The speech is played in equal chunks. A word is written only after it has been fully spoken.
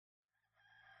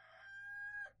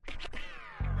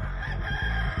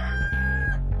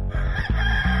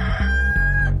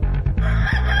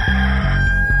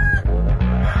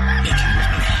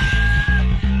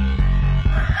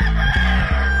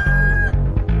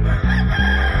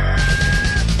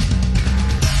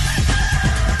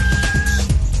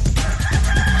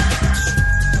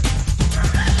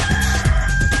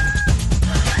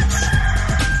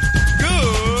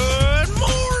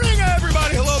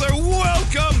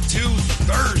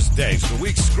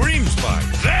week screams by.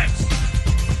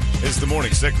 This is the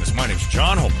Morning Sickness. My name's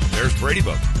John Holman. There's Brady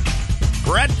Book,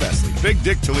 Brett Besley, Big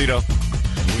Dick Toledo,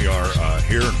 and we are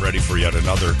here and ready for yet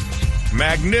another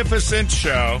magnificent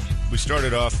show. We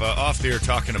started off the air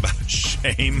talking about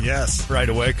shame. Yes. Right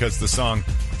away, because the song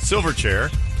Silverchair,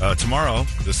 tomorrow,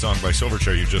 the song by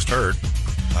Silverchair you just heard,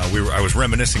 I was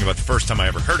reminiscing about the first time I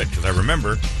ever heard it, because I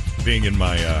remember being in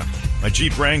my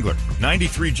Jeep Wrangler,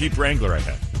 93 Jeep Wrangler I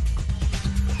had.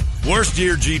 Worst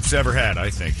year Jeep's ever had,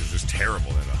 I think. It was just terrible.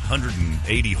 It had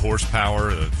 180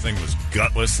 horsepower. The thing was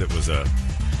gutless. It was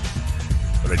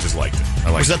but I just liked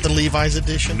it. Was that the Levi's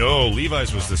edition? No,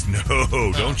 Levi's was this.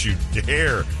 No, don't you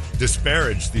dare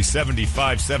disparage the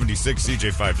 75, 76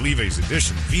 CJ5 Levi's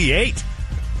edition V8.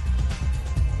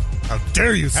 How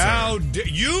dare you, sir?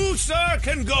 You, sir,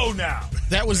 can go now.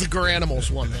 That was the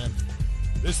Garanimals one, then.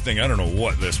 This thing, I don't know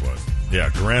what this was. Yeah,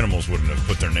 Garanimals wouldn't have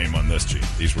put their name on this Jeep.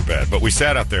 These were bad. But we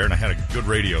sat out there, and I had a good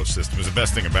radio system. It was the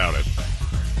best thing about it.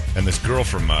 And this girl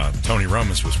from Tony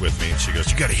Romas was with me, and she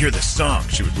goes, "You got to hear this song."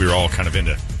 We were all kind of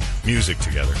into music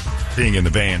together, being in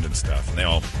the band and stuff. And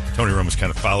Tony Romas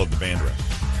kind of followed the band around.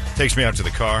 Takes me out to the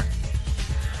car.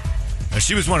 And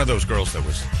she was one of those girls that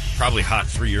was probably hot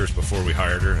 3 years before we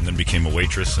hired her, and then became a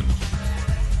waitress and,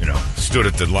 stood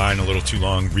at the line a little too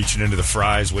long, reaching into the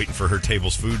fries, waiting for her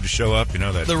table's food to show up.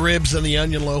 That the ribs and the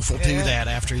onion loaf will do that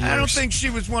after years. I don't think she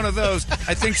was one of those.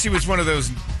 I think she was one of those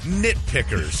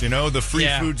nitpickers, the free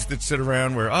foods that sit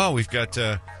around where, we've got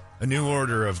a new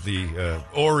order of the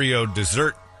Oreo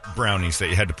dessert brownies that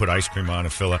you had to put ice cream on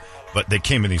and fill up. But they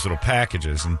came in these little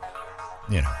packages, and,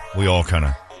 we all kind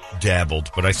of dabbled.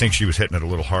 But I think she was hitting it a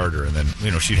little harder. And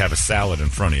then, she'd have a salad in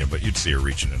front of you, but you'd see her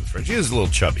reaching into the fridge. She was a little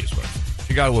chubby as well.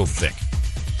 She got a little thick.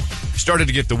 Started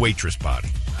to get the waitress body.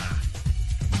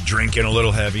 Drinking a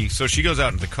little heavy. So she goes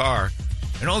out in the car,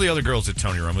 and all the other girls at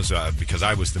Tony Roma's, because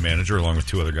I was the manager along with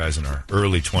two other guys in our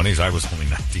early 20s. I was only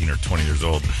 19 or 20 years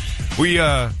old. We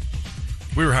were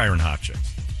hiring hot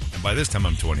chicks. And by this time,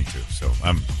 I'm 22. So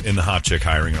I'm in the hot chick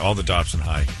hiring, and all the Dobson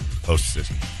High hostesses.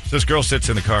 So this girl sits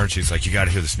in the car, and she's like, "You got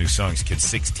to hear this new song. This kid's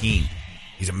 16.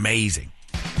 He's amazing."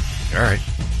 All right.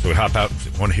 So we hop out.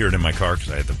 Want to hear it in my car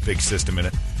because I had the big system in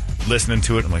it. Listening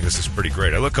to it, I'm like, this is pretty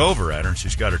great. I look over at her, and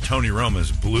she's got her Tony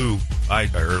Roma's blue,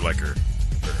 her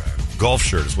golf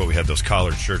shirt is what we had those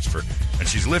collared shirts for. And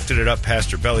she's lifted it up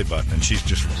past her belly button, and she's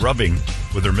just rubbing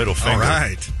with her middle finger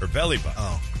her belly button.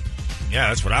 Oh. Yeah,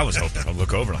 that's what I was hoping. I'll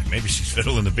look over, like, maybe she's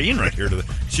fiddling the bean right here.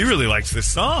 She really likes this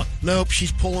song. Nope,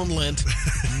 she's pulling lint.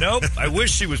 Nope, I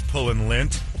wish she was pulling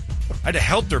lint. I'd have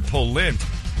helped her pull lint.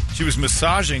 She was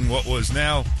massaging what was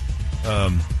now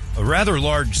a rather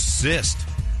large cyst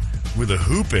with a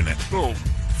hoop in it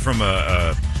from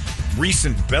a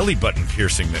recent belly button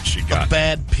piercing that she got. A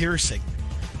bad piercing.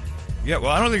 Yeah,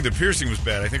 well, I don't think the piercing was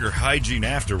bad. I think her hygiene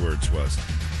afterwards was.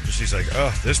 So she's like,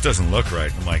 "Oh, this doesn't look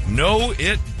right." I'm like, "No,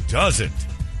 it doesn't.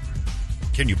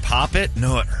 Can you pop it?"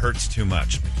 "No, it hurts too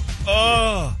much."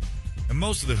 Oh! And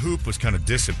most of the hoop was kind of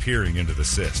disappearing into the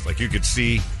cyst. Like, you could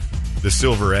see the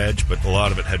silver edge, but a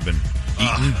lot of it had been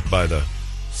eaten by the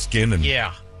skin and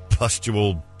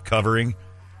pustule covering.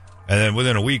 And then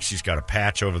within a week, she's got a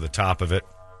patch over the top of it,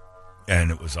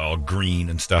 and it was all green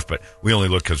and stuff, but we only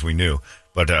looked because we knew.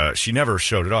 But she never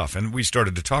showed it off. And we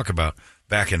started to talk about,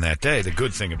 back in that day, the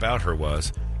good thing about her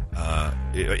was,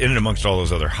 in and amongst all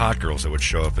those other hot girls that would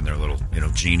show up in their little,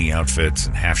 genie outfits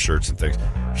and half shirts and things,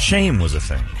 shame was a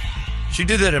thing. She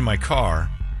did that in my car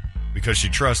because she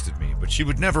trusted me, but she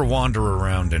would never wander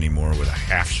around anymore with a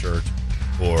half shirt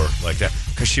or like that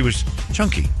because she was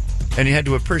chunky. And you had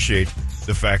to appreciate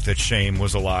the fact that shame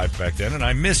was alive back then, and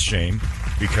I miss shame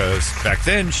because back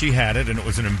then she had it, and it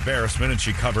was an embarrassment, and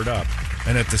she covered up.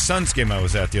 And at the Suns game I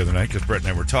was at the other night, because Brett and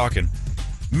I were talking,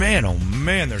 man, oh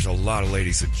man, there's a lot of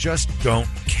ladies that just don't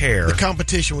care. The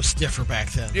competition was stiffer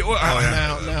back then.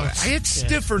 Now it's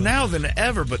stiffer now than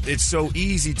ever, but it's so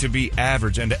easy to be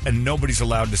average, and nobody's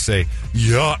allowed to say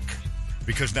yuck.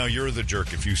 Because now you're the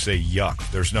jerk if you say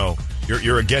yuck. There's no,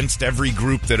 you're against every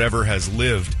group that ever has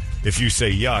lived. If you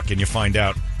say yuck and you find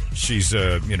out she's,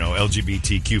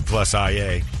 LGBTQ plus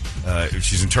IA,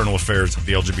 she's internal affairs of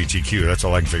the LGBTQ, that's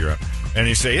all I can figure out. And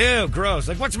you say, ew, gross.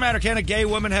 Like, what's the matter? Can a gay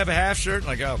woman have a half shirt?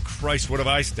 Like, oh, Christ, what have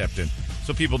I stepped in?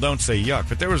 So people don't say yuck.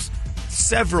 But there was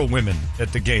several women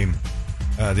at the game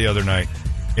the other night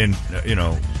in,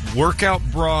 workout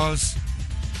bras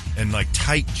and, like,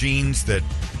 tight jeans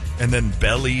and then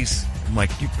bellies. I'm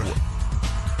like,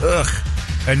 ugh.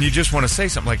 And you just want to say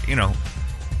something like,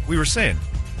 we were saying,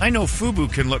 I know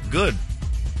FUBU can look good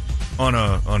on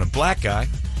a black guy.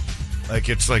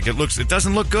 It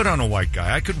doesn't look good on a white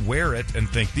guy. I could wear it and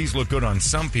think these look good on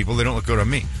some people. They don't look good on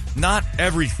me. Not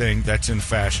everything that's in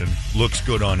fashion looks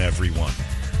good on everyone.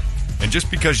 And just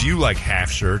because you like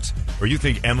half shirts or you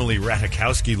think Emily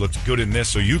Ratajkowski looks good in this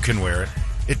so you can wear it,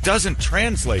 it doesn't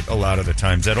translate a lot of the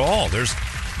times at all. There's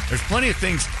plenty of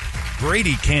things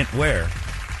Brady can't wear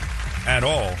at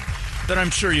all that I'm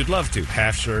sure you'd love to.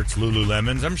 Half shirts,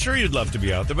 Lululemons, I'm sure you'd love to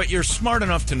be out there, but you're smart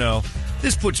enough to know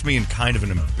this puts me in kind of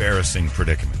an embarrassing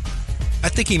predicament. I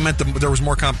think he meant there was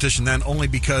more competition then only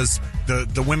because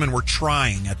the women were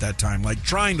trying at that time, like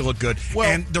trying to look good,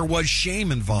 and there was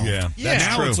shame involved. Yeah, that's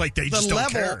now true. it's like they just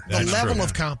don't care. The level true.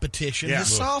 of competition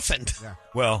has softened. Yeah.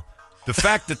 Well, the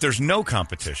fact that there's no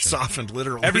competition. Softened,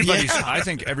 literally. I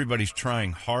think everybody's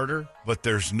trying harder, but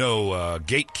there's no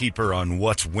gatekeeper on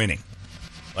what's winning.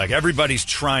 Like, everybody's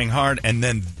trying hard, and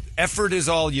then effort is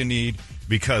all you need,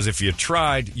 because if you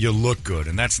tried, you look good,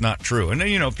 and that's not true. And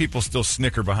then, people still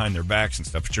snicker behind their backs and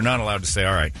stuff, but you're not allowed to say,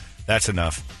 all right, that's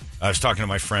enough. I was talking to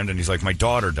my friend, and he's like, my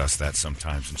daughter does that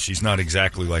sometimes, and she's not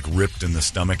exactly, like, ripped in the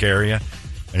stomach area.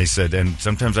 And he said, and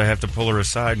sometimes I have to pull her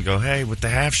aside and go, hey, with the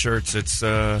half shirts, it's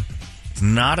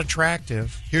not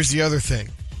attractive. Here's the other thing,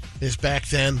 is back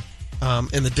then, and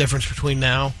the difference between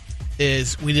now,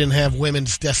 is we didn't have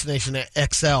women's Destination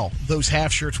XL. Those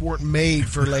half shirts weren't made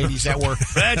for ladies that were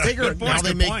bigger. Now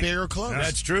they make bigger clothes.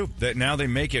 That's true. Now they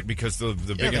make it because the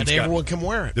big ones everyone can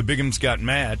wear it. The big ones got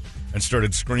mad and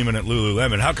started screaming at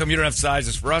Lululemon, how come you don't have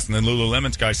sizes for us? And then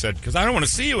Lululemon's guy said, because I don't want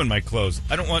to see you in my clothes.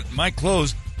 I don't want my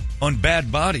clothes on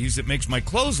bad bodies. It makes my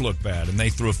clothes look bad. And they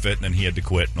threw a fit, and then he had to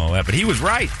quit and all that. But he was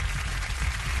right.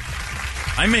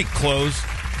 I make clothes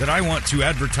that I want to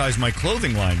advertise my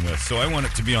clothing line with. So I want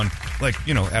it to be on,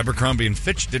 Abercrombie and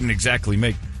Fitch didn't exactly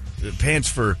make pants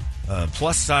for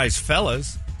plus-size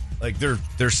fellas. Like,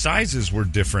 their sizes were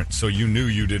different, so you knew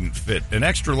you didn't fit. An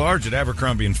extra large at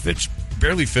Abercrombie and Fitch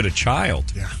barely fit a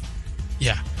child.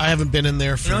 Yeah, I haven't been in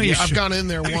there for years. I've gone in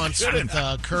there You once shouldn't.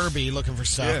 with Kirby looking for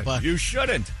stuff. Yeah, but you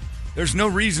shouldn't. There's no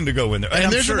reason to go in there.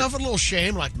 And there's enough of a little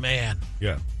shame, like, man,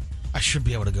 yeah, I should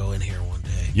be able to go in here one day.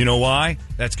 You know why?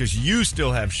 That's because you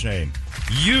still have shame.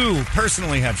 You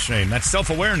personally have shame. That's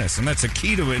self-awareness, and that's a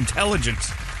key to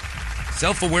intelligence.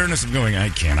 Self-awareness of going, I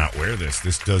cannot wear this.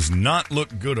 This does not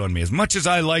look good on me. As much as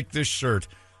I like this shirt,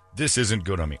 this isn't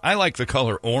good on me. I like the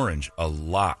color orange a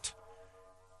lot.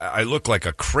 I look like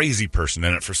a crazy person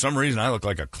in it. For some reason, I look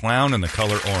like a clown in the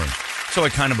color orange. So I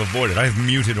kind of avoid it. I have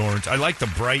muted orange. I like the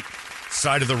bright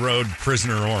side-of-the-road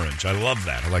prisoner orange. I love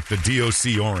that. I like the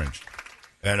DOC orange.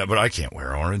 But I can't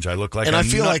wear orange. I look like a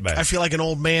nutbag. I feel like an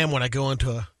old man when I go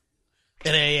into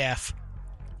an AF.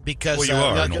 Because you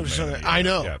are an old man. I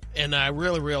know. Yeah. And I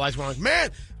really realized when I'm like, man,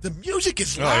 the music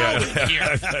is loud in here.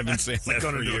 I've been saying that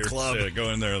going for into a years. club. Yeah, go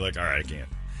in there like, all right,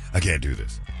 I can't do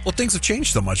this. Well, things have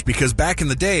changed so much because back in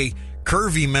the day,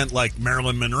 curvy meant like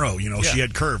Marilyn Monroe. She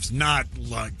had curves, not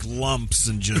like lumps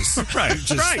and just right.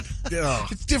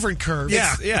 It's different curves.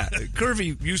 Yeah.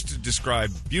 Curvy used to describe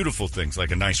beautiful things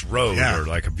like a nice road or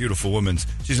like a beautiful woman's.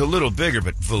 She's a little bigger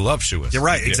but voluptuous. You're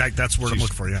right. Exactly. That's what I'm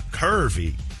looking for. Yeah.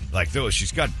 Curvy, like those.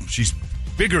 She's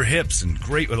bigger hips and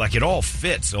great. Like it all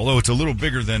fits. Although it's a little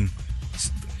bigger than.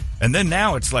 And then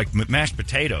now it's like mashed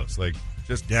potatoes. Like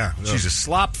just She's a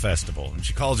slop festival and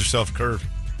she calls herself curvy.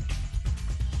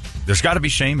 There's got to be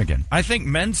shame again. I think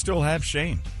men still have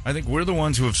shame. I think we're the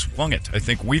ones who have swung it. I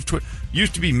think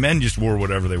used to be men just wore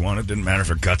whatever they wanted. Didn't matter if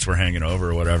their guts were hanging over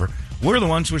or whatever. We're the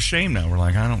ones with shame now. We're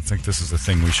like, I don't think this is the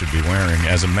thing we should be wearing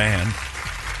as a man.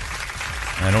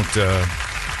 I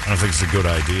don't think it's a good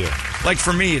idea. Like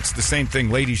for me, it's the same thing.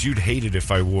 Ladies, you'd hate it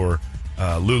if I wore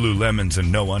Lululemons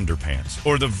and no underpants.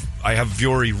 Or I have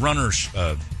Vuori runner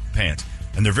pants,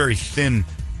 and they're very thin.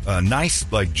 Nice,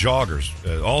 like joggers,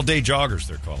 all-day joggers,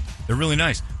 they're called. They're really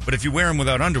nice. But if you wear them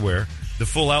without underwear, the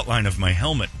full outline of my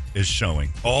helmet is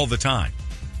showing all the time.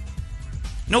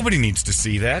 Nobody needs to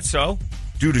see that, so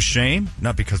due to shame,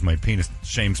 not because my penis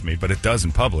shames me, but it does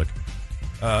in public,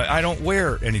 I don't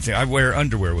wear anything. I wear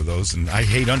underwear with those, and I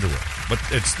hate underwear. But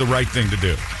it's the right thing to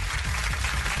do.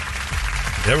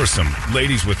 There were some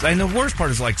ladies and the worst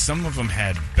part is, like, some of them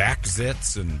had back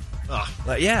zits and,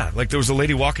 like there was a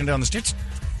lady walking down the street,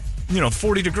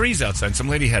 40 degrees outside. Some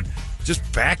lady had just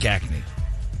back acne.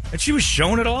 And she was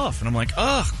showing it off. And I'm like,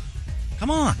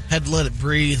 come on. Had to let it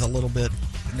breathe a little bit.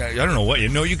 I don't know what.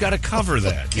 You got to cover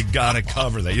that. You got to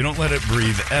cover that. You don't let it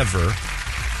breathe ever.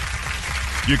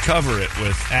 You cover it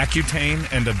with Accutane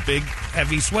and a big,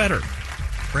 heavy sweater.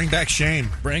 Bring back shame.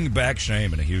 Bring back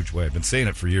shame in a huge way. I've been saying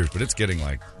it for years, but it's getting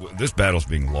like, this battle's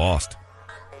being lost.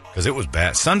 Because it was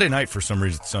bad. Sunday night, for some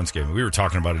reason, the Suns game. We were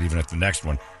talking about it even at the next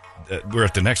one. We're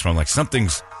at the next one. I'm like,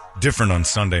 something's different on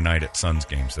Sunday night at Suns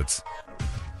games.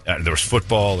 There was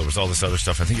football. There was all this other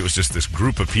stuff. I think it was just this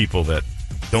group of people that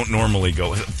don't normally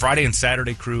go. Friday and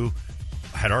Saturday crew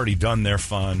had already done their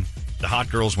fun. The hot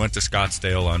girls went to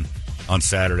Scottsdale on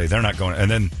Saturday. They're not going. And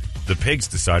then the Pigs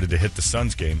decided to hit the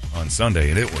Suns game on Sunday,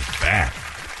 and it was bad.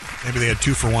 Maybe they had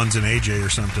 2-for-1s in AJ or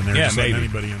something. They're just letting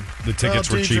anybody in. The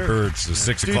tickets were cheaper. It's a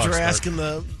 6 o'clock Dudes are start. asking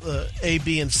the A,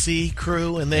 B, and C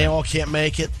crew, and they all can't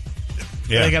make it.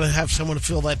 Yeah. They got to have someone to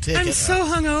fill that ticket. I'm so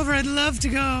hungover. I'd love to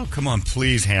go. Come on,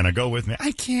 please, Hannah, go with me.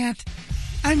 I can't.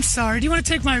 I'm sorry. Do you want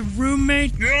to take my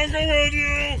roommate? Yeah, I'll go with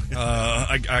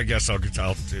you. I guess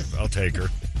I'll take her.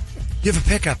 You have a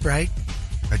pickup, right?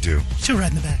 I do. She'll ride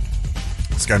in the back.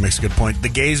 This guy makes a good point. The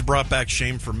gays brought back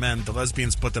shame for men. The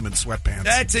lesbians put them in sweatpants.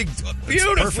 That's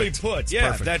beautifully put. It's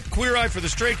yeah, perfect. That queer eye for the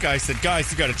straight guy said,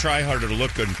 guys, you got to try harder to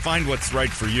look good and find what's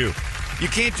right for you. You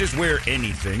can't just wear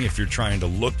anything if you're trying to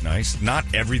look nice. Not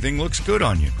everything looks good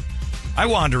on you. I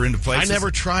wander into places. I never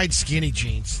tried skinny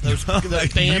jeans.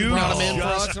 The band brought them in for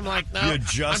us. I'm like, no, I'm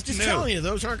just telling you,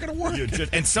 those aren't going to work.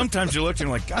 And sometimes you look and you're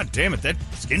like, God damn it, that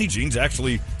skinny jeans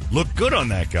actually look good on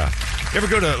that guy. You ever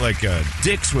go to,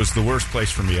 Dick's was the worst place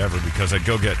for me ever because I'd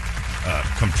go get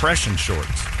compression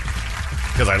shorts.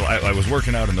 Because I was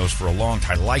working out in those for a long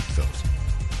time. I liked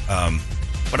those.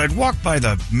 But I'd walk by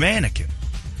the mannequin.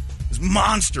 This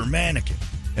monster mannequin.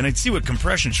 And I'd see what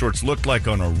compression shorts looked like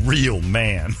on a real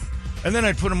man. And then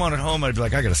I'd put them on at home. I'd be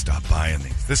like, I got to stop buying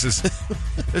these. This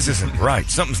isn't right.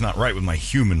 Something's not right with my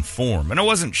human form. And I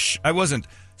wasn't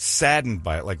saddened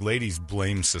by it like ladies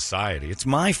blame society. It's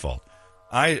my fault.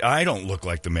 I don't look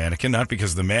like the mannequin, not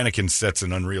because the mannequin sets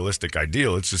an unrealistic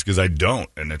ideal. It's just because I don't.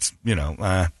 And it's,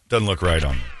 doesn't look right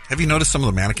on me. Have you noticed some of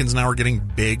the mannequins now are getting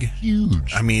big?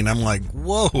 Huge. I mean, I'm like,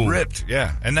 whoa. Ripped,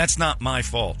 yeah. And that's not my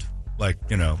fault.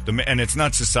 And it's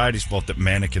not society's fault that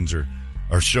mannequins are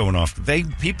showing off.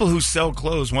 People who sell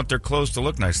clothes want their clothes to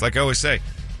look nice. Like I always say,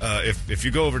 if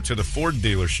you go over to the Ford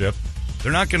dealership,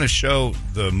 they're not going to show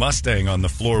the Mustang on the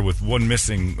floor with one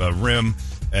missing rim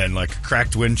and like a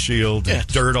cracked windshield and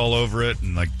dirt all over it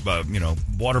and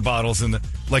water bottles in the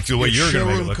way you're going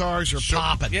to make it look. Cars are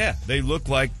popping. Yeah, they look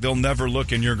like they'll never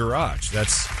look in your garage.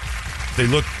 They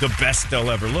look the best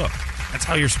they'll ever look. That's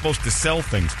how you're supposed to sell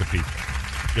things to people.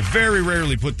 You very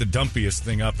rarely put the dumpiest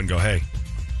thing up and go, hey,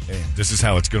 this is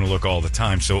how it's going to look all the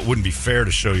time, so it wouldn't be fair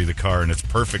to show you the car in its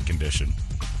perfect condition.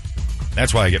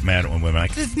 That's why I get mad at when women are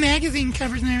like, this magazine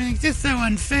covers and everything's just so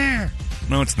unfair.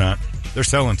 No, it's not. They're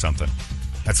selling something.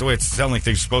 That's the way it's selling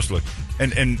things are supposed to look.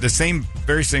 And the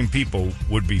very same people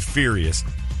would be furious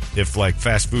if,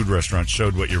 fast food restaurants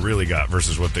showed what you really got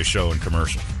versus what they show in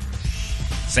commercials.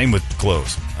 Same with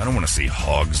clothes. I don't want to see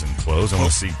hogs in clothes. I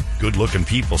want to see good-looking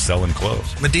people selling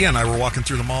clothes. Medea and I were walking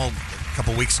through the mall a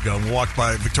couple weeks ago and we walked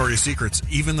by Victoria's Secrets.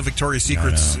 Even the Victoria's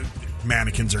Secrets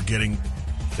mannequins are getting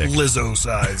thick. Lizzo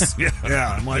size. Yeah.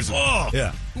 I'm like, oh,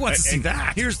 yeah. Who wants to see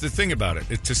that? Here's the thing about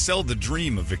it. To sell the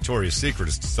dream of Victoria's Secret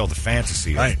is to sell the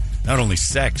fantasy right. of not only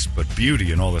sex, but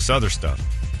beauty and all this other stuff.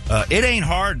 It ain't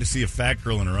hard to see a fat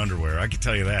girl in her underwear. I can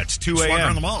tell you that. It's 2 a.m. Walk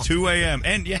around the mall. 2 a.m.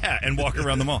 And walk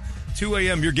around the mall. 2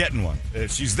 a.m., you're getting one.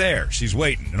 She's there. She's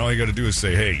waiting. And all you got to do is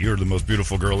say, hey, you're the most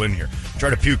beautiful girl in here. Try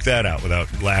to puke that out without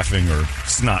laughing or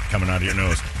snot coming out of your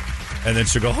nose. And then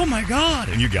she'll go, oh, my God.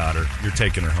 And you got her. You're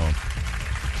taking her home.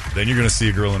 Then you're going to see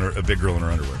a big girl in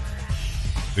her underwear.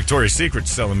 Victoria's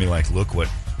Secret's selling me look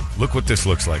what this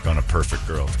looks like on a perfect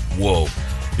girl. Whoa.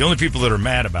 The only people that are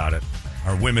mad about it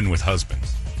are women with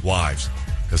husbands, wives,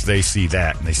 because they see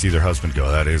that and they see their husband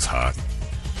go, that is hot.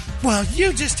 Well,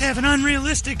 you just have an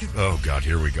unrealistic... Oh, God,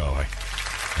 here we go. I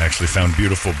actually found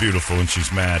beautiful, and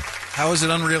she's mad. How is it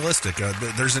unrealistic?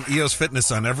 There's an EOS Fitness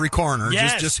on every corner.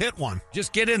 Yes. Just hit one.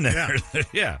 Just get in there.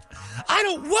 Yeah. I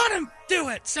don't want to do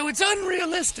it, so it's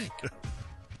unrealistic.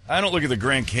 I don't look at the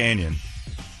Grand Canyon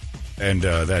and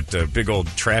that big old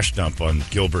trash dump on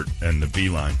Gilbert and the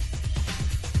Beeline.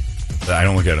 I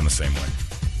don't look at them the same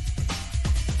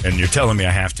way. And you're telling me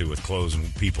I have to with clothes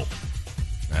and people.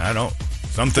 I don't.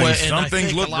 Some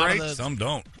things look great, some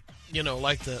don't.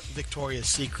 Like the Victoria's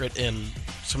Secret in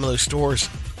some of those stores.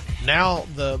 Now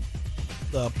the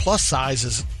plus size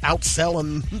is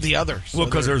outselling the others. Well,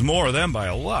 because there's more of them by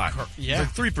a lot. Yeah.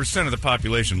 3% of the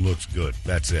population looks good.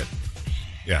 That's it.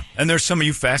 Yeah. And there's some of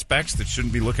you fastbacks that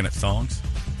shouldn't be looking at thongs.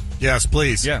 Yes,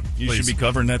 please. Yeah, you should be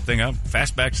covering that thing up.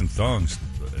 Fastbacks and thongs.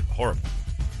 Horrible.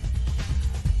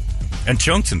 And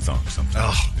chunks and thongs sometimes.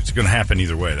 Oh. It's going to happen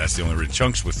either way. That's the only reason.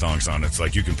 Chunks with thongs on, it's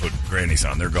like you can put grannies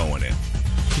on. They're going in.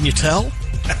 Can you tell?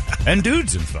 And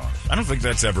dudes in thongs. I don't think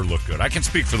that's ever looked good. I can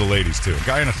speak for the ladies, too. A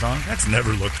guy in a thong, that's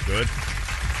never looked good.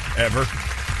 Ever.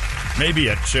 Maybe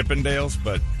at Chippendales,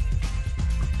 but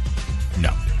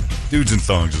No. Dudes in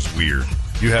thongs is weird.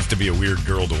 You have to be a weird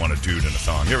girl to want a dude in a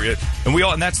thong.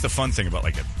 And that's the fun thing about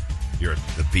you're at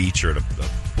the beach or at a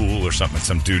pool or something, and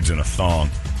some dude's in a thong.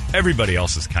 Everybody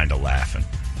else is kind of laughing.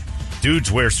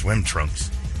 Dudes wear swim trunks.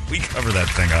 We cover that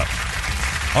thing up.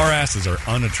 Our asses are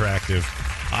unattractive,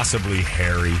 possibly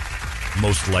hairy,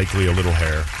 most likely a little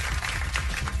hair.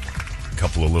 A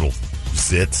couple of little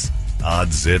zits, odd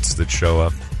zits that show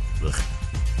up. Ugh.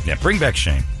 Yeah, bring back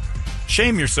shame.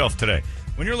 Shame yourself today.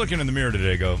 When you're looking in the mirror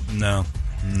today, go, no,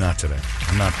 not today.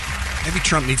 I'm not. Maybe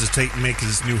Trump needs to make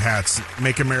his new hats.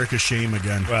 Make America shame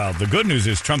again. Well, the good news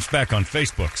is Trump's back on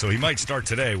Facebook, so he might start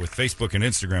today with Facebook and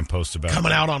Instagram posts about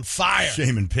coming out on fire.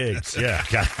 Shaming pigs. Yeah,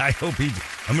 God, I hope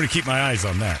I'm going to keep my eyes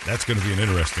on that. That's going to be an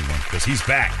interesting one because he's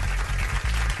back.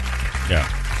 Yeah,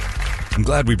 I'm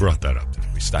glad we brought that up.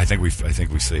 I think we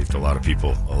saved a lot of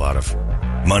people a lot of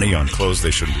money on clothes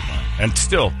they shouldn't be buying. And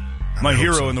still, my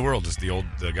hero in the world is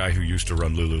the guy who used to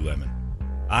run Lululemon.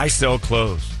 I sell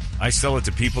clothes. I sell it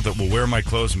to people that will wear my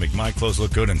clothes and make my clothes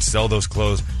look good and sell those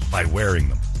clothes by wearing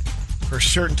them. For a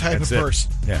certain type of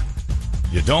person. Yeah.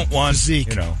 You don't want,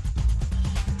 Zeke.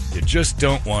 You just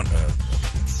don't want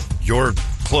your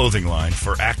clothing line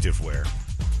for activewear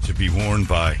to be worn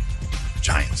by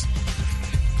giants.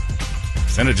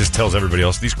 Then it just tells everybody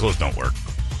else, these clothes don't work.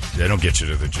 They don't get you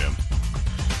to the gym.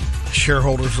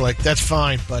 Shareholders are like, that's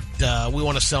fine, but we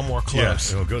want to sell more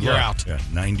clothes. Yeah, good You're luck. out. Yeah,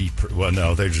 90. Well,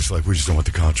 no, they're just like, we just don't want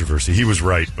the controversy. He was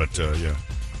right, but yeah.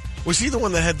 Was he the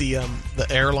one that had the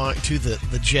airline to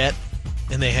the jet,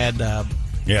 and they had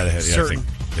they had certain, I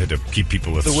think they had to keep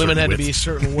people with the women had width. to be a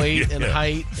certain weight and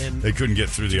height, and they couldn't get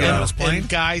through the aisles. aisle. And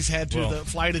guys had to. The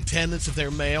flight attendants, if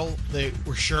they're male, they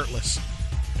were shirtless.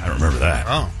 I don't remember that.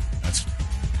 Oh, that's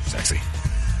sexy.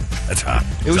 That's hot.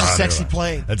 It was a sexy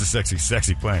plane. That's a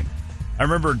sexy plane. I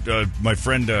remember my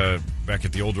friend back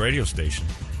at the old radio station.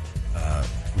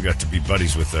 We got to be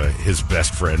buddies with his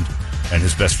best friend, and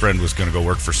his best friend was going to go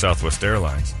work for Southwest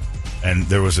Airlines. And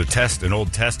there was an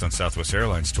old test on Southwest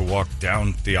Airlines to walk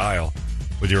down the aisle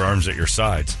with your arms at your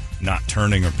sides, not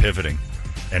turning or pivoting.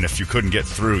 And if you couldn't get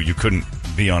through, you couldn't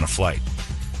be on a flight.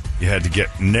 You had to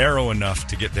get narrow enough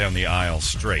to get down the aisle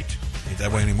straight. Ain't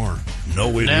that way anymore.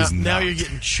 No, it is not. Now you're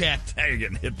getting checked. Now you're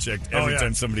getting hip checked every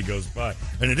time somebody goes by.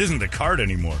 And it isn't the cart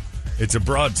anymore. It's a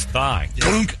broad thigh. Yeah.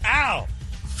 Gunk! Ow!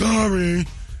 Sorry.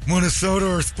 Want a soda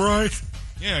or Sprite?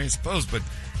 Yeah, I suppose, but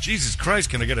Jesus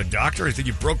Christ, can I get a doctor? I think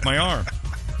you broke my arm.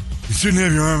 You shouldn't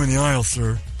have your arm in the aisle,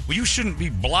 sir. Well, you shouldn't be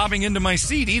blobbing into my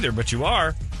seat either, but you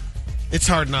are. It's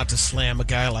hard not to slam a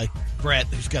guy like Brett,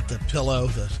 who's got the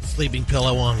sleeping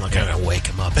pillow on. Like, I'm going to wake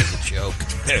him up as a joke.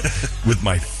 With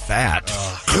my fat.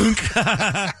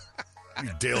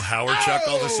 Dale Howard Chuck,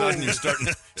 all of a sudden, you're starting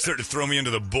to throw me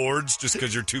into the boards just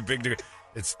because you're too big to...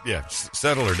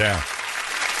 settle her down.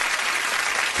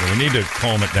 Yeah, we need to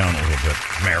calm it down a little bit,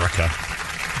 America.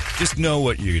 Just know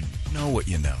what you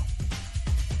know.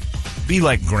 Be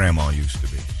like Grandma used to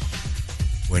be.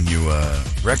 When you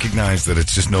recognize that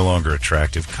it's just no longer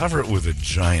attractive, cover it with a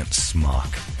giant smock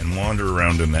and wander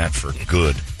around in that for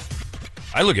good.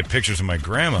 I look at pictures of my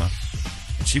grandma,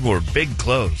 and she wore big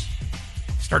clothes.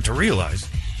 Start to realize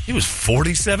she was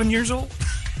 47 years old.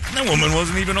 That woman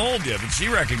wasn't even old yet, but she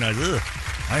recognized,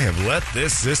 I have let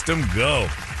this system go.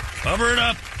 Cover it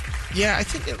up. Yeah, I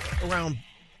think around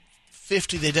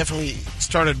 50, they definitely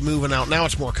started moving out. Now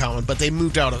it's more common, but they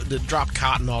moved out, they dropped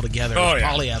cotton altogether. Oh,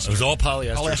 yeah. Polyester. It was all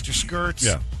polyester. Polyester skirts.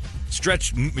 Yeah.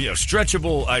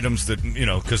 Stretchable items that,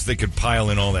 because they could pile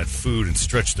in all that food and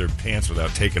stretch their pants without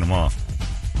taking them off.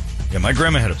 Yeah, my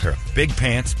grandma had a pair of big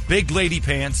pants, big lady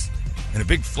pants, and a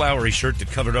big flowery shirt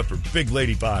that covered up her big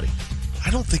lady body. I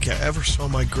don't think I ever saw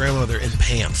my grandmother in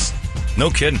pants. No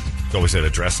kidding. She always had a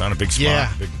dress on, a big smock.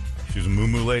 Yeah. She was a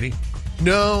moo-moo lady?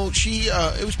 No,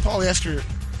 it was polyester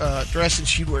dress, and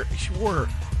she wore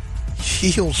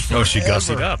heels forever. Oh, she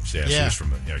gussied up. Yeah, yeah. She was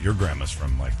from your grandma's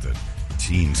from like the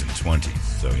teens and 20s.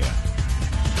 So,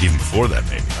 yeah. Even before that,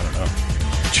 maybe. I don't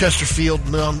know. Chesterfield,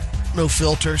 no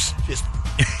filters. Just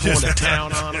going to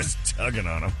town on them. Just tugging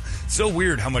on them. So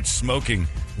weird how much smoking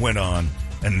went on,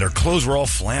 and their clothes were all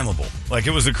flammable. Like,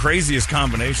 it was the craziest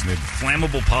combination. They had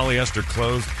flammable polyester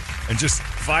clothes and just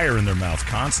fire in their mouth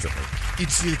constantly. You'd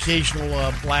see the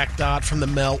occasional black dot from the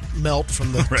melt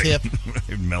from the tip.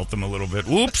 You'd melt them a little bit.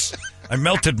 Whoops! I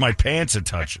melted my pants a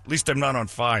touch. At least I'm not on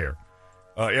fire.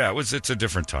 It's a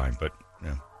different time, but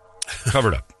yeah,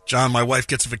 covered up. John, my wife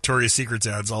gets Victoria's Secrets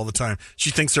ads all the time.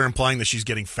 She thinks they're implying that she's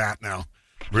getting fat now.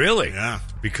 Really? Yeah.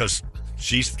 Because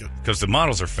the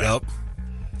models are fat. Yep.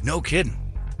 No kidding.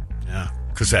 Yeah.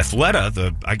 Because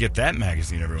Athleta, I get that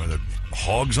magazine everywhere. The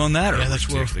hogs on that. Yeah, that's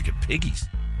where they get piggies.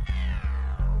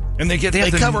 And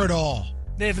they cover it all.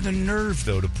 They have the nerve,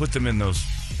 though, to put them in those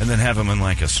and then have them in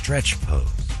like a stretch pose.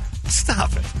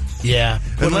 Stop it. Yeah.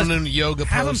 Put them in yoga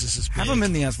poses. Have them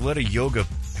in the Athleta yoga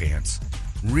pants,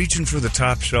 reaching for the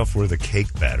top shelf where the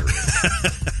cake batter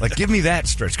is. Like, give me that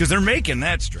stretch, because they're making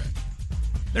that stretch.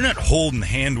 They're not holding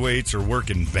hand weights or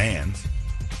working bands.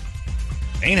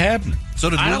 Ain't happening.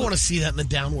 I don't want to see that in the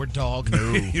Downward Dog.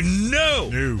 No.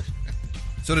 No.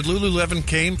 So did Lululemon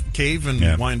cave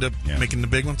and wind up making the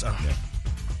big ones? Oh.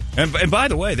 Yeah. And by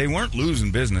the way, they weren't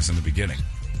losing business in the beginning.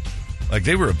 Like,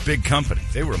 they were a big company.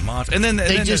 They were a monster. And then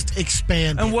they just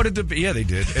expanded. And what did they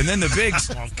did. And then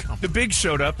the Bigs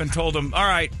showed up and told them, all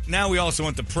right, now we also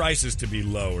want the prices to be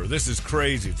lower. This is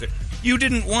crazy. You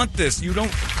didn't want this.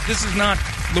 This is not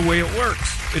the way it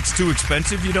works. It's too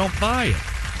expensive. You don't buy it.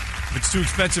 If it's too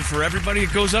expensive for everybody,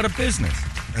 it goes out of business.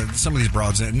 Some of these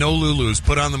broads, no Lulus,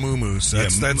 put on the Moo-Moos.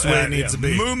 That's the way it needs to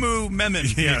be. Moo-Moo Memon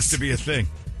needs to be a thing.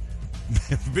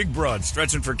 Big broad,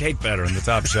 stretching for cake batter on the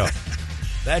top shelf.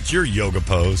 That's your yoga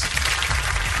pose.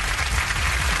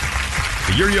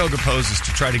 Your yoga pose is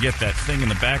to try to get that thing in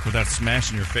the back without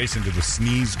smashing your face into the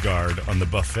sneeze guard on the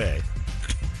buffet.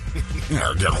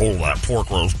 Get hold of that pork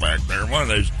roast back there. One of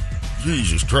those.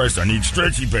 Jesus Christ, I need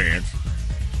stretchy pants.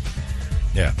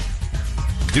 Yeah.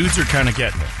 Dudes are kind of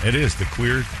getting it. It is. The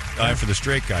queer eye for the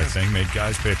straight guy thing made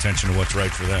guys pay attention to what's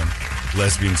right for them.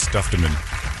 Lesbians stuffed them in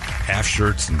half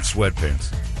shirts and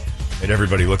sweatpants. Made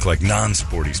everybody look like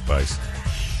non-Sporty Spice.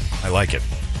 I like it.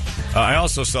 I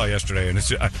also saw yesterday, and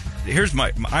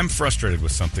I'm frustrated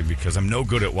with something because I'm no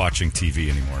good at watching TV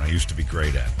anymore, and I used to be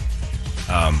great at it.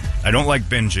 I don't like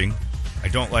binging. I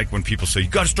don't like when people say, you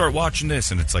got to start watching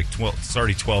this, and it's like it's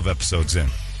already 12 episodes in.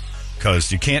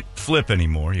 Because you can't flip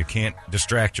anymore. You can't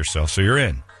distract yourself, so you're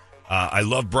in. I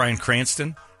love Bryan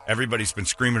Cranston. Everybody's been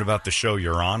screaming about the show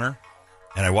Your Honor,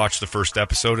 and I watched the first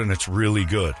episode, and it's really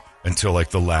good until like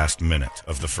the last minute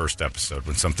of the first episode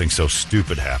when something so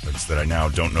stupid happens that I now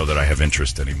don't know that I have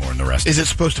interest anymore in the rest of it. Is it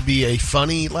supposed to be a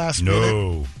funny last minute?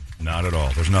 No, not at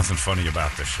all. There's nothing funny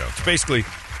about this show. It's basically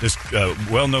this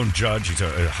well-known judge. He's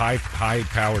a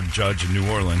high-powered judge in New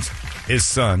Orleans. His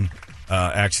son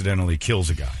accidentally kills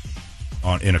a guy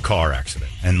in a car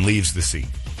accident and leaves the scene.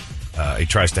 He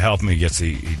tries to help him.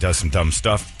 He does some dumb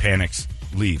stuff, panics,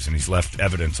 leaves, and he's left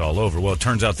evidence all over. Well, it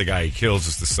turns out the guy he kills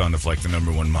is the son of like the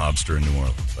number one mobster in New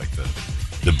Orleans, like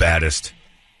the baddest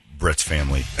Brits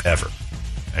family ever.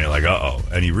 And you're like, uh-oh.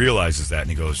 And he realizes that, and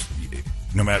he goes,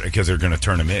 no matter, because they're going to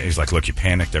turn him in. He's like, look, you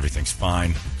panicked. Everything's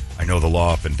fine. I know the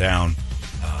law up and down.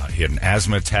 He had an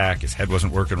asthma attack. His head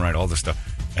wasn't working right, all this stuff.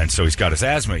 And so he's got his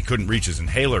asthma. He couldn't reach his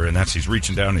inhaler, and he's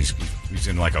reaching down. He's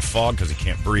in like a fog because he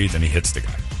can't breathe, and he hits the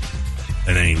guy.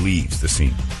 And then he leaves the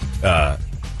scene.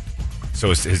 So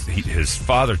his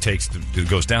father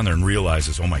goes down there and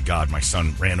realizes, oh, my God, my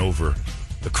son ran over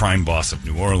the crime boss of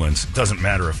New Orleans. It doesn't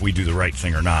matter if we do the right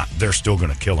thing or not. They're still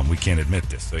going to kill him. We can't admit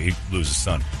this. So he loses his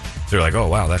son. So they're like, oh,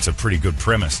 wow, that's a pretty good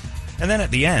premise. And then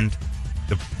at the end,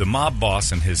 the mob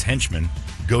boss and his henchmen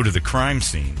go to the crime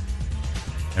scene,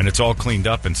 and it's all cleaned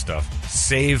up and stuff,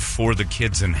 save for the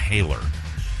kid's inhaler,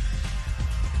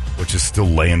 which is still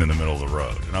laying in the middle of the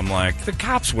road. And I'm like, the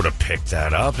cops would have picked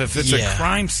that up if it's a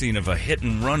crime scene of a hit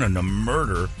and run and a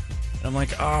murder. And I'm like,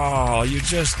 oh, you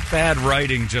just bad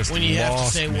writing just when you lost have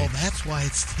to say, me. well, that's why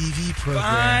it's TV program.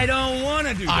 I don't want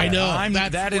to do that. I know.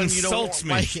 That insults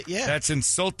me. Like it, yeah. That's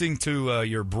insulting to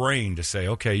your brain to say,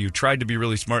 okay, you tried to be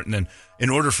really smart, and then in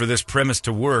order for this premise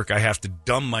to work, I have to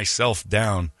dumb myself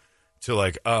down to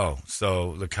like, oh,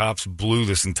 so the cops blew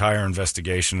this entire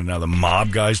investigation, and now the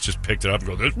mob guys just picked it up and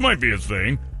go, this might be a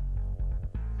thing.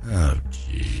 Oh,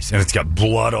 jeez. And it's got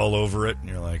blood all over it, and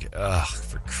you're like, ugh,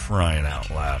 for crying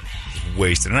out loud. It's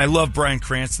wasted. And I love Bryan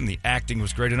Cranston. The acting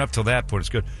was great, and up till that point, it's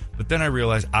good. But then I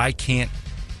realized I can't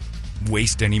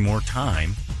waste any more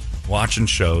time watching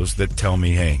shows that tell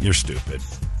me, hey, you're stupid.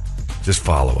 Just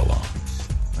follow along.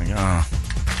 Like,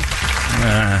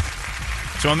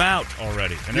 So I'm out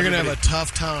already. And you're going to have a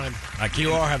tough time.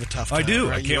 You are having a tough time. I do.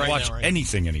 Right? I can't watch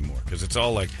anything anymore because it's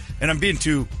all like, and I'm being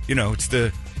too,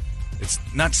 it's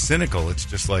not cynical. It's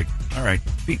just like, all right,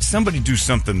 somebody do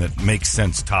something that makes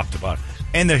sense top to bottom.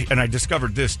 And I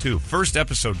discovered this too. First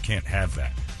episode can't have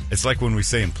that. It's like when we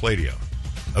say in Play-Doh,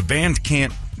 a band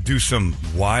can't do some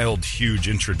wild, huge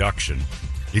introduction.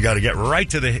 You got to get right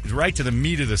to the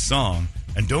meat of the song,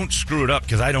 and don't screw it up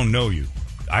because I don't know you.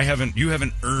 You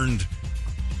haven't earned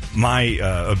my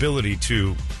ability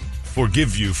to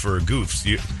forgive you for goofs.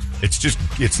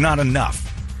 It's not enough.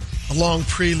 A long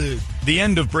prelude. The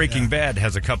end of Breaking Bad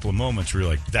has a couple of moments where you're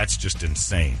like, that's just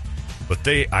insane. But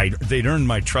they'd earned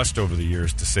my trust over the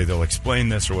years to say they'll explain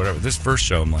this or whatever. This first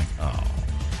show, I'm like, oh,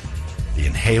 The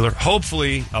Inhaler.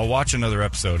 Hopefully, I'll watch another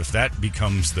episode if that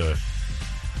becomes a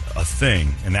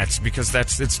thing, and that's because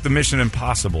it's the Mission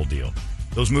Impossible deal.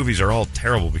 Those movies are all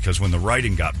terrible because when the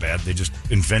writing got bad, they just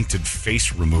invented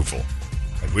face removal.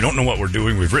 Like, we don't know what we're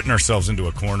doing. We've written ourselves into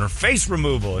a corner. Face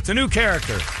removal. It's a new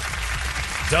character.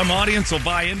 Dumb audience will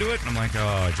buy into it, and I'm like, oh,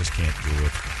 I just can't do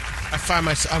it. I find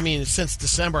myself, since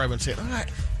December, I've been saying, all right,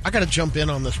 I got to jump in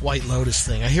on this White Lotus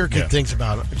thing. I hear good things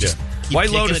about it. Just keep White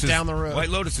kicking Lotus it down the road. White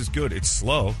Lotus is good. It's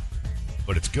slow,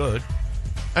 but it's good.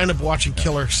 I ended up watching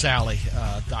Killer Sally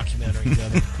documentary the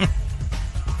other.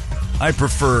 I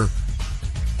prefer.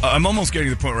 I'm almost getting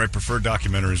to the point where I prefer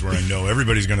documentaries where I know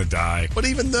everybody's going to die. But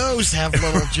even those have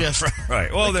little just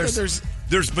right. Well,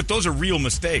 like, but those are real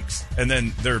mistakes, and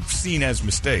then they're seen as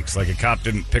mistakes. Like a cop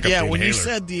didn't pick up the inhaler. Yeah, when you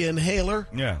said the inhaler.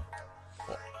 Yeah.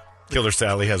 Killer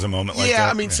Sally has a moment like that. Yeah,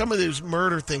 I mean, some of those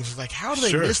murder things is like, how do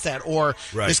they miss that? Or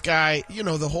this guy,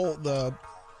 the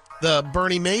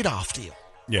Bernie Madoff deal.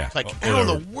 Yeah. It's like, how in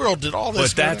the world did all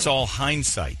this But that's all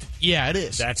hindsight. Yeah, it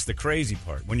is. That's the crazy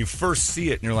part. When you first see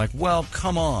it and you're like, well,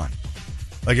 come on.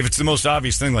 Like, if it's the most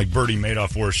obvious thing, like Bernie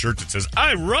Madoff wore a shirt that says,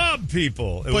 I rob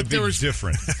people, it would be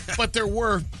different. But there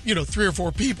were, 3 or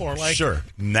 4 people are like, sure.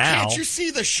 Now. Can't you see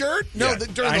the shirt? No,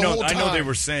 during the whole time. I know they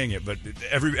were saying it, but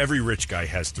every rich guy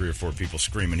has 3 or 4 people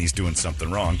screaming he's doing something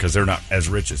wrong because they're not as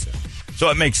rich as him. So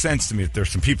it makes sense to me that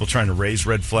there's some people trying to raise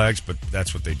red flags, but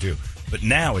that's what they do. But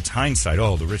now it's hindsight.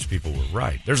 Oh, the rich people were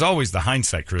right. There's always the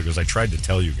hindsight crew because I tried to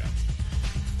tell you guys.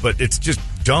 But it's just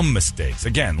dumb mistakes.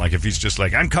 Again, like if he's just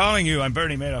like, I'm calling you, I'm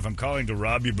Bernie Madoff, I'm calling to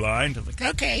rob you blind. I'm like,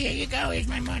 okay, here you go, here's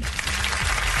my money.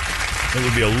 It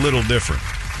would be a little different.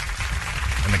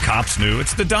 And the cops knew.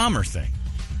 It's the Dahmer thing.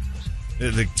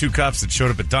 The 2 cops that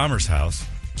showed up at Dahmer's house.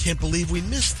 Can't believe we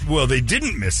missed it. Well, they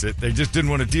didn't miss it. They just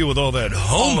didn't want to deal with all that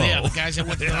homo. Oh, yeah, the guys that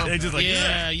went to they just like,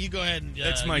 you go ahead and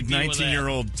that's my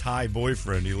 19-year-old Thai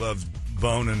boyfriend. He loves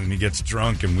boning and he gets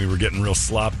drunk and we were getting real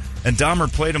slop. And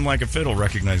Dahmer played him like a fiddle,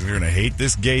 recognizing they're going to hate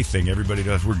this gay thing. Everybody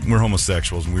does. We're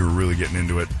homosexuals and we were really getting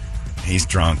into it. He's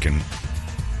drunk and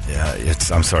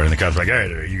I'm sorry. And the cop's like, all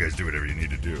right, you guys do whatever you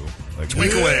need to do. Like,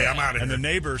 tweak away, I'm out of here. And the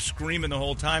neighbor screaming the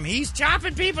whole time, he's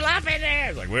chopping people up in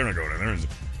there. Like, we're not going in there.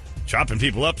 Chopping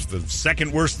people up's the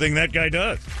second worst thing that guy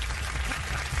does.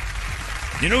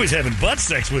 You know he's having butt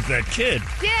sex with that kid.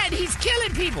 Yeah, and he's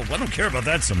killing people. Well, I don't care about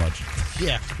that so much.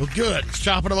 Yeah, well, good. He's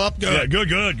chopping them up. Good.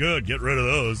 Yeah, good. Get rid of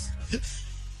those.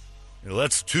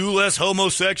 That's 2 less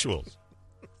homosexuals.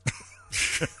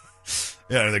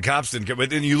 Yeah, the cops didn't care. But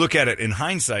then you look at it in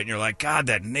hindsight, and you're like, God,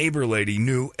 that neighbor lady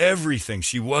knew everything.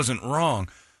 She wasn't wrong.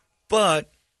 But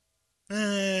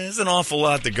there's an awful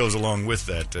lot that goes along with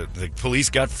that. The police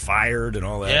got fired and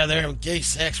all that. Yeah, they're having gay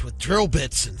sex with drill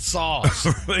bits and saws.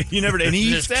 You never. And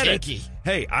he said kinky. it.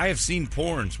 Hey, I have seen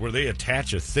porns where they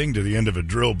attach a thing to the end of a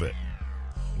drill bit.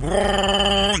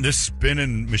 This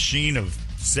spinning machine of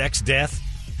sex death.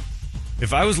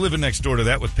 If I was living next door to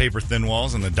that with paper thin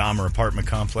walls in the Dahmer apartment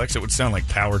complex, it would sound like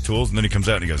Power Tools. And then he comes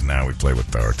out and he goes, "Now we play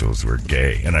with Power Tools. We're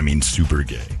gay." And I mean super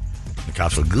gay. The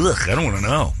cops are like, "Ugh, I don't want to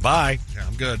know. Bye." Yeah,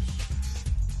 I'm good.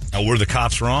 Oh, were the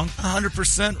cops wrong?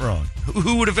 100% wrong.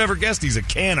 Who would have ever guessed he's a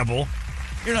cannibal?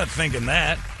 You're not thinking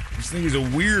that. You just think he's a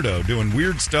weirdo doing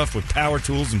weird stuff with power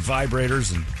tools and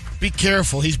vibrators. And be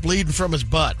careful. He's bleeding from his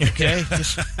butt, okay?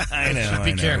 I know.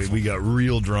 Be careful. We got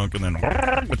real drunk and then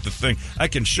with the thing. I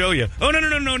can show you. Oh, no.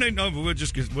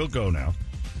 We'll go now.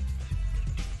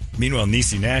 Meanwhile,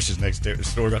 Niecy Nash is next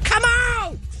door going, "Come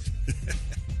on!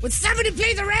 Would somebody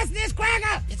please arrest this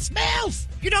cracker? It smells.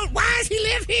 Why does he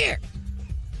live here?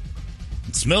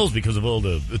 It smells because of all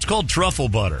it's called truffle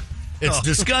butter. It's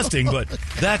disgusting, but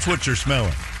that's what you're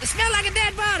smelling. It smells like a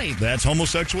dead body. That's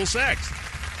homosexual sex.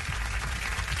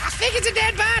 I think it's a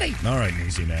dead body. All right,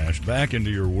 Niecy Nash, back into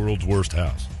your world's worst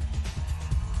house.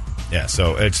 Yeah,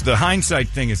 so it's the hindsight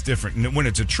thing is different. When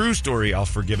it's a true story, I'll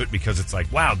forgive it because it's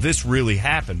like, wow, this really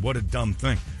happened. What a dumb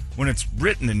thing. When it's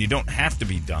written and you don't have to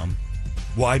be dumb,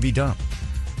 why be dumb?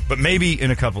 But maybe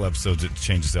in a couple episodes it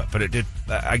changes up. But it did.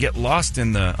 I get lost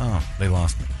in they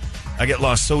lost me. I get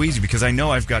lost so easy because I know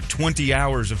I've got 20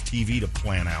 hours of TV to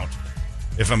plan out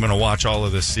if I'm going to watch all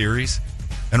of this series.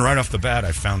 And right off the bat,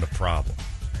 I found a problem.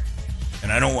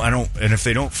 And I don't. And if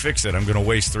they don't fix it, I'm going to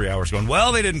waste 3 hours going,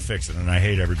 well, they didn't fix it. And I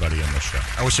hate everybody on this show.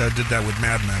 I wish I did that with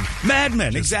Mad Men. Mad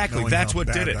Men, exactly. That's what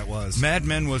did it. That was. Mad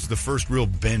Men was the first real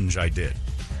binge I did.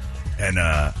 And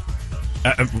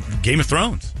Game of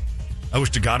Thrones. I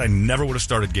wish to God I never would have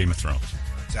started Game of Thrones.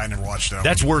 I never watched that.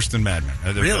 That's worse than Mad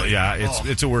Men. Really? Yeah,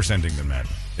 it's a worse ending than Mad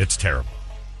Men. It's terrible.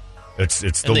 It's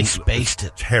they spaced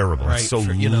it. Terrible. Right, it's so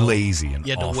lazy and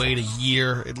you had awful. to wait a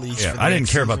year at least. Yeah, for the I didn't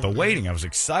next care about the season. waiting. I was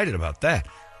excited about that.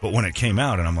 But when it came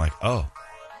out, and I'm like, oh,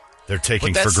 they're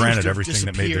taking But that for granted seems to have everything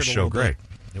that made the disappeared a show little great.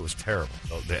 bit. It was terrible.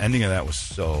 The ending of that was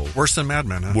so Worse than Mad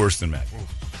Men, huh? worse than Mad Men.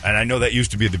 And I know that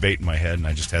used to be a debate in my head, and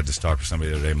I just had this talk with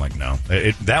somebody the other day. I'm like, no.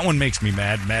 That one makes me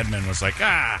mad. Mad Men was like,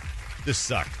 this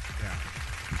sucked.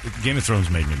 Yeah. Game of Thrones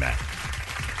made me mad.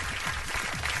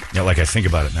 Like I think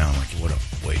about it now, I'm like, what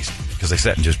a waste. Because I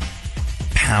sat and just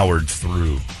powered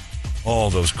through all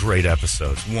those great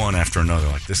episodes, one after another.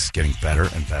 Like, this is getting better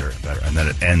and better and better. And then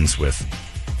it ends with,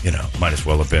 might as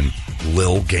well have been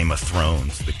Lil Game of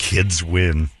Thrones. The kids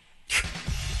win.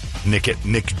 Nick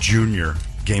Jr.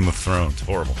 Game of Thrones.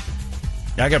 Horrible.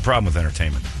 Yeah, I got a problem with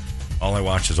entertainment. All I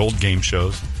watch is old game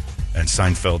shows and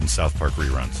Seinfeld and South Park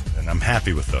reruns. And I'm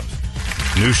happy with those.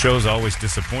 New shows always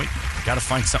disappoint. Got to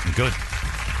find something good.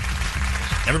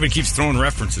 Everybody keeps throwing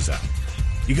references out.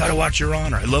 You got to watch Your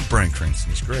Honor. I love Bryan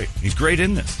Cranston. He's great. He's great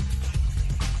in this.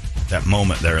 That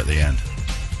moment there at the end.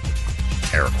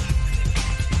 Terrible.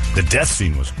 The death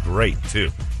scene was great,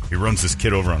 too. He runs this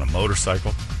kid over on a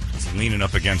motorcycle. He's leaning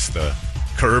up against the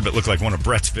curb. It looked like one of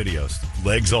Brett's videos.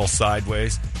 Legs all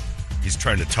sideways. He's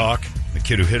trying to talk. The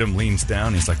kid who hit him leans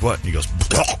down. He's like, what? And he goes,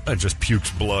 and just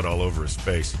pukes blood all over his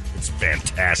face. It's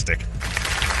fantastic.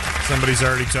 Somebody's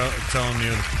already telling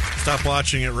you, stop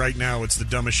watching it right now. It's the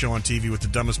dumbest show on TV with the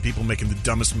dumbest people making the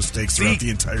dumbest mistakes throughout the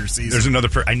entire season. There's another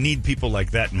I need people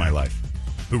like that in my life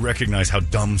who recognize how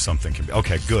dumb something can be.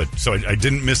 Okay, good. So I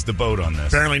didn't miss the boat on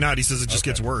this. Apparently not. He says it just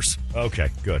gets worse. Okay,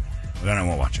 good. Well, then I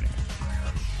won't watch anymore.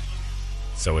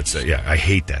 So it's, I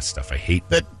hate that stuff. I hate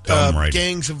that dumb writing.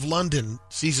 Gangs of London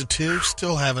season 2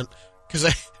 still haven't, because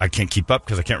I can't keep up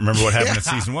because I can't remember what happened in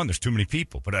season 1. There's too many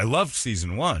people. But I loved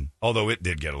season 1, although it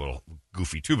did get a little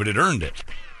goofy too, but it earned it.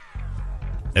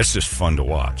 It's just fun to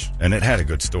watch. And it had a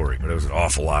good story, but it was an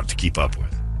awful lot to keep up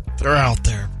with. They're out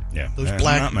there. Yeah. Those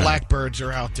blackbirds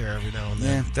are out there every now and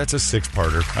then. Yeah, that's a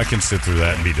 6-parter. I can sit through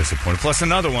that and be disappointed. Plus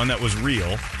another one that was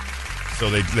real. So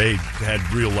they had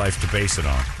real life to base it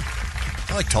on.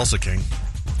 I like Tulsa King.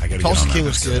 Tulsa King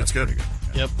was good. That's good.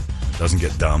 Yep. It doesn't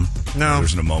get dumb. No.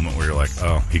 There's a moment where you're like,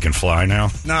 oh, he can fly now?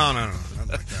 No. Not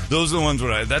like that. Those are the ones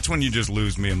where that's when you just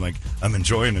lose me. I'm like, I'm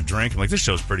enjoying a drink. I'm like, this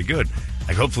show's pretty good.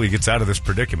 Like, hopefully he gets out of this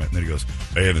predicament. And then he goes,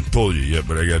 I haven't told you yet,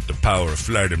 but I got the power of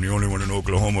flight. I'm the only one in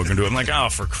Oklahoma who can do it. I'm like, oh,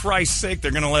 for Christ's sake,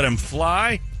 they're going to let him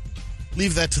fly?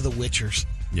 Leave that to the Witchers.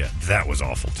 Yeah, that was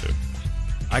awful, too.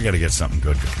 I got to get something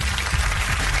good.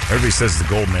 Everybody says the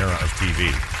golden era of TV.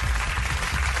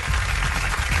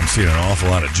 I'm seeing an awful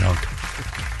lot of junk.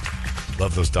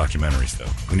 Love those documentaries, though.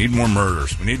 We need more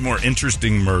murders. We need more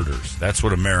interesting murders. That's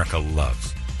what America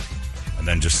loves. And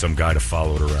then just some guy to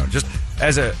follow it around. Just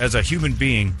as a human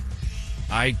being,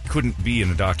 I couldn't be in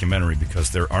a documentary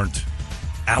because there aren't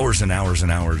hours and hours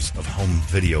and hours of home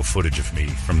video footage of me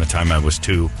from the time I was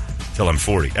 2 till I'm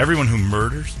 40. Everyone who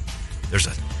murders, there's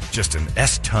just an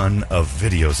S-ton of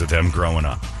videos of them growing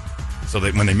up. So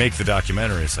that when they make the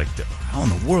documentary, it's like, how in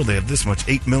the world they have this much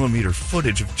 8mm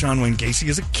footage of John Wayne Gacy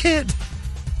as a kid?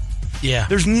 Yeah.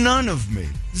 There's none of me.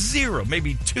 0.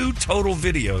 Maybe 2 total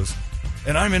videos.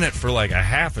 And I'm in it for like a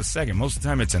half a second. Most of the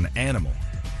time it's an animal.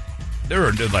 There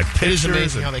are like pictures. It is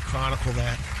amazing how they chronicle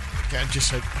that. God,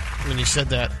 just like when you said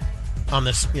that on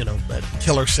this,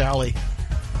 Killer Sally.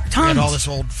 Tons. And all this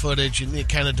old footage, and it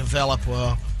kind of developed,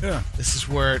 this is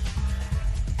where it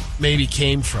maybe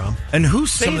came from. And who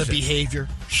saves some of the it? behavior.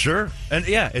 Sure. And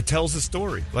it tells a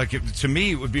story. Like, to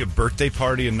me, it would be a birthday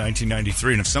party in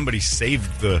 1993, and if somebody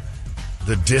saved the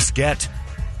diskette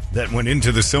that went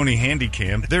into the Sony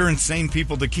Handycam, they're insane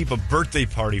people to keep a birthday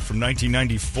party from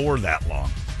 1994 that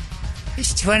long.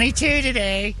 He's 22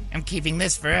 today. I'm keeping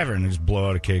this forever. And just blow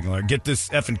out a cake and like, get this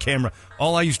effing camera.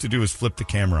 All I used to do is flip the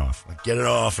camera off. Like, get it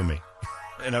off of me.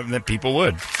 And then people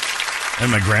would. And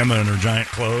my grandma in her giant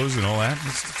clothes and all that.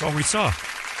 That's all we saw.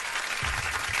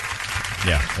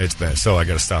 Yeah, it's bad. So I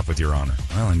got to stop with Your Honor.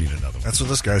 Well, I need another one. That's what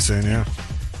this guy's saying, yeah.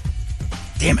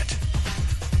 Damn it.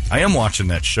 I am watching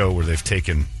that show where they've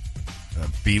taken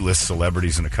B-list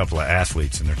celebrities and a couple of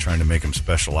athletes, and they're trying to make them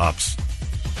special ops.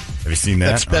 Have you seen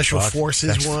that? That Special Forces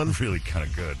That's one? Really kind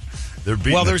of good. They're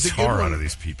beating the tar out of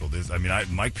these people.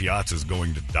 Mike Piazza is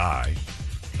going to die.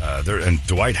 And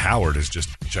Dwight Howard is just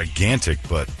gigantic,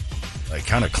 but like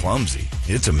kind of clumsy.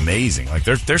 It's amazing. Like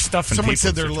there's stuff in Someone people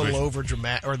said they're a little over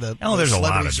dramatic, or there's a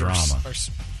lot of drama. Are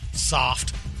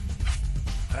soft.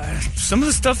 Some of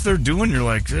the stuff they're doing, you're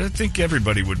like, I think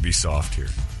everybody would be soft here.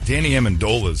 Danny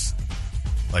Amendola's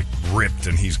like ripped,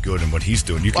 and he's good in what he's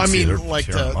doing. You can see they're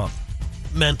tearing him up.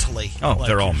 Mentally. Oh,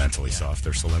 they're all mentally soft.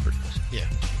 They're celebrities. Yeah.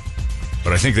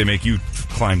 But I think they make you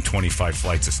climb 25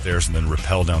 flights of stairs and then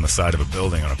rappel down the side of a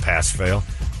building on a pass-fail.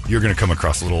 you're going to come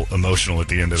across a little emotional at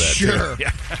the end of that. Sure. Too.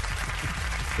 Yeah.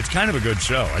 It's kind of a good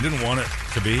show. I didn't want it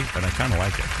to be, but I kind of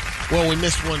like it. Well, we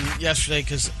missed one yesterday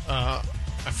because I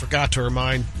forgot to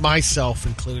remind myself,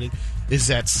 including, is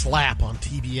that Slap on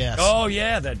TBS. Oh,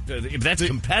 yeah. That's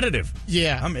competitive.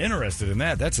 Yeah. I'm interested in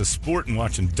that. That's a sport and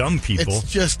watching dumb people.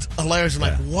 It's just hilarious. I'm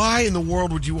like, why in the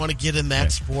world would you want to get in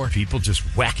that sport? People just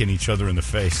whacking each other in the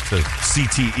face. The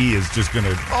CTE is just going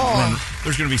to run.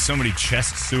 There's going to be so many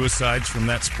chest suicides from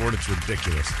that sport. It's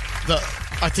ridiculous.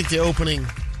 I think the opening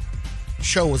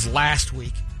show was last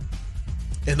week,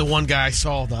 and the one guy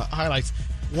saw the highlights.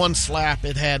 One slap,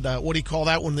 it had what do you call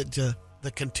that one? The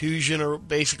contusion, or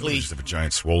basically just have a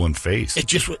giant swollen face. It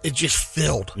just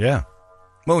filled. Yeah.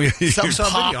 Well, Something saw a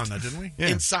popped video on that, didn't we? Yeah.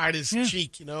 inside his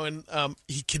cheek, and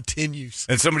he continues.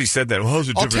 And somebody said that. Well, how's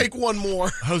it I'll different? take one more.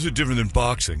 How's it different than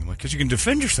boxing? I'm like, because you can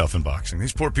defend yourself in boxing.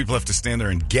 These poor people have to stand there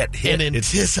and get hit. And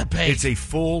anticipate. It's a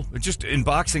full. Just in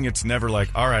boxing, it's never like,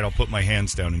 all right, I'll put my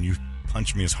hands down and you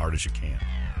punch me as hard as you can.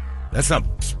 That's not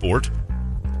sport.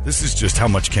 This is just how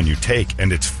much can you take,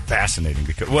 and it's fascinating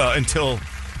because, until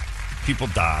people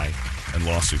die and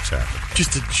lawsuits happen.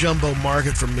 Just a jumbo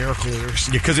market for miracle ears.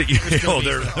 Yeah, because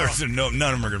none of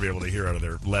them are going to be able to hear out of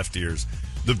their left ears.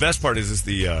 The best part is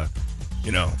the,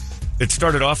 it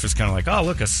started off as kind of like, oh,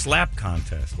 look, a slap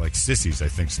contest. Like Sissies, I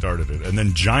think, started it. And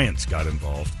then Giants got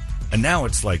involved. And now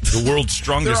it's like the world's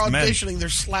strongest men. They're auditioning, they're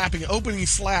slapping, opening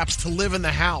slaps to live in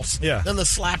the house. Yeah. Then the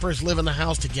slappers live in the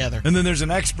house together. And then there's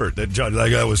an expert that judged,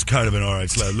 like, that was kind of an all right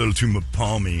slap, a little too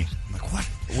palmy. I'm like, what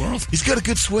in the world? He's got a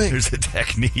good swing. There's a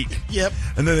technique. Yep.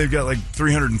 And then they've got like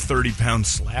 330-pound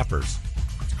slappers.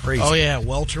 It's crazy. Oh, yeah,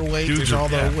 welterweight. Dudes There's all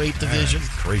the weight divisions.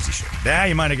 Crazy shit.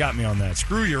 You might have got me on that.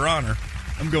 Screw your honor.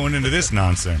 I'm going into this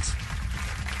nonsense.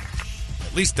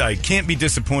 At least I can't be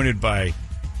disappointed by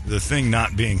the thing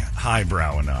not being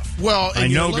highbrow enough. Well, I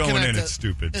know going in it's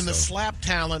stupid. And the slap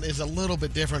talent is a little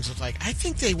bit different. So it's like, I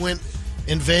think they went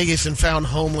in Vegas and found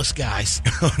homeless guys.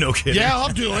 Oh, no kidding. Yeah,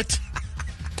 I'll do it.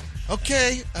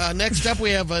 Okay, next up we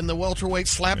have in the welterweight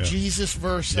Slap Jesus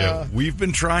versus... we've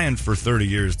been trying for 30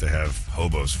 years to have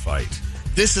hobos fight.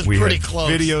 This is we pretty had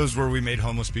close. Videos where we made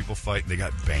homeless people fight, and they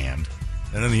got banned.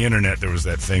 And on the internet, there was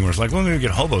that thing where it's like, well, maybe we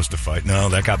get hobos to fight. No,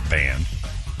 that got banned.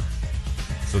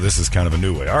 So this is kind of a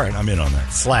new way. All right, I'm in on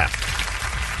that. Slap.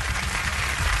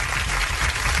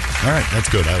 All right, that's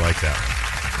good. I like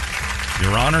that.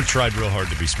 Your Honor tried real hard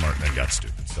to be smart and then got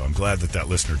stupid. So I'm glad that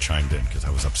listener chimed in because I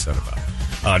was upset about it.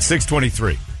 It's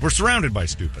 6:23. We're surrounded by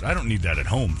stupid. I don't need that at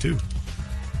home, too.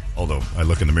 Although I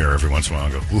look in the mirror every once in a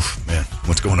while and go, oof, man,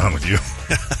 what's going on with you?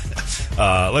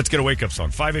 Let's get a wake-up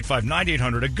song.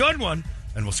 585-9800, a good one,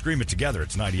 and we'll scream it together.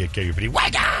 It's 98 KUPD.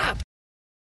 Wake up!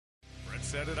 Brett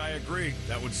said it. I agree.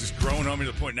 That was just growing on me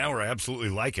to the point now where I absolutely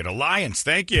like it. Alliance,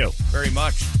 thank you very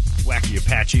much. Wacky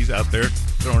Apaches out there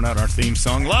throwing out our theme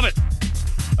song. Love it.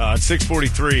 It's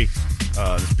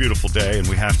 6:43, this beautiful day, and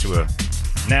we have to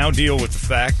now deal with the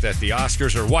fact that the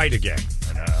Oscars are white again.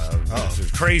 The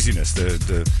craziness,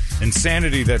 the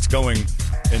insanity that's going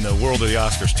in the world of the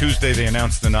Oscars. Tuesday, they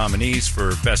announced the nominees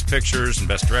for Best Pictures and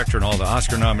Best Director, and all the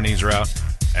Oscar nominees are out.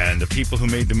 And the people who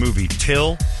made the movie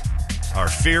Till are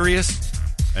furious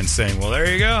and saying, well,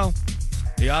 there you go.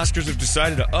 The Oscars have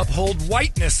decided to uphold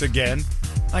whiteness again.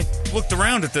 I looked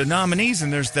around at the nominees,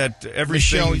 and there's that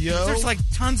everything. Michelle Yeoh. There's like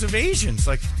tons of Asians.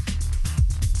 Like,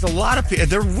 there's a lot of people.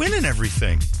 They're winning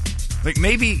everything. Like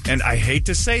maybe, and I hate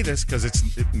to say this because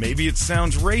maybe it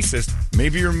sounds racist.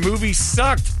 Maybe your movie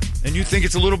sucked, and you think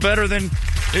it's a little better than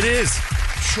it is.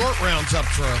 Short round's up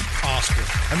for an Oscar.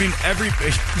 I mean,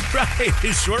 right?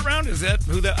 Is Short Round? Is that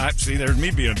who that? See, there's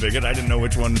me being a bigot. I didn't know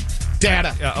which one.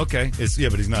 Data. Yeah, okay. But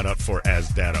he's not up for as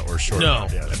Data or Short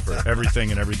Round. Yeah, it's for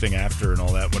everything and everything after and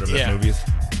all that. Whatever that movie is.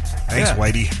 Thanks,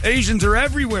 Whitey. Asians are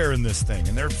everywhere in this thing,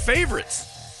 and they're favorites.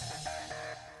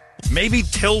 Maybe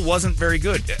Till wasn't very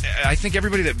good. I think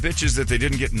everybody that bitches that they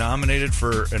didn't get nominated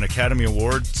for an Academy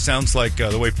Award sounds like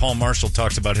the way Paul Marshall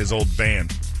talks about his old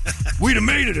band. We'd have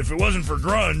made it if it wasn't for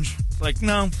grunge. Like,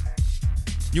 no.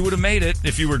 You would have made it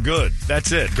if you were good.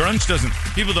 That's it. Grunge doesn't...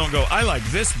 People don't go, I like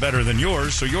this better than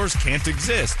yours, so yours can't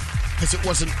exist. Because it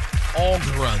wasn't all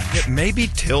grunge. Yeah, maybe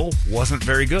Till wasn't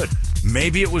very good.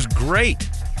 Maybe it was great.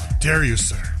 Dare you,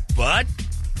 sir. But...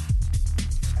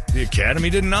 the Academy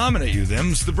didn't nominate you.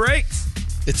 Them's the breaks.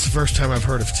 It's the first time I've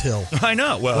heard of Till. I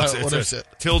know. Well, what is it?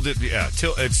 Till did. Yeah,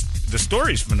 Till. The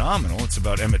story's phenomenal. It's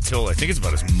about Emmett Till. I think it's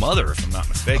about his mother, if I'm not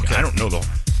mistaken. Okay. I don't know though,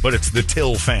 but it's the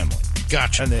Till family.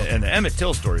 Gotcha. And the Emmett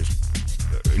Till story is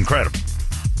incredible.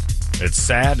 It's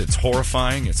sad. It's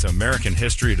horrifying. It's American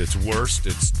history at its worst.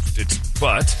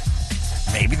 But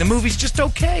maybe the movie's just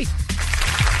okay.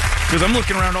 Because I'm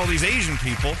looking around all these Asian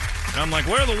people, and I'm like,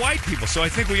 where are the white people? So I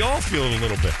think we all feel it a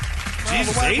little bit.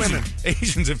 Jesus,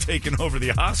 Asians have taken over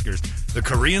the Oscars. The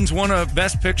Koreans won a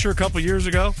Best Picture a couple years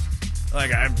ago.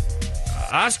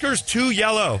 Oscars too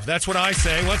yellow. That's what I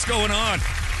say. What's going on?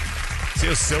 See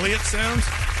how silly it sounds?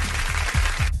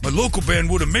 My local band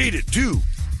would have made it, too.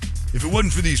 If it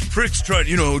wasn't for these pricks trying,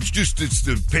 it's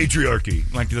the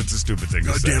patriarchy. Like, that's a stupid thing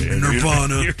to say. Goddamn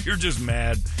Nirvana. You're just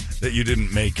mad that you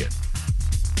didn't make it.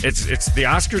 It's the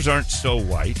Oscars aren't so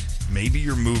white. Maybe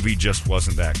your movie just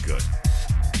wasn't that good.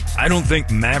 I don't think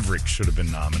Maverick should have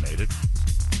been nominated.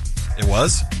 It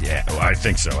was? Yeah, well, I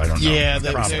think so. I don't know. Yeah,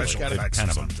 they've got a 10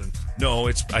 of them. No,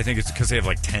 I think it's because they have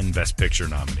like 10 Best Picture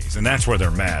nominees, and that's where they're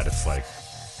mad. It's like,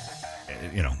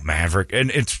 Maverick,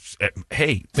 and it's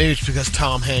hey, maybe it's because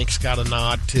Tom Hanks got a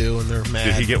nod too, and they're mad.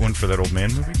 Did he get one for that old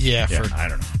man movie? Yeah, I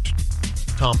don't know.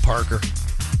 Tom Parker,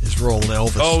 his role in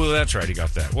Elvis. Oh, that's right, he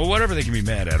got that. Well, whatever they can be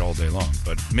mad at all day long,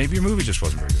 but maybe your movie just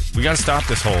wasn't very good. We got to stop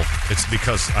this whole. It's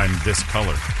because I'm this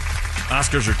color.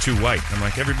 Oscars are too white. I'm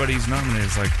like, everybody's nominated.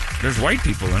 It's like, there's white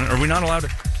people in it. Are we not allowed to?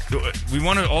 We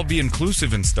want to all be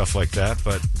inclusive and stuff like that,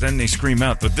 but then they scream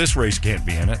out, but this race can't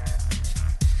be in it.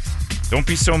 Don't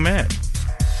be so mad.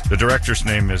 The director's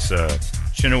name is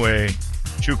Chinue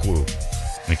Chukwu,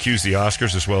 and accused the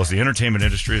Oscars as well as the entertainment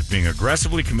industry of being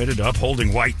aggressively committed to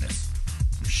upholding whiteness.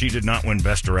 She did not win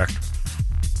Best Director.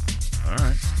 All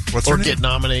right. What's her name? Get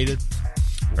nominated.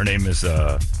 Her name is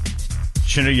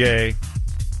Chinonye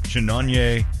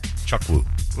Chukwu.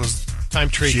 Was Time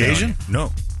Tree. she Asian?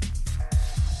 No.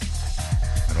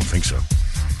 I don't think so.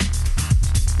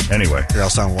 Anyway. Here, I'll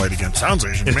sound white again. Sounds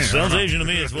Asian to me. Sounds Asian to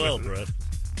me as well, Brett.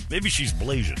 Maybe she's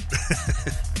Blasian.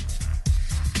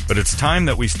 But it's time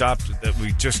that we stopped,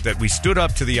 that we stood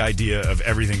up to the idea of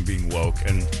everything being woke,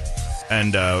 and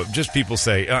just people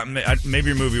say, maybe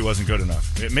your movie wasn't good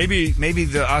enough. Maybe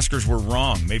the Oscars were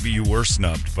wrong. Maybe you were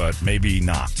snubbed, but maybe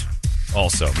not.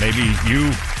 Also, maybe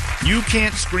you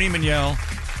can't scream and yell,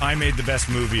 I made the best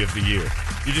movie of the year.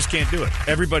 You just can't do it.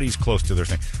 Everybody's close to their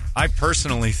thing. I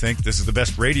personally think this is the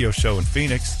best radio show in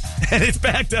Phoenix, and it's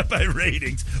backed up by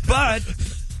ratings. But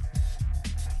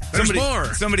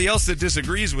somebody else that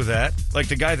disagrees with that, like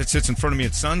the guy that sits in front of me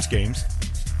at Suns games,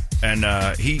 and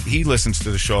he listens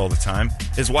to the show all the time.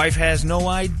 His wife has no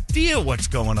idea what's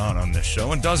going on this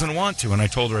show and doesn't want to. And I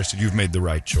told her, I said, you've made the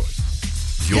right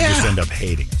choice. You'll just end up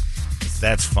hating it.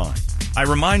 That's fine. I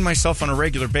remind myself on a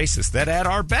regular basis that at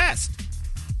our best,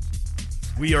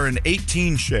 we are an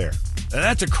 18 share. And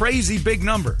that's a crazy big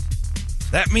number.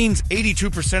 That means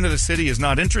 82% of the city is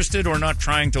not interested or not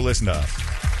trying to listen to us.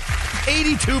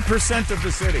 82% of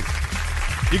the city.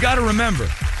 You got to remember,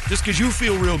 just because you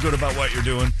feel real good about what you're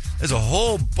doing, there's a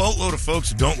whole boatload of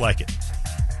folks who don't like it.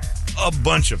 A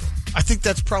bunch of them. I think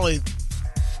that's probably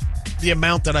the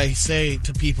amount that I say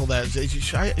to people that I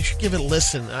should give it a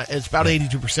listen. It's about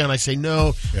 82%. I say,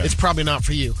 no, it's probably not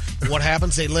for you. What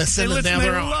happens? They listen, and now they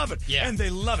they're love it. Yeah. And they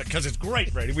love it because it's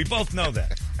great, Brady. We both know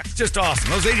that. It's just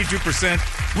awesome. Those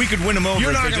 82%, we could win them over.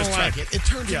 You're if not they going to just like it. It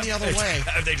turns in the other way.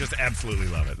 They just absolutely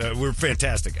love it. We're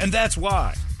fantastic. And that's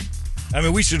why. I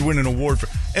mean, we should win an award for.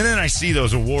 And then I see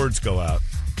those awards go out,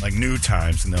 like New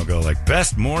Times, and they'll go like,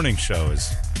 best morning show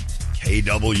is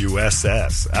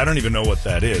KWSS. I don't even know what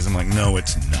that is. I'm like, no,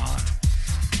 it's not.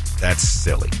 That's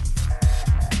silly.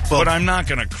 But I'm not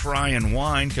going to cry and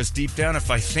whine because deep down, if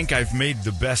I think I've made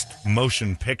the best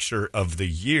motion picture of the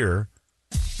year,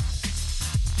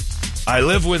 I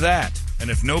live with that.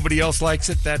 And if nobody else likes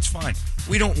it, that's fine.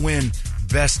 We don't win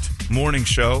best morning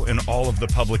show in all of the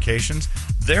publications.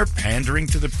 They're pandering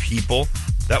to the people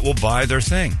that will buy their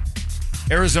thing.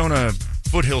 Arizona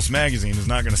Foothills Magazine is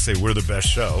not going to say we're the best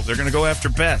show. They're going to go after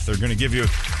Beth. They're going to give you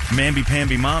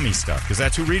mamby-pamby mommy stuff because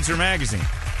that's who reads their magazine.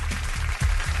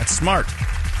 That's smart.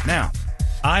 Now,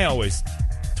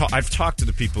 I've talked to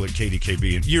the people at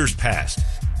KDKB in years past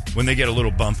when they get a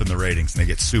little bump in the ratings and they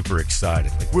get super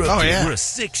excited. Like, we're a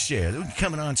 6 share. They're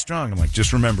coming on strong. I'm like,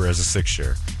 just remember, as a 6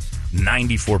 share,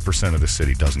 94% of the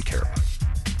city doesn't care about it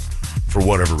for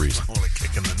whatever reason. Holy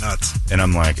kick in the nuts. And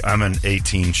I'm like, I'm an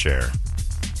 18 share.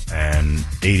 And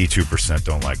 82%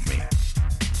 don't like me.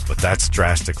 But that's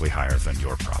drastically higher than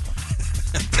your problem.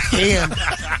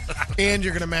 and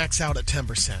you're going to max out at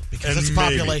 10% because that's the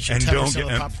population. And 10% don't of get,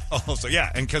 the population. Also,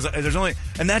 yeah, and because there's only,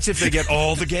 and that's if they get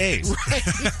all the gays. Right.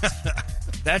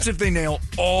 That's if they nail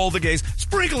all the gays.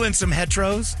 Sprinkle in some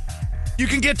heteros. You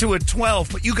can get to a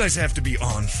 12, but you guys have to be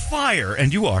on fire,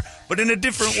 and you are, but in a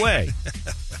different way.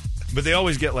 But they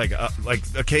always get like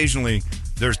occasionally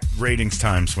there's ratings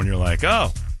times when you're like,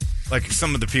 oh. Like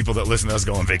some of the people that listen to us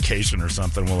go on vacation or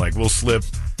something will we'll slip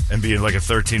and be like a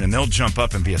 13, and they'll jump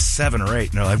up and be a 7 or 8,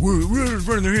 and they're like, we're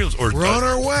running their heels. Or we're on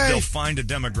our way. They'll find a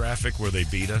demographic where they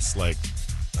beat us, like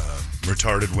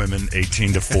retarded women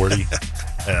 18 to 40.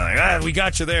 And like, we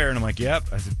got you there. And I'm like, yep.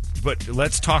 I said, but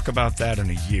let's talk about that in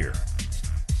a year.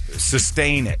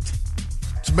 Sustain it.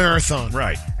 It's a marathon.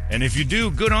 Right. And if you do,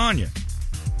 good on you.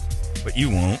 But you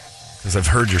won't, because I've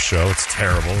heard your show. It's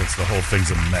terrible. The whole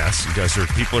thing's a mess.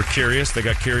 People are curious. They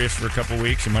got curious for a couple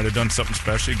weeks. You might have done something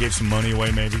special. You gave some money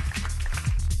away, maybe.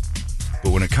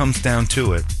 But when it comes down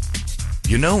to it,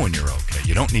 you know when you're okay.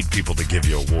 You don't need people to give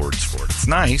you awards for it. It's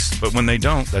nice, but when they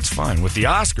don't, that's fine. With the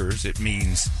Oscars, it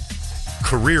means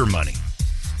career money.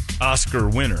 Oscar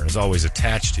winner is always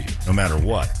attached to you, no matter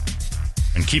what.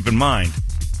 And keep in mind,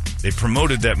 they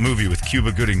promoted that movie with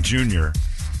Cuba Gooding Jr.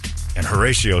 and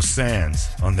Horatio Sanz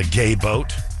on the gay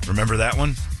boat. Remember that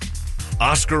one?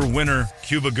 Oscar winner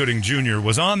Cuba Gooding Jr.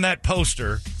 was on that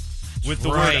poster with the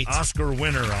word Oscar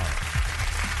winner on it.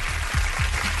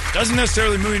 Doesn't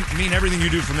necessarily mean everything you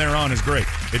do from there on is great.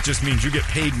 It just means you get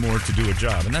paid more to do a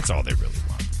job, and that's all they really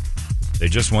want. They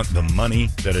just want the money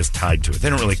that is tied to it. They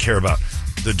don't really care about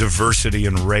the diversity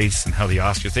and race and how the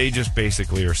Oscars. They just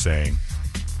basically are saying,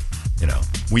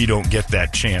 we don't get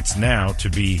that chance now to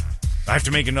be. I have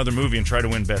to make another movie and try to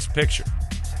win Best Picture.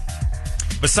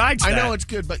 Besides that, I know it's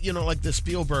good, but like the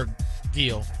Spielberg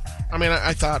deal. I mean,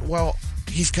 I thought, well,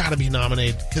 he's got to be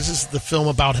nominated because this is the film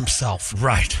about himself.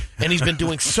 Right. And he's been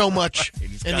doing so much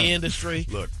in the industry.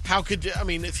 Look.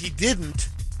 If he didn't.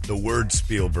 The word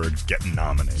Spielberg's getting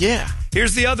nominated. Yeah.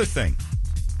 Here's the other thing,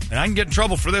 and I can get in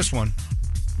trouble for this one.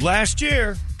 Last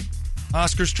year,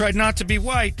 Oscars tried not to be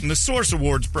white, and the Source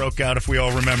Awards broke out, if we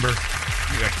all remember.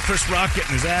 You got Chris Rock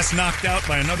getting his ass knocked out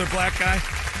by another black guy.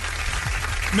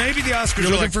 Maybe the Oscars You're are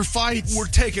looking like, for fights. We're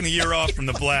taking a year off from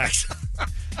the blacks.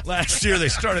 Last year they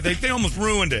started. They almost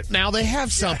ruined it. Now they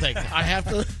have something. I have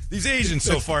to. These Asians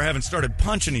so far haven't started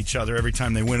punching each other every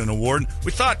time they win an award.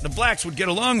 We thought the blacks would get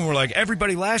along, and we're like,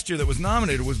 everybody last year that was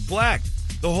nominated was black.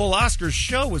 The whole Oscars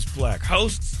show was black.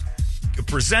 Hosts,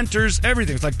 presenters,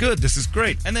 everything. It's like, good, this is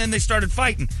great. And then they started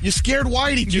fighting. You scared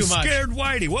Whitey too much. You scared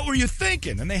Whitey. What were you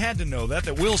thinking? And they had to know that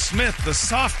Will Smith, the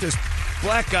softest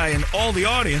black guy in all the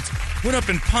audience, went up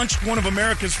and punched one of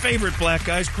America's favorite black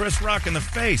guys, Chris Rock, in the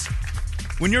face.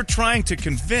 When you're trying to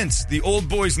convince the Old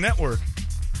Boys Network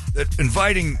that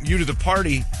inviting you to the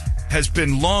party has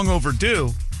been long overdue,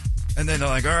 and then they're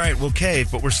like, all right, we'll cave,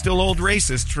 but we're still old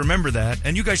racists, remember that,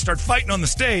 and you guys start fighting on the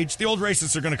stage, the old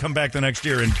racists are going to come back the next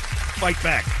year and fight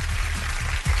back.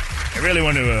 I really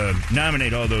want to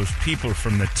nominate all those people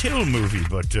from the Till movie,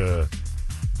 but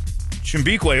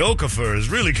Chimbikwe Okafor is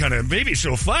really kind of, maybe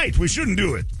she'll fight. We shouldn't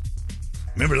do it.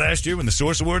 Remember last year when the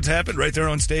Source Awards happened right there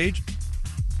on stage?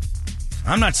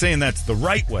 I'm not saying that's the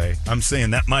right way. I'm saying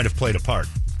that might have played a part.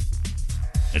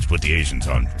 Let's put the Asians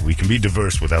on. We can be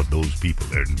diverse without those people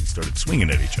there. And we started swinging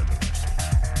at each other last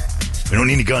year. We don't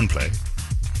need any gunplay.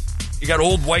 You got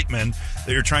old white men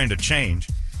that you're trying to change,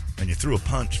 and you threw a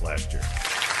punch last year.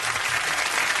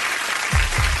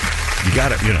 You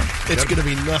got it, It's going to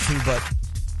be nothing but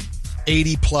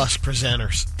 80-plus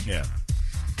presenters. Yeah.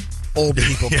 Old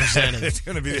people presenting. It's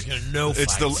going to be no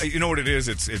fights. You know what it is?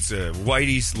 It's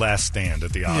Whitey's last stand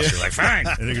at the Oscar. Yeah. Like, fine.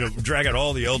 And they're going to drag out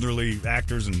all the elderly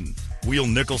actors and wheel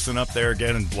Nicholson up there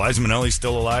again. And Liza Minnelli's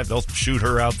still alive. They'll shoot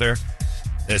her out there.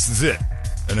 This is it.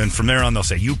 And then from there on, they'll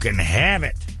say, you can have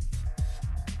it.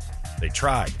 They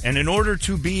tried. And in order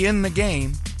to be in the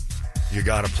game, you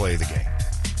got to play the game.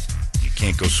 You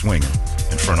can't go swinging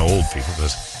in front of old people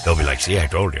because they'll be like, see, I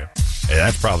told you. And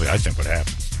that's probably, I think, what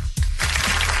happened.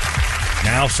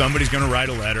 Now somebody's going to write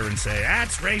a letter and say,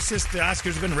 that's racist. The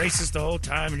Oscars have been racist the whole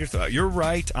time. And you're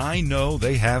right. I know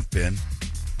they have been.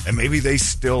 And maybe they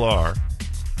still are.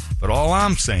 But all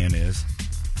I'm saying is,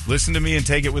 listen to me and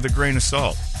take it with a grain of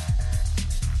salt.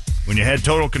 When you had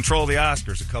total control of the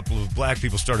Oscars, a couple of black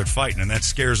people started fighting, and that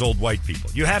scares old white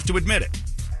people. You have to admit it.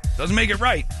 Doesn't make it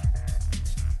right.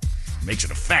 It makes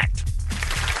it a fact.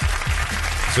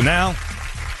 So now,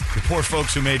 the poor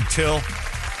folks who made Till,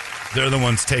 they're the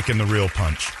ones taking the real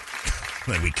punch.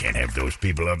 Like, we can't have those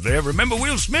people up there. Remember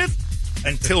Will Smith?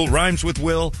 And Till rhymes with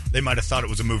Will. They might have thought it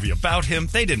was a movie about him.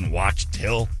 They didn't watch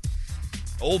Till.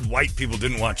 Old white people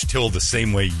didn't watch Till the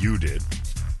same way you did.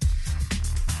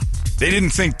 They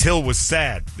didn't think Till was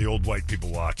sad, the old white people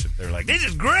watching. They're like, this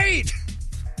is great.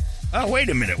 Oh, wait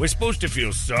a minute. We're supposed to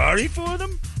feel sorry for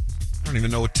them? I don't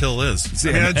even know what Till is. It's it's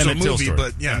a Emmett Till movie, story.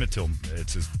 but yeah. Emmett Till.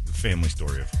 It's his family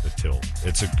story of the Till.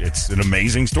 It's an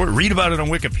amazing story. Read about it on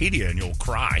Wikipedia and you'll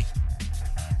cry.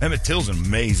 Emmett Till's an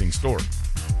amazing story.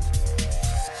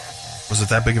 Was it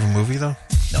that big of a movie, though?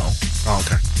 No. Oh,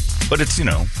 okay. But it's,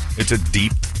 it's a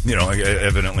deep,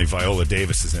 evidently Viola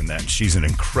Davis is in that, and she's an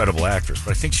incredible actress.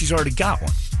 But I think she's already got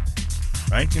one,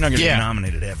 right? You're not going to get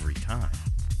nominated every time.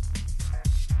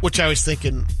 Which I was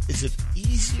thinking, is it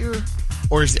easier,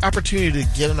 or is the opportunity to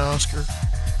get an Oscar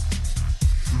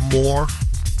more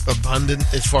abundant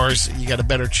as far as you got a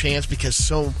better chance because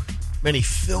so many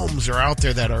films are out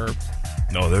there that are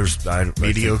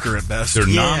mediocre at best. They're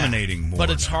nominating more, but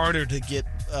it's harder to get.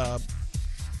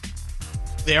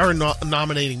 They are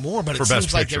nominating more, but it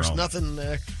seems like there's nothing.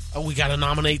 We got to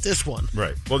nominate this one,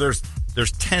 right? Well, there's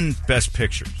 10 Best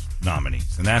Pictures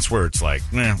nominees, and that's where it's like,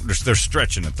 they're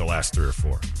stretching at the last 3 or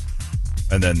 4,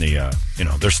 and then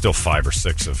there's still 5 or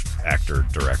 6 of actor,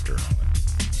 director, and all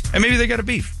that. And maybe they got a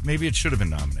beef. Maybe it should have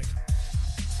been nominated,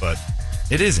 but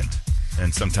it isn't.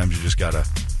 And sometimes you just gotta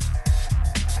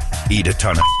eat a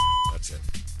ton of. That's it,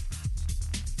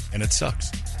 and it sucks.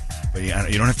 But you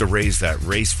don't have to raise that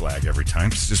race flag every time.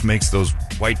 It just makes those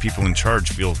white people in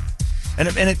charge feel... And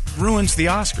it ruins the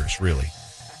Oscars, really.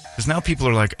 Because now people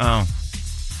are like, oh,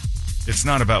 it's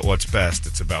not about what's best.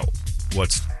 It's about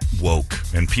what's woke.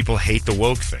 And people hate the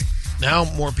woke thing. Now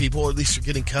more people, at least are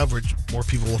getting coverage. More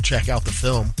people will check out the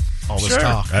film. All this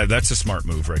talk. That's a smart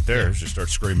move right there. Yeah. Just start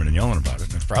screaming and yelling about it.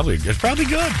 And it's probably good. Probably a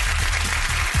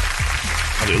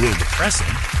little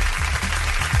depressing.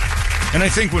 And I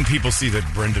think when people see that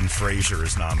Brendan Fraser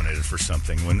is nominated for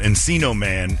something, when Encino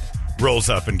Man rolls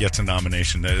up and gets a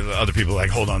nomination, other people are like,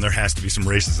 hold on, there has to be some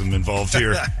racism involved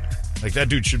here. Like, that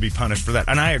dude should be punished for that.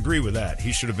 And I agree with that.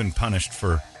 He should have been punished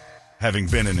for having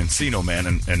been an Encino Man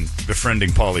and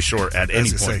befriending Pauly Shore at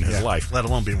any point in his life. Let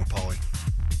alone being with Pauly.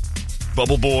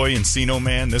 Bubble Boy, Encino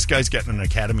Man. This guy's getting an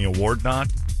Academy Award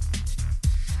nod.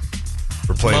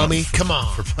 For playing Mummy, come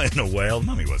on. For playing a whale.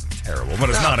 Mummy wasn't terrible, but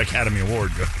it's not Academy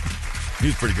Award good. He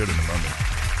was pretty good in the Mummy.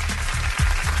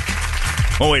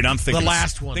 Oh, wait, I'm thinking... The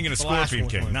last one. Thinking of Scorpion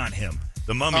King, not him.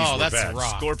 The Mummies were that's bad. The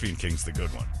Rock. Scorpion King's the good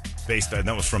one.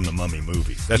 That was from the Mummy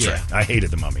movies. That's right. I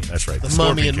hated the Mummy. That's right. The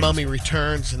Mummy and Mummy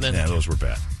Returns, and then... Yeah, those were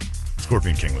bad.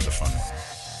 Scorpion King was a fun one.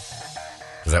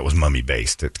 Because that was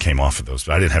Mummy-based. It came off of those.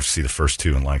 I didn't have to see the first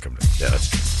 2 and like them. Yeah,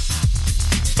 that's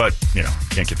good. But,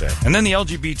 can't get that. And then the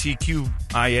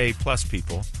LGBTQIA plus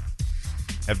people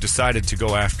have decided to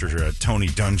go after Tony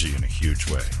Dungy in a huge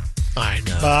way. I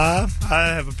know. Bob, I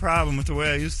have a problem with the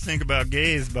way I used to think about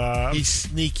gays, Bob. He's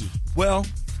sneaky. Well,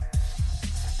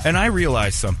 and I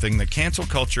realize something, that cancel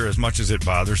culture, as much as it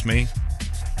bothers me,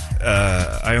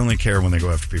 I only care when they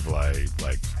go after people I,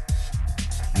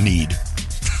 need.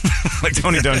 Like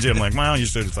Tony Dungy, I'm like, well, you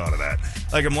should have thought of that.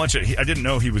 Like, I'm watching, I didn't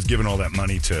know he was giving all that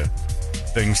money to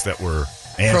things that were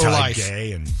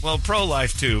anti-gay and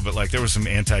pro-life too, but there was some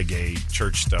anti-gay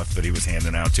church stuff that he was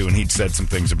handing out to, and he'd said some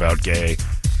things about gay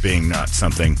being not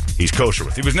something he's kosher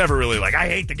with. He was never really like, I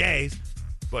hate the gays,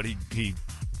 but he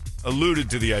alluded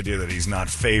to the idea that he's not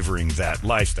favoring that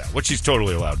lifestyle, which he's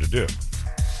totally allowed to do.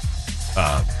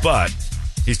 But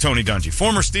he's Tony Dungy,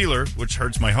 former Steeler, which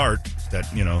hurts my heart that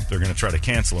they're going to try to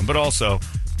cancel him, but also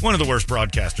one of the worst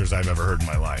broadcasters I've ever heard in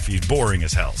my life. He's boring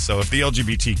as hell. So if the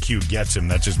LGBTQ gets him,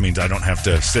 that just means I don't have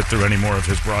to sit through any more of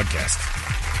his broadcasts.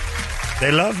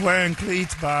 They love wearing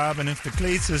cleats, Bob, and if the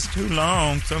cleats is too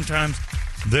long, sometimes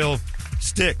they'll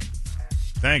stick.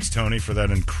 Thanks, Tony, for that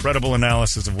incredible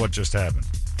analysis of what just happened.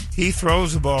 He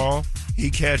throws the ball. He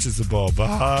catches the ball,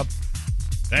 Bob.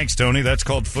 Thanks, Tony. That's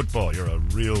called football. You're a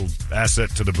real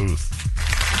asset to the booth.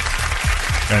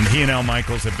 And he and Al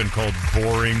Michaels have been called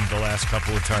boring the last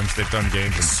couple of times they've done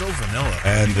games. It's so vanilla.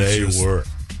 And they were.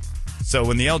 So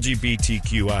when the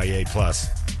LGBTQIA plus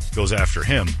goes after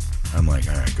him, I'm like,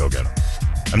 all right, go get him.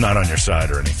 I'm not on your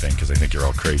side or anything because I think you're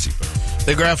all crazy. But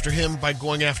they go after him by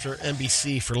going after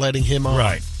NBC for letting him on.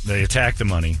 Right. They attack the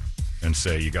money and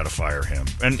say, you got to fire him.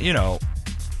 And,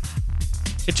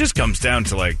 it just comes down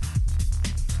to,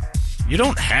 you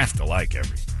don't have to like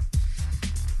everything.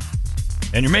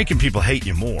 And you're making people hate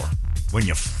you more when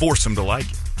you force them to like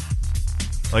it.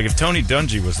 Like if Tony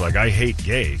Dungy was like, I hate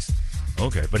gays.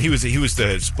 Okay. But he was the key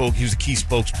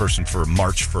spokesperson for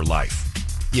March for Life.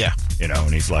 Yeah.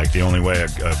 And he's like, the only way,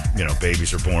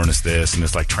 babies are born is this, and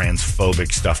it's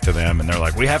transphobic stuff to them. And they're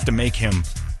like, we have to make him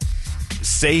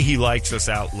say he likes us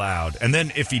out loud. And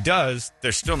then if he does,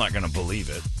 they're still not going to believe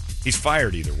it. He's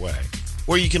fired either way.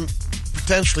 Or you can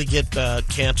potentially get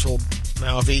canceled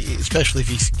now, especially if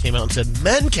he came out and said,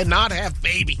 men cannot have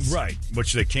babies. Right,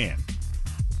 which they can,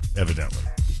 evidently.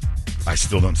 I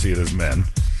still don't see it as men.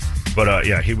 But,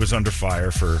 he was under fire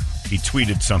he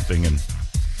tweeted something,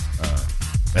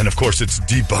 and of course it's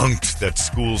debunked that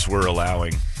schools were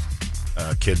allowing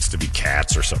kids to be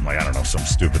cats or something like, I don't know, some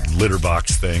stupid litter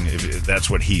box thing. If that's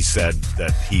what he said,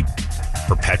 that he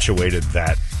perpetuated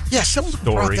that. Yeah, someone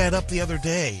story. brought that up the other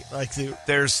day.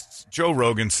 There's Joe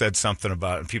Rogan said something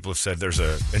about it, and people have said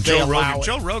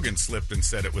Joe Rogan slipped and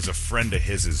said it was a friend of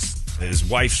his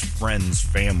wife's friend's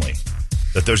family,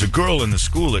 that there's a girl in the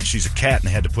school that she's a cat and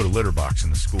had to put a litter box in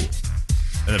the school.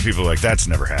 And then people are like, that's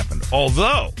never happened.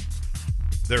 Although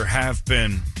there have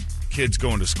been kids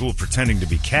going to school pretending to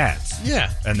be cats.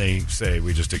 Yeah. And they say,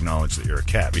 we just acknowledge that you're a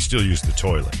cat. We still use the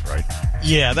toilet, right?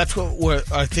 Yeah, that's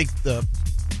what I think some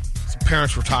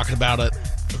parents were talking about it.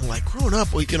 Like, growing up,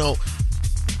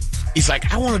 he's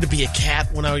like, I wanted to be a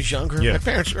cat when I was younger. Yeah. My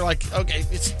parents were like, okay,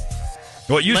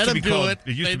 Well, it used let to him be do called. it.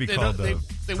 It used to be They called.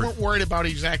 They weren't worried about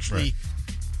he's actually Right.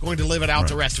 going to live it out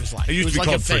the rest of his life. It used was to be like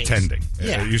called a phase. pretending.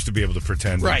 Yeah. It used to be able to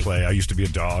pretend Right. and play. I used to be a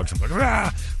dog. So I'm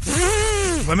like,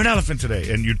 I'm an elephant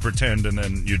today. And you'd pretend, and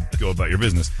then you'd go about your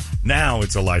business. Now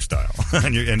it's a lifestyle.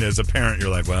 and as a parent,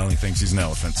 you're like, well, he thinks he's an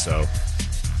elephant, so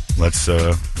let's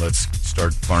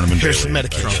start Barnum and Here's Bailey. some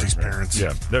medication. Trust these parents.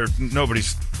 Yeah,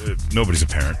 nobody's a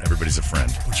parent. Everybody's a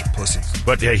friend. Bunch of pussies.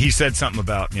 But yeah, he said something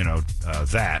about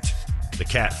the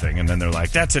cat thing, and then they're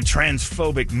like, that's a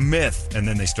transphobic myth. And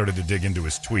then they started to dig into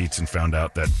his tweets and found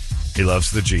out that he loves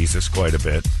the Jesus quite a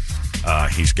bit.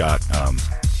 He's got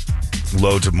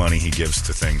loads of money he gives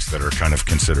to things that are kind of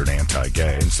considered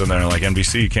anti-gay. And so they're like,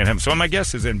 NBC, you can't have him. So my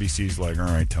guess is NBC's like, all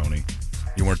right, Tony,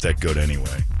 you weren't that good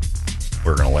anyway.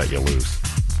 We're going to let you loose.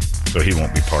 So he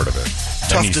won't be part of it.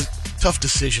 Tough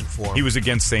decision for him. He was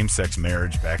against same-sex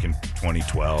marriage back in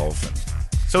 2012. And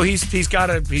so he's got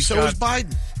a... So is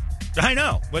Biden. I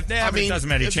know, but it doesn't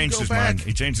matter. He changed his mind.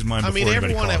 He changed his mind before anybody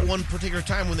everyone called at him. one particular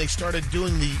time when they started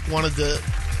doing wanted the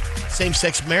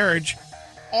same-sex marriage,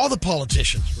 all the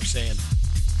politicians were saying.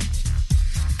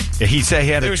 Yeah, he said he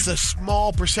had There's a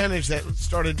small percentage that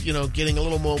started, getting a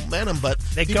little momentum, but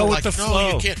They people go were with like, the no,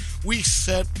 flow. you can't. We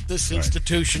set this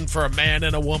institution for a man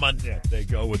and a woman. Yeah, they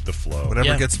go with the flow.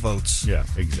 Whatever gets votes. Yeah,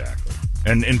 exactly.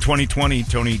 And in 2020,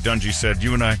 Tony Dungy said,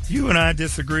 you and I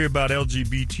disagree about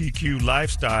LGBTQ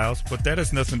lifestyles, but that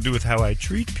has nothing to do with how I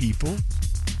treat people.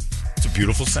 It's a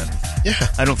beautiful sentence. Yeah.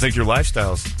 I don't think your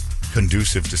lifestyle's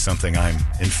conducive to something I'm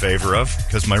in favor of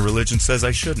because my religion says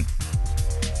I shouldn't.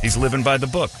 He's living by the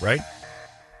book, right?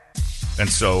 And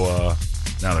so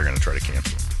now they're going to try to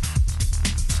cancel him.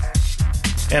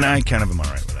 And I kind of am all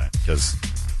right with that because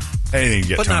anything to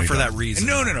get But Tony not for Dungy. that reason.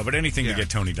 No, but anything to get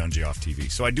Tony Dungy off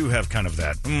TV. So I do have kind of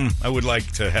that. I would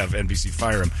like to have NBC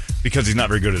fire him because he's not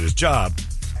very good at his job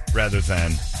rather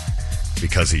than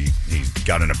because he's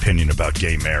got an opinion about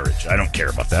gay marriage. I don't care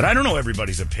about that. I don't know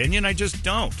everybody's opinion. I just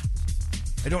don't.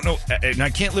 I don't know, and I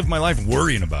can't live my life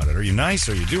worrying about it. Are you nice?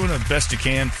 Are you doing the best you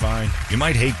can? Fine. You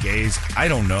might hate gays. I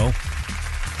don't know.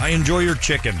 I enjoy your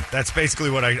chicken. That's basically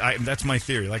what that's my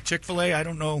theory. Like Chick-fil-A, I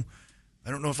don't know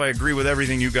if I agree with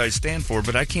everything you guys stand for,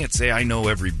 but I can't say I know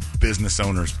every business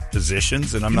owner's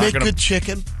positions, and I'm not going to... Make good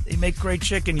chicken. They make great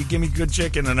chicken. You give me good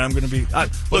chicken, and I'm going to be...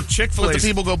 look, Chick-fil-A... But the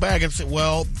people go back and say,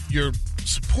 well, you're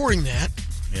supporting that.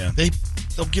 Yeah.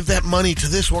 They'll give that money to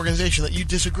this organization that you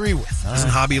disagree with. Isn't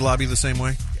Hobby Lobby the same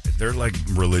way? They're like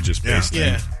religious-based.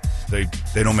 Yeah. They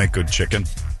don't make good chicken.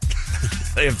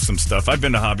 They have some stuff. I've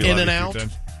been to Hobby Lobby a In-N-Out? few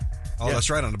times. Oh, that's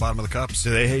right, on the bottom of the cups. Do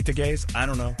they hate the gays? I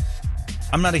don't know.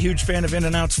 I'm not a huge fan of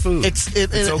In-N-Out's food. It's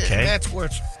okay. And that's where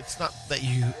it's not that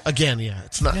you... Again,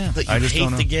 it's not that I you just don't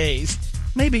hate know. the gays.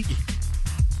 Maybe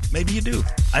you do.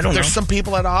 I don't know. There's some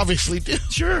people that obviously do.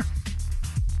 Sure.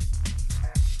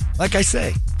 Like I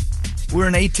say, we're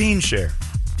an 18 share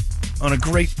on a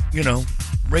great,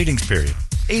 ratings period.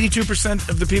 82%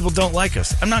 of the people don't like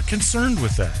us. I'm not concerned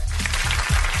with that.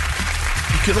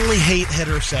 You can only hate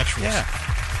heterosexuals. Yeah.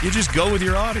 You just go with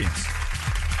your audience.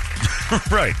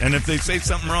 Right. And if they say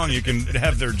something wrong, you can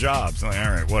have their jobs. Like,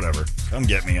 all right, whatever. Come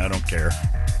get me. I don't care.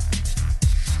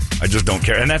 I just don't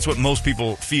care. And that's what most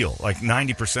people feel. Like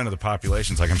 90% of the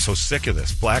population's like, I'm so sick of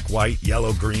this. Black, white,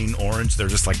 yellow, green, orange. They're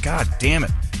just like, God damn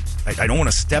it. I don't want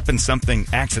to step in something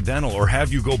accidental or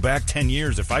have you go back 10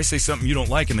 years. If I say something you don't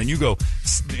like and then you go,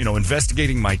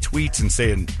 investigating my tweets and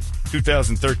say in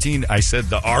 2013 I said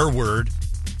the R word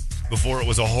before it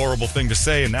was a horrible thing to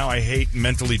say, and now I hate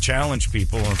mentally challenged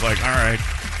people. And it's like, all right,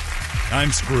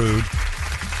 I'm screwed.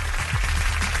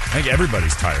 I think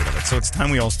everybody's tired of it. So it's time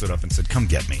we all stood up and said, come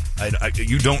get me.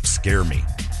 You don't scare me.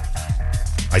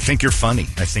 I think you're funny.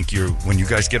 I think when you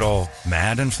guys get all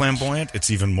mad and flamboyant, it's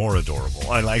even more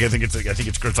adorable. I think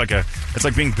it's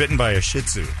like being bitten by a Shih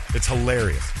Tzu. It's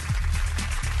hilarious.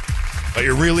 But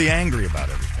you're really angry about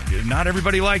everything. Not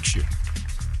everybody likes you.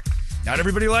 Not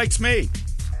everybody likes me.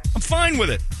 I'm fine with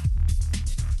it.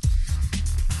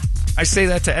 I say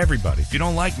that to everybody. If you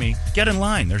don't like me, get in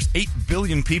line. There's 8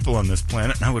 billion people on this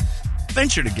planet, and I would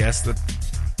venture to guess that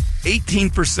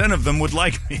 18% of them would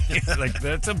like me. Like,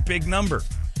 that's a big number.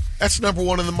 That's number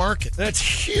one in the market. That's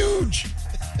huge.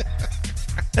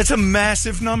 That's a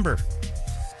massive number.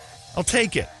 I'll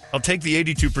take it. I'll take the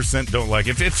 82% don't like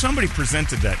it. If somebody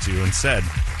presented that to you and said,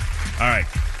 all right,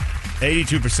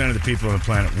 82% of the people on the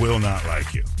planet will not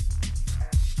like you.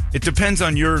 It depends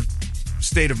on your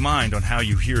state of mind on how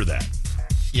you hear that.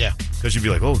 Yeah. Because you'd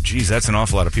be like, oh, geez, that's an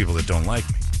awful lot of people that don't like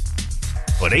me.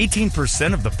 But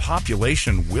 18% of the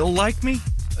population will like me?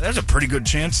 That's a pretty good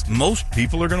chance most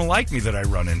people are going to like me that I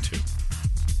run into.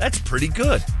 That's pretty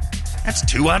good. That's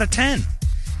 2 out of 10.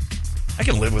 I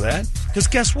can live with that. Because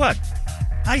guess what?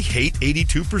 I hate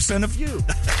 82% of you.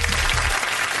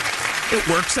 It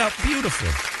works out beautifully.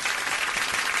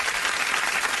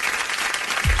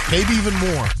 Maybe even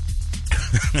more.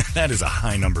 That is a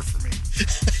high number for me.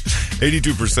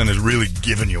 82% is really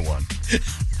giving you one.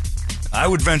 I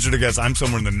would venture to guess I'm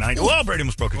somewhere in the 90s. Well, Brady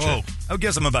almost broke a chair. I would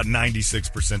guess I'm about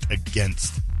 96%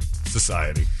 against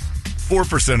society.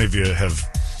 4% of you have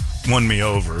won me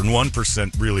over, and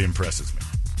 1% really impresses me.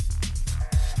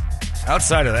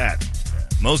 Outside of that,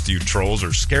 most of you trolls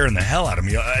are scaring the hell out of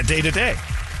me day to day.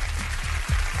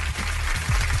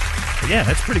 But yeah,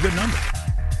 that's a pretty good number.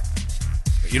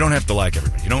 But you don't have to like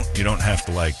everybody. You don't have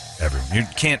to like everyone. You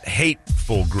can't hate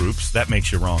full groups. That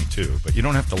makes you wrong too. But you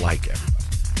don't have to like everybody.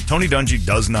 Tony Dungy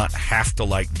does not have to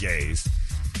like gays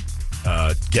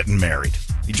getting married.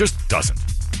 He just doesn't.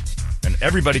 And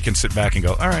everybody can sit back and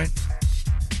go, all right,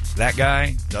 that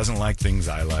guy doesn't like things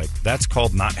I like. That's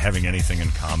called not having anything in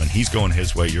common. He's going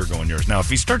his way, you're going yours. Now, if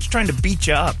he starts trying to beat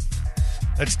you up,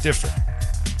 that's different.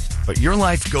 But your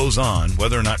life goes on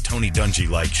whether or not Tony Dungy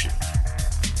likes you.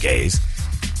 Gays,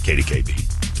 KDKB.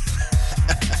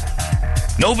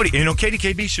 Nobody,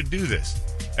 KDKB should do this.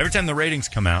 Every time the ratings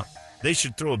come out, they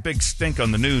should throw a big stink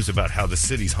on the news about how the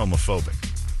city's homophobic.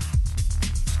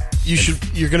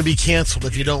 You're going to be canceled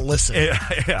if you don't listen.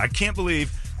 I can't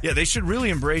believe. Yeah, they should really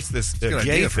embrace this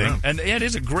gay thing. And it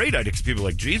is a great idea because people are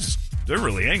like, Jesus, they're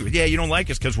really angry. Yeah, you don't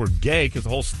like us because we're gay, because the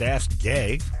whole staff's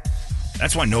gay.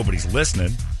 That's why nobody's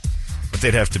listening. But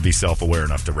they'd have to be self-aware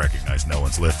enough to recognize no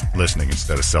one's listening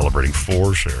instead of celebrating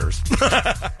 4 shares.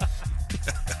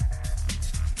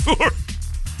 4.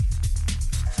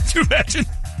 Could you imagine?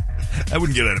 I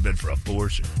wouldn't get out of bed for a 4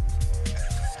 share.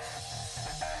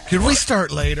 Could we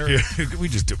start later? Yeah,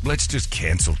 let's just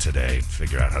cancel today and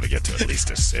figure out how to get to at least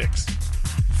a 6.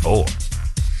 4.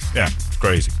 Yeah, it's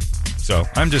crazy. So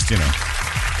I'm just,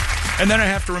 And then I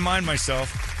have to remind myself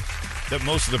that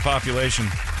most of the population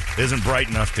isn't bright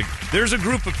enough to... There's a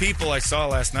group of people I saw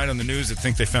last night on the news that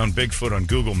think they found Bigfoot on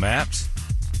Google Maps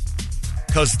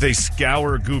because they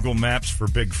scour Google Maps for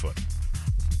Bigfoot.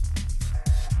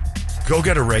 Go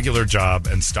get a regular job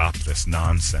and stop this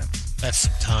nonsense. That's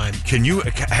some time.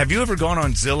 Have you ever gone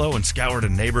on Zillow and scoured a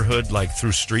neighborhood like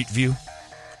through Street View?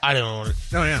 I don't know.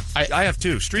 Oh, yeah. I have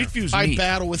too. Street View's neat. I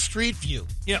battle with Street View.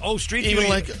 Yeah, Street View.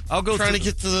 Even I'll go trying to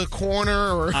get to the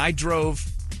corner. Or I drove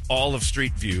all of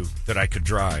Street View that I could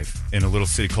drive in a little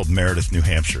city called Meredith, New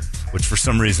Hampshire, which for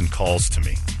some reason calls to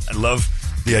me. I love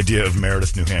the idea of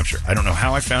Meredith, New Hampshire. I don't know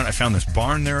how I found this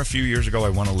barn there a few years ago. I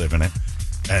want to live in it.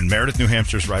 And Meredith, New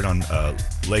Hampshire is right on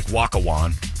Lake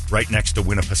Wakawan, right next to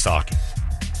Winnipesaukee.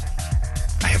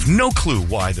 I have no clue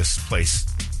why this place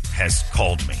has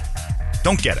called me.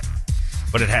 Don't get it.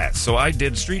 But it has. So I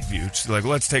did Street View. It's like,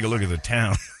 let's take a look at the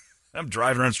town. I'm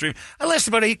driving around Street View. I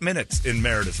lasted about 8 minutes in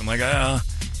Meredith. I'm like,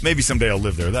 maybe someday I'll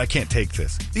live there. I can't take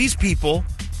this. These people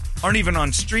aren't even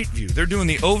on Street View. They're doing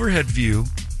the overhead view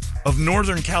of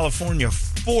Northern California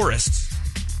forests.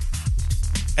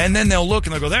 And then they'll look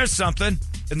and they'll go, there's something.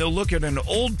 And they'll look at an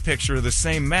old picture of the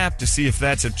same map to see if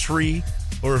that's a tree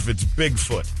or if it's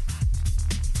Bigfoot.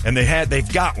 And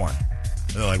they've got one.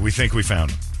 And they're like, we think we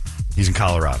found him. He's in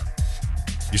Colorado.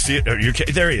 You see it?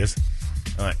 There he is.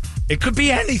 All right. It could be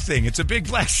anything. It's a big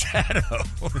black shadow.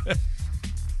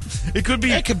 It could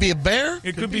be a bear.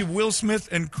 It could be Will Smith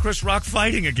and Chris Rock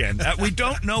fighting again. We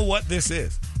don't know what this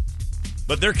is.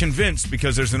 But they're convinced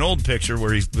because there's an old picture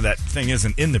where that thing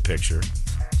isn't in the picture.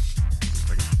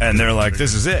 And they're like,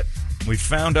 this is it. We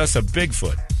found us a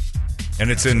Bigfoot. And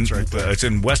it's it's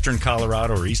in western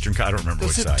Colorado or eastern Colorado. I don't remember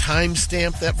which side. Does it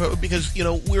timestamp that photo? Because,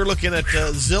 we were looking at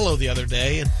Zillow the other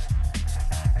day and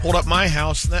pulled up my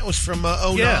house, and that was from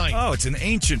 2009. Yeah. Oh, it's an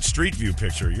ancient Street View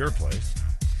picture of your place.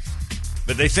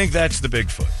 But they think that's the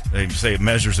Bigfoot. They say it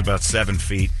measures about 7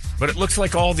 feet. But it looks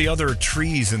like all the other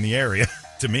trees in the area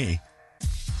to me.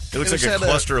 It looks like a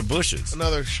cluster of bushes.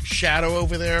 Another shadow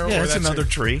over there? Yeah, it's another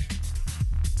tree.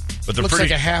 But they're Looks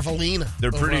pretty, like a javelina.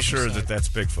 They're pretty over sure the side. that's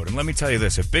Bigfoot. And let me tell you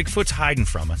this: if Bigfoot's hiding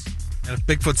from us, And if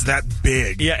Bigfoot's that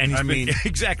big, and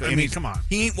exactly. I mean, come on.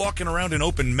 He ain't walking around in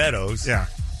open meadows. Yeah.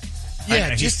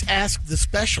 Yeah, just ask the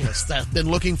specialists that have been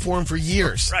looking for him for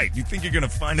years. Right. You think you're going to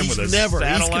find him He's with a never.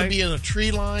 satellite? He's going to be in a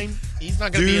tree line. He's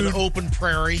not going to be in an open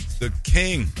prairie. The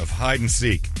king of hide and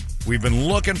seek. We've been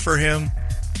looking for him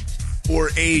for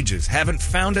ages. Haven't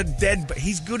found a dead...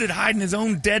 He's good at hiding his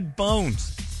own dead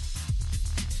bones.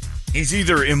 He's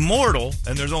either immortal,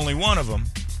 and there's only one of them,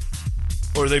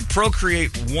 or they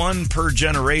procreate one per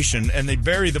generation, and they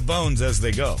bury the bones as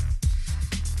they go.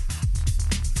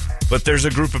 But there's a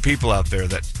group of people out there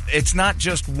that it's not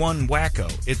just one wacko.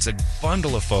 It's a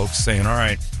bundle of folks saying, all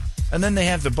right. And then they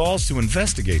have the balls to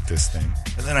investigate this thing.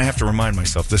 And then I have to remind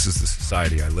myself, this is the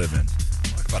society I live in.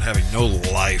 Talk about having no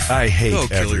life. I hate Go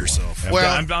kill everyone. yourself.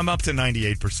 Well- I'm up to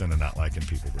 98% of not liking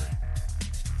people, Greg.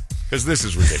 Because this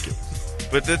is ridiculous.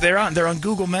 But they're on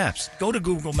Google Maps. Go to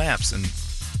Google Maps and...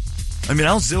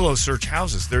 I'll Zillow search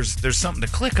houses. There's something to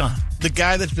click on. The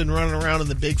guy that's been running around in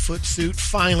the Bigfoot suit,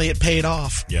 finally it paid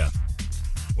off. Yeah.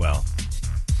 Well,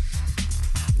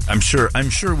 I'm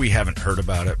sure we haven't heard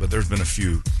about it, but there's been a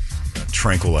few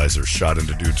tranquilizers shot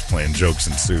into dudes playing jokes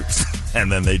in suits,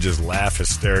 and then they just laugh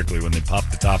hysterically when they pop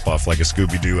the top off like a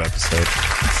Scooby-Doo episode.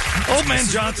 Old man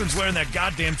Johnson's wearing that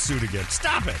goddamn suit again.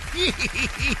 Stop it.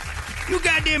 You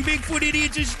goddamn Bigfoot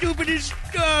idiots are stupid as...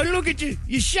 look at you.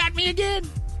 You shot me again.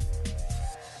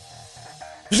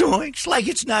 Zoinks, like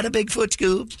it's not a Bigfoot,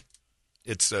 Scoob.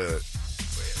 It's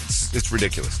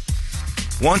ridiculous.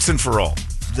 Once and for all,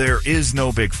 there is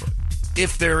no Bigfoot.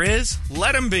 If there is,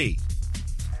 let him be.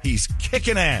 He's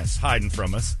kicking ass hiding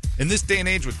from us. In this day and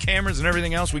age with cameras and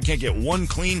everything else, we can't get one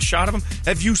clean shot of him.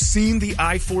 Have you seen the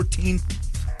I-14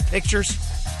 pictures?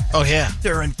 Oh, yeah.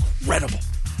 They're incredible.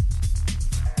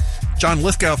 John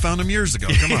Lithgow found him years ago.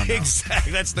 Come on now.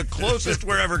 Exactly. That's the closest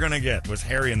we're ever going to get was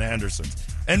Harry and the Hendersons.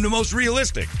 And the most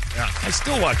realistic. Yeah. I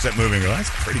still watch that movie and go, that's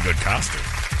a pretty good costume.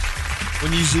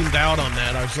 When you zoomed out on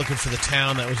that, I was looking for the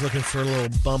town that was looking for a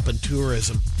little bump in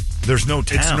tourism. There's no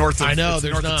town. It's north of, I know, it's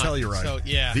there's north not. of Telluride. So,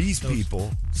 yeah. These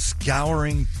people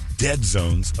scouring dead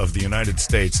zones of the United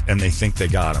States, and they think they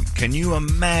got them. Can you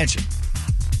imagine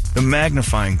the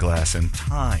magnifying glass in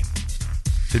time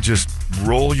to just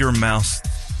roll your mouse?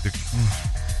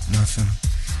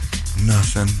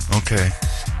 Nothing. Okay.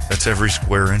 That's every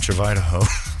square inch of Idaho.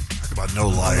 Talk about no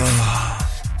life.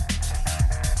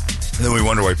 And then we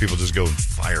wonder why people just go and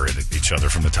fire it at each other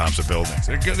from the tops of buildings.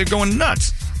 They're going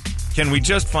nuts. Can we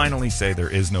just finally say there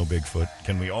is no Bigfoot?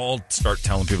 Can we all start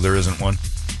telling people there isn't one?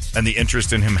 And the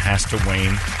interest in him has to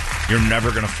wane. You're never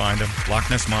going to find him. Loch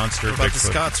Ness Monster, What about Bigfoot. the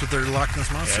Scots with their Loch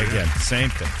Ness Monster? Yeah, again, same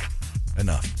thing.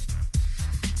 Enough.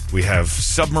 We have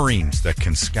submarines that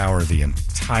can scour the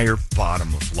entire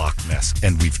bottom of Loch Ness,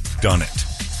 and we've done it.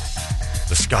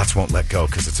 The Scots won't let go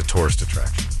because it's a tourist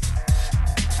attraction.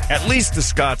 At least the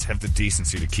Scots have the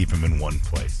decency to keep him in one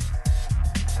place.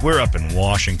 We're up in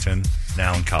Washington,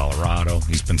 now in Colorado.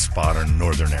 He's been spotted in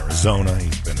northern Arizona.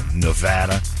 He's been in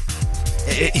Nevada.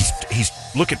 He's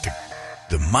look at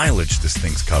the mileage this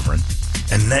thing's covering,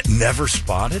 and that never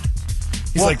spotted.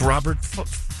 He's like Robert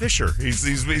Fisher. He's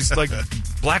like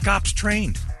Black Ops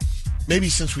trained. Maybe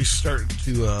since we started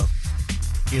to,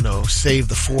 save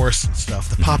the forest and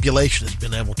stuff, the population has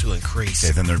been able to increase.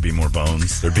 Okay, then there'd be more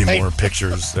bones. There'd be more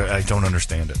pictures. I don't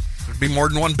understand it. There'd be more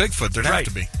than one Bigfoot. There'd have Right.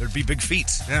 to be. There'd be big feet.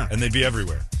 Yeah. And they'd be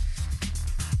everywhere.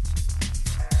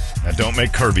 Now, don't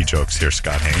make Kirby jokes here,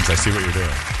 Scott Haynes. I see what you're doing.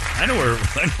 I know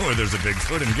where there's a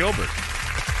Bigfoot in Gilbert.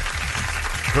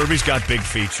 Kirby's got big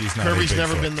feet. She's not. Kirby's a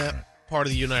never Bigfoot. been that part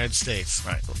of the United States,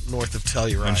 Right. north of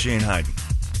Telluride. And she ain't hiding.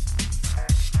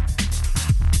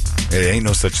 There ain't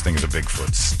no such thing as a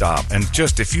Bigfoot. Stop. And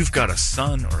just if you've got a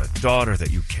son or a daughter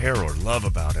that you care or love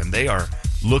about, and they are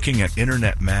looking at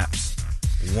internet maps,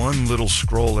 one little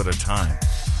scroll at a time,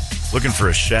 looking for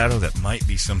a shadow that might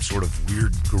be some sort of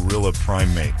weird gorilla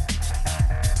primate,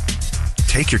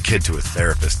 take your kid to a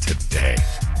therapist today.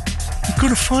 I'm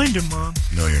going to find him, Mom.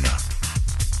 No, you're not.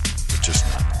 You're just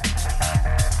not.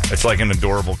 It's like an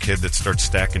adorable kid that starts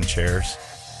stacking chairs.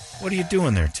 What are you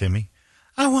doing there, Timmy?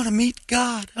 I want to meet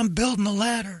God. I'm building a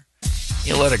ladder.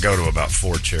 You let it go to about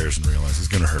 4 chairs and realize he's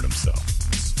going to hurt himself.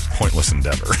 It's a pointless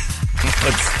endeavor.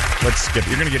 Let's skip.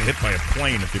 You're going to get hit by a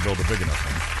plane if you build a big enough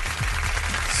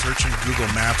one. Searching Google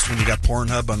Maps when you got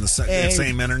Pornhub on the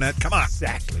same internet. Come on.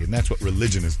 Exactly. And that's what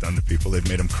religion has done to people. They've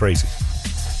made them crazy.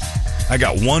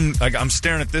 I'm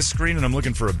staring at this screen and I'm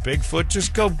looking for a Bigfoot.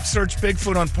 Just go search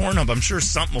Bigfoot on Pornhub. I'm sure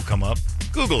something will come up.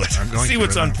 Google it. I'm going See to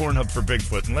what's right on now. Pornhub for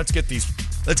Bigfoot, and let's get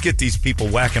these people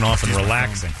whacking off and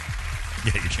relaxing.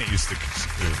 Yeah, you can't use the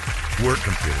work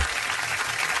computer.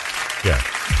 Yeah.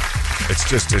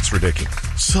 It's ridiculous.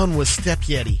 Son was Step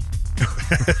Yeti.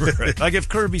 Right. Like if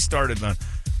Kirby started on,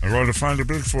 I want to find a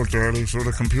Bigfoot, Daddy, for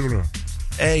the computer.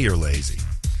 A, you're lazy.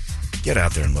 Get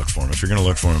out there and look for him. If you're going to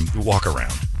look for him, walk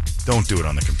around. Don't do it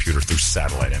on the computer through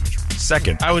satellite imagery.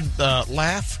 Second, I would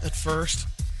laugh at first.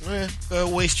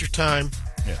 Waste your time.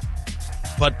 Yeah.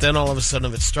 But then all of a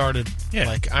sudden, if it started,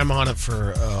 like I'm on it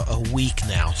for a week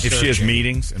now. If she has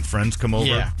meetings and friends come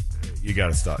over, you got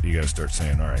to stop. You got to start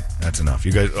saying, "All right, that's enough."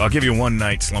 You guys, I'll give you one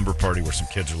night slumber party where some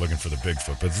kids are looking for the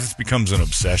Bigfoot, but this becomes an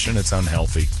obsession. It's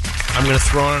unhealthy. I'm going to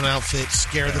throw on an outfit,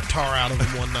 scare the tar out of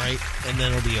him one night, and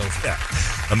then it'll be over. Yeah,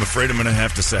 I'm afraid I'm going to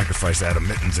have to sacrifice Adam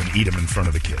Mittens and eat him in front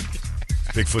of the kid.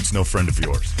 Bigfoot's no friend of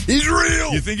yours. He's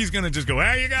real. You think he's going to just go,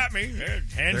 you got me.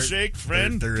 Handshake,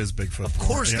 friend. There is Bigfoot Of porn.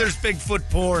 course there's Bigfoot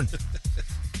porn.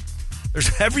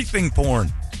 There's everything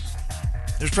porn.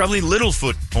 There's probably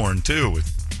Littlefoot porn, too, with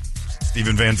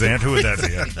Steven Van Zandt. Who would that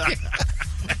be?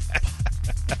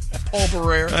 Paul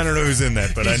Barrera. I don't know who's in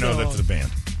that, but I know that's the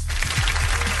band.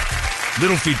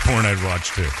 Little Feet porn I'd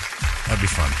watch, too. That'd be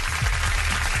fun.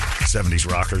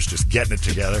 70s rockers just getting it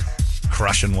together,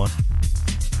 crushing one.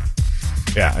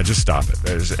 Yeah, I just stop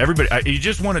it. You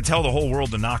just want to tell the whole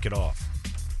world to knock it off.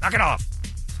 Knock it off.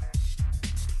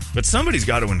 But somebody's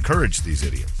got to encourage these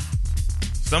idiots.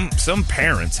 Some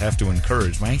parents have to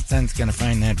encourage, my son's going to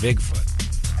find that Bigfoot.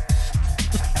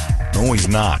 No, he's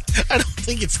not. I don't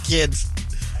think it's kids.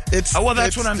 That's what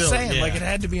I'm saying. Yeah. Like, it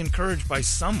had to be encouraged by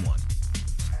someone.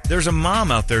 There's a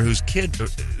mom out there whose kid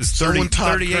is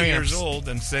 38 years old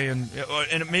and saying,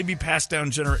 and it may be passed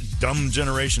down dumb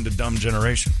generation to dumb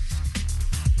generation.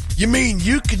 You mean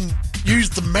you can use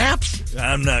the maps?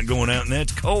 I'm not going out and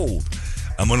that's cold.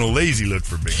 I'm going to lazy look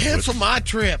for Bigfoot. Cancel my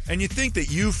trip. And you think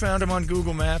that you found him on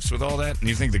Google Maps with all that? And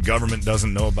you think the government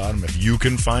doesn't know about him if you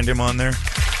can find him on there?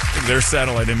 I think their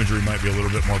satellite imagery might be a little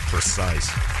bit more precise.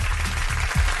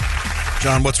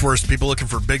 John, what's worse, people looking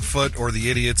for Bigfoot or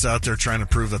the idiots out there trying to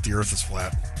prove that the earth is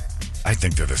flat? I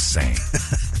think they're the same.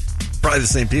 Probably the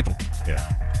same people. Yeah.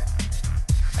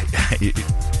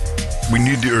 We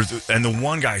need the earth. And the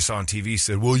one guy I saw on TV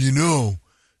said, well,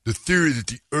 the theory that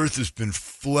the earth has been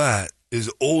flat is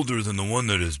older than the one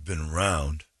that has been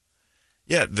round.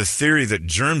 Yeah, the theory that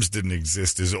germs didn't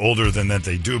exist is older than that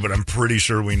they do, but I'm pretty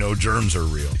sure we know germs are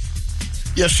real.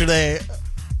 Yesterday,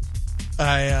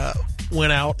 I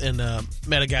went out and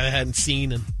met a guy that I hadn't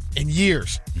seen in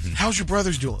years. Mm-hmm. How's your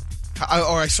brother's doing?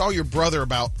 I saw your brother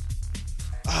about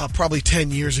probably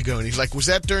 10 years ago, and he's like, was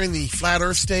that during the flat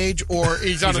earth stage, or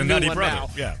he's on a new one brother. now?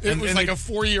 Yeah. It was like a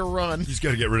 4-year run. He's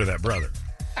got to get rid of that brother.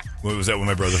 Was that when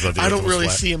my brother thought the I earth don't was really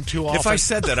flat? see him too often. If I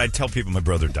said that, I'd tell people my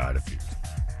brother died a few years.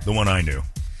 The one I knew.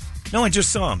 No, I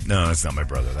just saw him. No, that's not my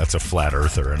brother. That's a flat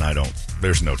earther, and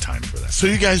there's no time for that. So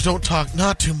you guys don't talk,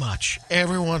 not too much,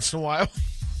 every once in a while?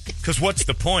 Because what's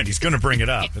the point? He's going to bring it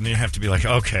up, and then you have to be like,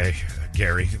 okay,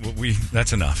 Gary,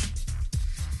 that's enough.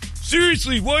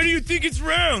 Seriously, why do you think it's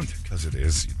round? Because it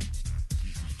is. You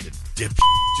dip.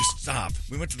 Just stop.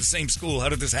 We went to the same school. How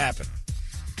did this happen?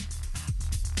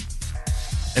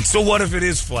 And so what if it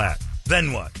is flat?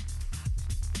 Then what?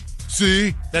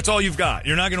 See? That's all you've got.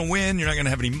 You're not going to win. You're not going to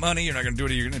have any money. You're not going to do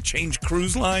it. You're going to change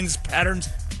cruise lines, patterns.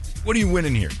 What are you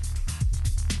winning here?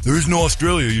 There is no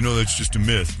Australia. You know that's just a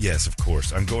myth. Yes, of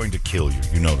course. I'm going to kill you.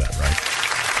 You know that, right?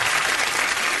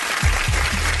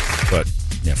 But,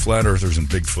 yeah, flat earthers and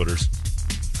Bigfooters.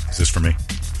 Is this for me?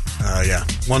 Yeah.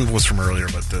 One was from earlier,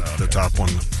 but the top one.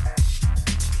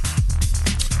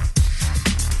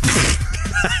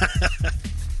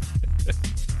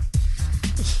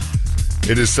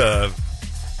 It is,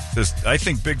 I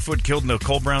think Bigfoot killed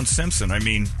Nicole Brown Simpson. I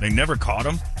mean, they never caught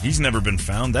him. He's never been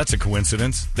found. That's a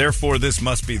coincidence. Therefore, this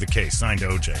must be the case. Signed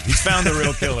OJ. He's found the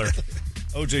real killer.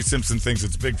 OJ Simpson thinks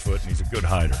it's Bigfoot, and he's a good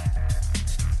hider.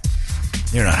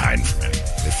 You're not hiding from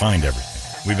anything. They find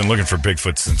everything. We've been looking for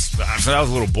Bigfoot since I was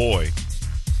a little boy.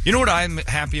 You know what I'm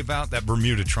happy about? That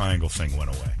Bermuda Triangle thing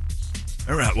went away.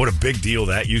 Remember what a big deal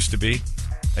that used to be?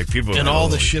 Like people and all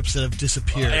the ships that have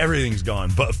disappeared. Everything's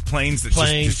gone. But planes,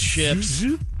 ships.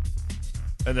 And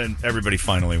then everybody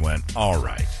finally went, all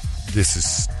right, this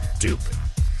is stupid.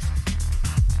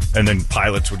 And then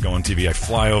pilots would go on TV. I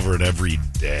fly over it every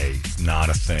day. It's not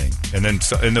a thing. And then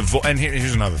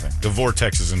here's another thing. The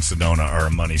vortexes in Sedona are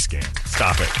a money scam.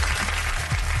 Stop it.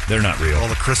 They're not real. All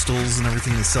the crystals and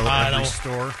everything they sell at every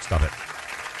store. Stop it.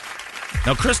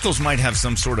 Now, crystals might have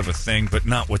some sort of a thing, but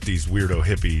not what these weirdo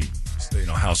hippie,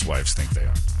 housewives think they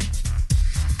are.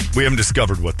 We haven't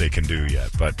discovered what they can do yet,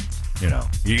 but,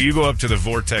 you go up to the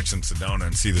vortex in Sedona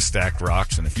and see the stacked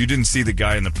rocks, and if you didn't see the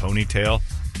guy in the ponytail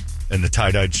and the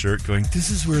tie-dyed shirt going, this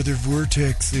is where their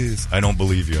vortex is. I don't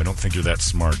believe you. I don't think you're that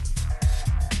smart.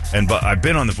 But I've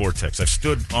been on the vortex. I've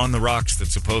stood on the rocks that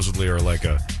supposedly are like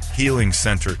a healing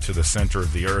center to the center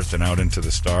of the earth and out into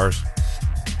the stars.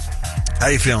 How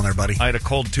you feeling there, buddy? I had a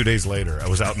cold 2 days later. I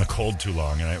was out in the cold too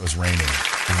long, and it was raining.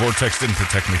 The vortex didn't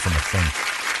protect me from a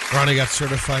thing. Ronnie got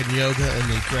certified in yoga,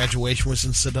 and the graduation was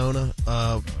in Sedona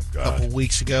a couple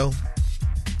weeks ago.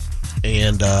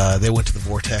 And they went to the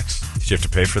vortex. Did you have to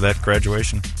pay for that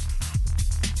graduation?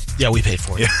 Yeah, we paid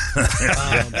for it.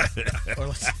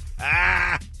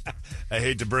 I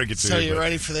hate to break it to you. So you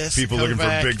ready for this? People looking for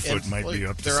Bigfoot might be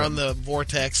up to They're something. on the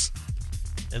vortex,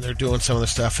 and they're doing some of the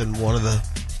stuff, and one of the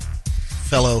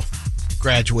fellow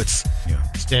graduates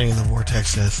standing in the vortex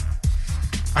says,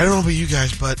 I don't know about you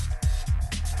guys, but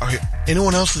are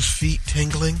anyone else's feet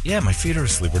tingling? Yeah, my feet are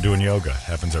asleep. We're doing yoga. It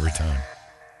happens every time.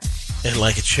 And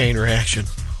like a chain reaction.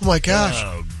 Oh my gosh.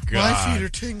 Oh, my God. feet are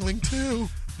tingling too.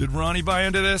 Did Ronnie buy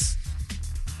into this?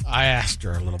 I asked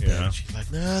her a little bit. Yeah. She's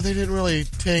like, no, they didn't really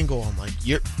tingle. I'm like,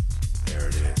 there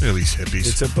it is. Look at these hippies.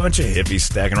 It's a bunch of hippies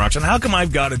stacking rocks. And how come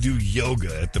I've got to do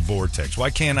yoga at the vortex? Why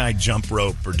can't I jump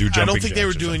rope or do jumping I don't think they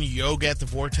were jacks or doing yoga at the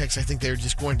vortex. I think they were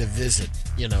just going to visit.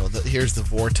 Here's the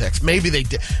vortex. Maybe they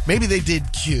did. Maybe they did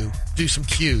do some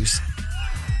cues.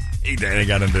 They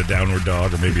got into a downward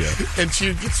dog or maybe a... And she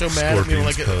would get so mad at me. Scorpion's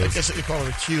Like, pose. I guess you call it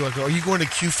a cue. I go, are you going to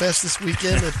Q Fest this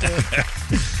weekend?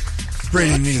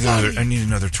 Brady, I need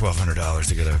another $1,200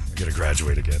 to get a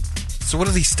graduate again. So what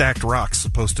are these stacked rocks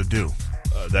supposed to do?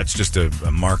 That's just a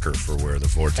marker for where the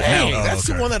vortex... Hey, Now- that's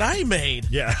the one that I made.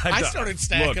 Yeah, I started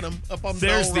stacking them up on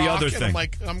there's Bell the Rock, other and thing. I'm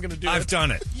like, I'm going to do it. I've done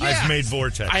it. Yeah. I've made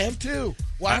vortex. I have too.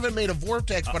 Well, I haven't made a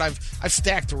vortex, but I've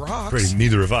stacked rocks. Brady,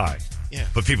 neither have I. Yeah.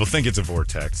 But people think it's a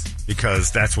vortex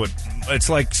because that's what it's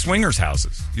like. Swingers'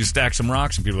 houses. You stack some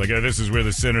rocks and people are like, oh, this is where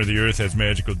the center of the earth has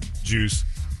magical juice.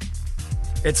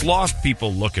 It's lost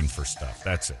people looking for stuff.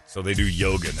 That's it. So they do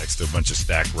yoga next to a bunch of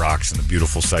stacked rocks and the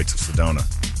beautiful sights of Sedona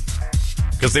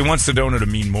because they want Sedona to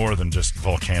mean more than just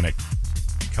volcanic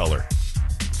color.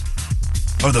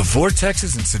 Are the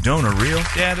vortexes in Sedona real?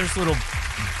 Yeah, there's little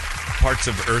parts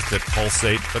of Earth that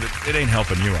pulsate, but it ain't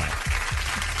helping you out.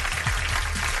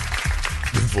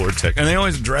 The vortex. And they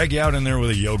always drag you out in there with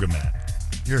a yoga mat.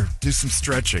 Here, do some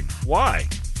stretching. Why?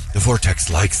 The vortex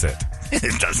likes it.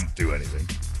 It doesn't do anything.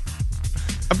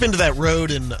 I've been to that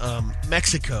road in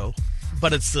Mexico,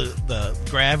 but it's the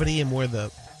gravity and where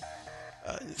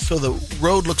so the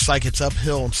road looks like it's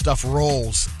uphill and stuff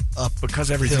rolls up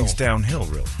Because everything's downhill,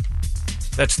 really.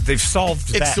 They've solved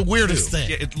that. It's the weirdest too. thing.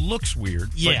 Yeah, it looks weird,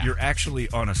 Yeah. but you're actually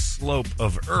on a slope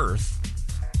of Earth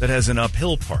that has an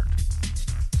uphill part.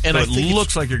 And So I it think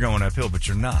looks like you're going uphill, but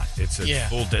you're not. It's a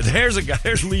full dead. There's a guy.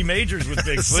 There's Lee Majors with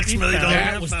Bigfoot. $6 million.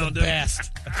 that was the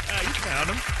best. You found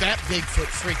him. That Bigfoot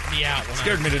freaked me out.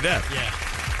 Scared me to death. Yeah.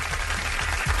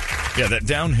 Yeah, that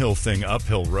downhill thing,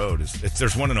 uphill road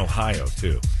there's one in Ohio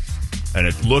too, and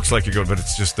it looks like you're going, but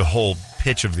it's just the whole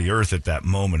pitch of the earth at that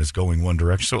moment is going one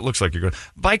direction, so it looks like you're going.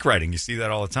 Bike riding, you see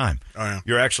that all the time. Oh, yeah.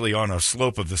 You're actually on a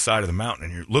slope of the side of the mountain,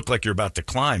 and you look like you're about to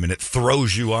climb, and it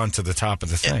throws you onto the top of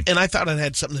the thing. And I thought it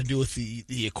had something to do with the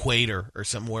equator or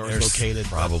something where There's it's located.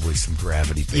 probably some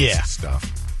gravity-based stuff.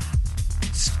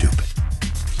 Stupid.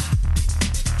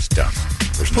 It's dumb.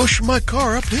 There's no- Push my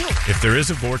car uphill. If there is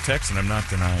a vortex, and I'm not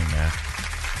denying that,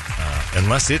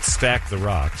 unless it stacked the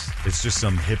rocks, it's just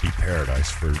some hippie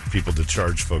paradise for people to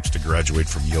charge folks to graduate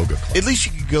from yoga clubs. At least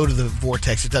you could go to the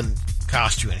vortex. It doesn't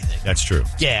cost you anything. That's true.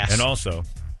 Gas. And also,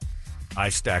 I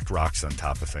stacked rocks on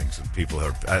top of things, and people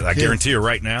are. I guarantee you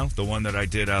right now, the one that I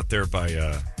did out there by,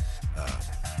 I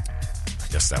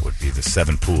guess that would be the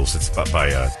Seven Pools. It's by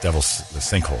the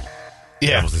Sinkhole.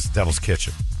 Yeah. Devil's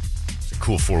Kitchen. It's a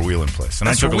cool four-wheeling place. And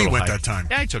That's I took where a we little went hike. that time.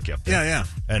 Yeah, I took you up there. Yeah.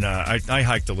 And I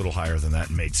hiked a little higher than that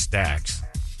and made stacks.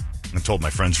 And I told my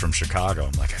friends from Chicago,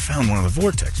 I'm like, I found one of the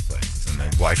vortex places. And my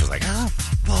wife was like, oh,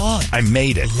 boy. I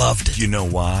made it. Loved it. You know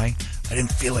why? I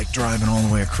didn't feel like driving all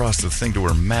the way across the thing to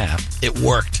her map. It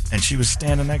worked. And she was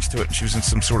standing next to it, and she was in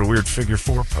some sort of weird figure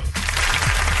four pose.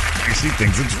 She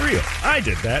thinks it's real. I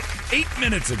did that 8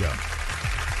 minutes ago.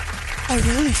 I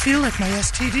really feel like my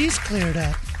STD's cleared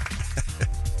up.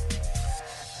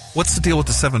 What's the deal with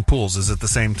the Seven Pools? Is it the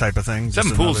same type of thing? Seven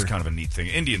Just Pools is another- kind of a neat thing.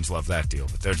 Indians love that deal,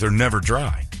 but they're never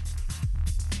dry.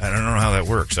 I don't know how that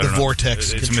works. I The don't know.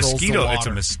 vortex It's a controls the mosquito. water. It's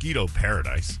a mosquito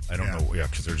paradise. I don't Yeah. know. Yeah,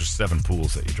 because there's just 7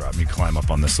 pools that you drop. And you climb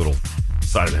up on this little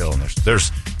side of the hill, and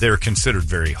they're considered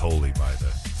very holy by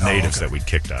the natives that we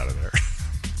kicked out of there.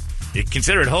 You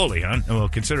consider it holy, huh? Well,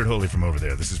 consider it holy from over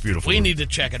there. This is beautiful. We need to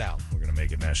check it out. We're going to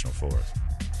make it national forest.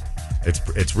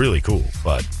 It's really cool,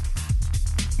 but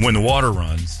when the water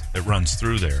runs, it runs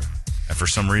through there, And for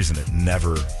some reason, it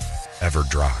never, ever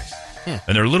dries. And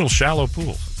they're little shallow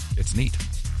pools. It's neat.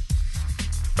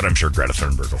 But I'm sure Greta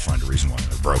Thunberg will find a reason why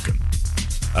they're broken.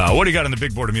 What do you got on the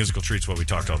big board of musical treats while we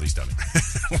talk to all these dummies?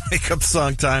 Wake Up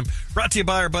Song Time. Brought to you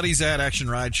by our buddies at Action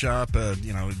Ride Shop.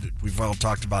 We've all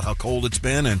talked about how cold it's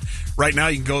been, and right now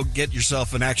you can go get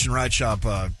yourself an Action Ride Shop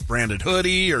branded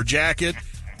hoodie or jacket.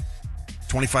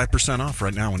 25% off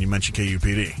right now when you mention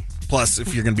KUPD. Plus,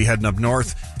 if you're going to be heading up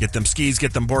north, get them skis,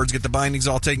 get them boards, get the bindings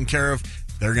all taken care of.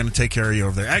 They're going to take care of you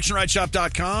over there.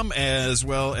 ActionRideShop.com, as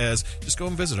well as just go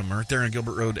and visit them right there on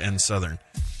Gilbert Road and Southern.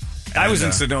 I was in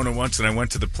Sedona once, and I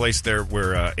went to the place there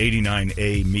where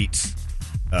 89A meets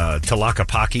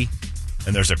Tlaquepaque,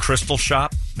 and there's a crystal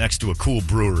shop next to a cool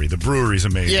brewery. The brewery's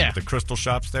amazing. Yeah. The crystal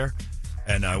shop's there.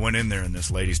 And I went in there, and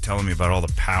this lady's telling me about all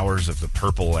the powers of the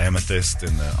purple amethyst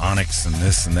and the onyx and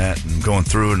this and that, and going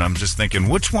through, and I'm just thinking,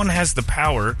 which one has the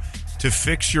power to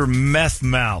fix your meth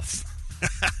mouth?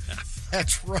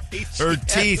 That's right. Her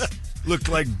teeth look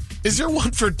like... Is there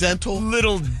one for dental?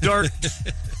 Little dark,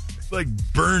 like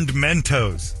burned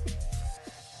Mentos.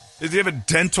 Does he have a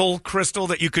dental crystal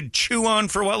that you could chew on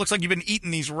for a while? Looks like you've been eating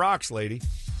these rocks, lady.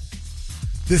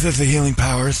 This has the healing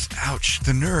powers. Ouch,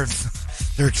 the nerves.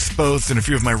 They're exposed in a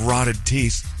few of my rotted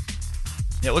teeth.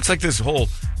 Yeah, it looks like this whole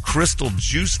crystal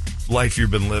juice life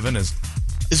you've been living is...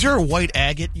 Is there a white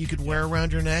agate you could wear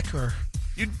around your neck? Or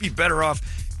you'd be better off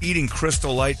eating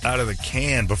Crystal Light out of the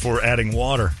can before adding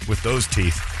water with those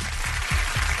teeth.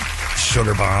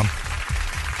 Sugar bomb.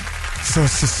 So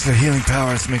it's just the healing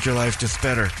powers make your life just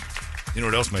better. You know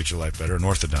what else makes your life better? An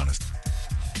orthodontist.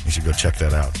 You should go check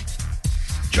that out.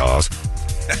 Jaws.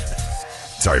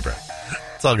 Sorry, Brad.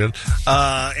 It's all good.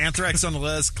 Anthrax on the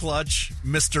Les, Clutch,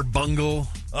 Mr. Bungle,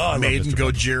 Maiden,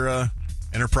 Gojira,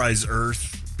 Enterprise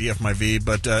Earth, BF My V,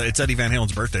 but it's Eddie Van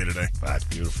Halen's birthday today. That's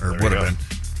beautiful. Or would have been.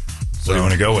 So what do you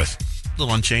want to go with? A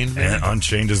little Unchained, maybe? And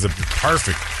Unchained is the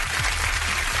perfect.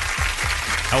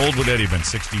 How old would Eddie have been?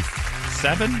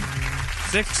 67?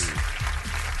 6?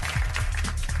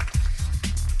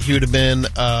 He would have been...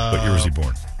 what year was he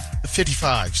born?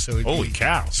 55. So holy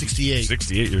cow. 68.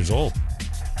 68 years old.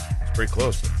 It's pretty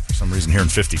close, but for some reason hearing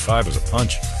 55 was a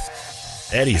punch.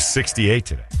 Eddie is 68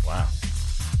 today. Wow.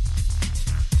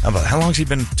 How long has he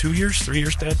been? 2 years? 3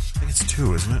 years dead? I think it's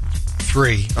 2, isn't it?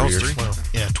 3. Oh, years. 3? Well,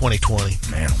 yeah, 2020.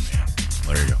 Man, oh man.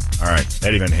 Well, there you go. All right.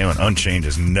 Eddie Van Halen, Unchained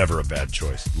is never a bad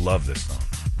choice. Love this song.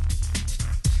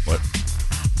 What?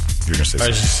 You're going to say I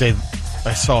was something. just saying,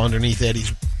 I saw underneath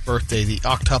Eddie's birthday, the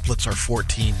octuplets are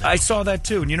 14 now. I saw that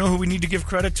too. And you know who we need to give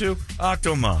credit to?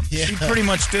 Octomom. Yeah. She pretty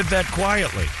much did that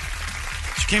quietly.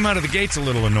 She came out of the gates a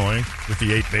little annoying with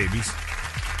the 8 babies.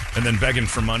 And then begging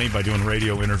for money by doing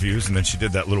radio interviews. And then she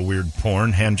did that little weird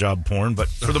porn, hand job porn. But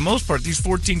for the most part, these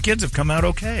 14 kids have come out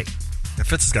okay. Yeah,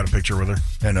 Fitz has got a picture with her.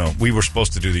 I know. We were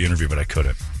supposed to do the interview, but I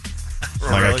couldn't.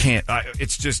 Like, really? I can't.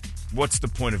 It's just, what's the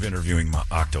point of interviewing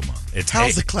Octomom?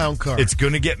 How's the clown car? It's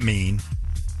going to get mean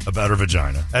about her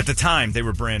vagina. At the time, they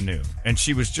were brand new. And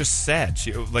she was just sad.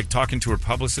 She, like, talking to her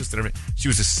publicist and everything. She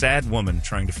was a sad woman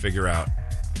trying to figure out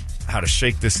how to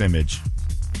shake this image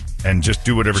and just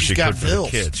do whatever she could for the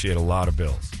kids. She had a lot of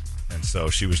bills. And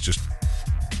so she was just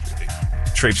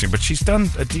traipsing. But she's done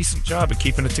a decent job at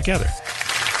keeping it together.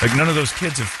 Like, none of those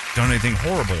kids have done anything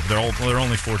horrible. They're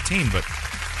only 14, but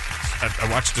I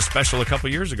watched a special a couple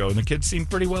years ago, and the kids seem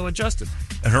pretty well adjusted.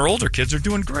 And her older kids are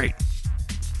doing great.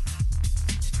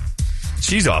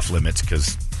 She's off limits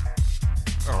because,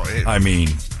 I mean,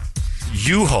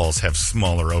 U-Hauls have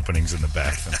smaller openings in the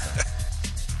back than that.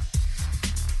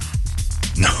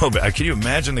 No, but can you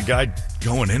imagine the guy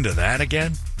going into that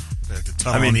again? The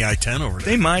tunnel on the I-10 over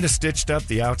there. They might have stitched up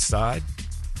the outside,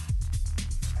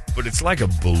 but it's like a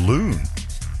balloon.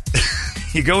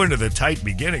 You go into the tight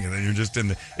beginning, and then you're just in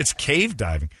the... It's cave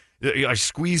diving. I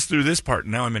squeezed through this part,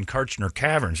 and now I'm in Karchner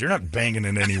Caverns. You're not banging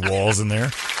in any walls in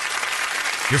there.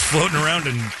 You're floating around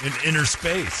in inner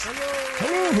space.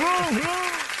 Hello.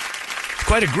 It's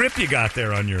quite a grip you got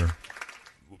there on your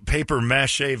paper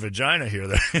mache vagina here.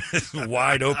 This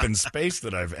wide open space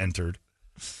that I've entered.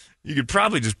 You could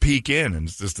probably just peek in, and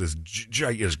it's just this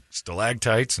giant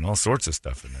stalactites and all sorts of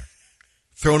stuff in there.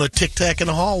 Throwing a tic-tac in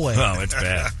the hallway. Oh, it's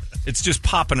bad. It's just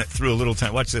popping it through a little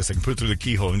time. Watch this. I can put it through the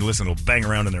keyhole and listen. It'll bang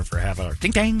around in there for a half hour. Ding,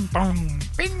 dang, bong,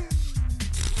 bing,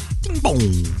 ding, bong.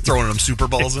 Throwing them super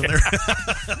balls in there.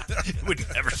 It would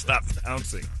never stop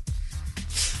bouncing.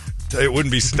 It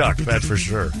wouldn't be stuck, that's for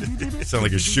sure. It sounds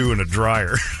like a shoe in a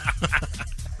dryer.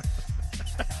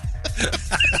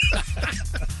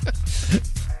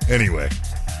 Anyway.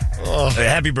 Hey,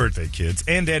 happy birthday, kids.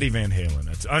 And Eddie Van Halen.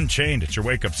 That's Unchained. It's your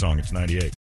wake-up song. It's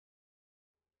 98.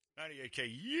 98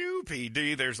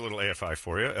 KKUPD. There's a little AFI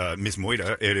for you. Ms.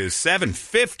 Moida, it is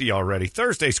 7:50 already.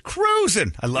 Thursday's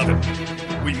cruising. I love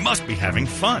it. We must be having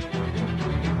fun.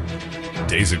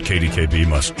 Days at KDKB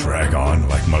must drag on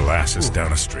like molasses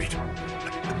down a street.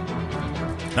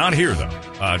 Not here, though.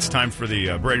 It's time for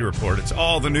the Brady Report. It's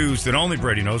all the news that only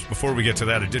Brady knows. Before we get to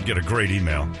that, I did get a great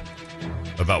email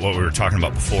about what we were talking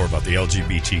about before, about the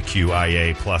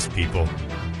LGBTQIA plus people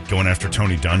going after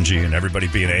Tony Dungy and everybody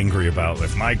being angry about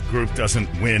if my group doesn't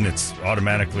win, it's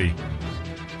automatically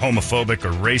homophobic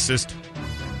or racist.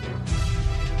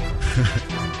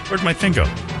 Where'd my thing go?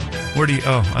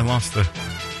 Oh, I lost the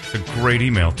great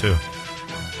email, too.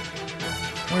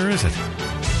 Where is it?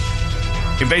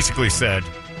 He basically said,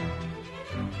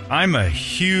 I'm a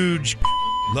huge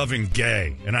loving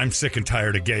gay, and I'm sick and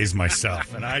tired of gays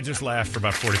myself. And I just laughed for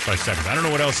about 45 seconds. I don't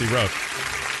know what else he wrote.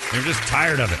 I'm just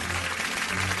tired of it.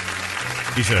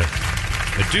 He's a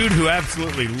dude who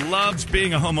absolutely loves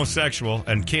being a homosexual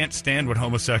and can't stand what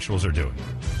homosexuals are doing.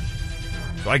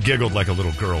 So I giggled like a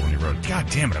little girl when he wrote it. God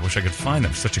damn it, I wish I could find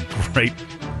them. Such a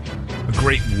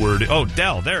great word. Oh,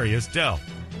 Dell. There he is. Dell.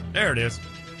 There it is.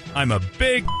 I'm a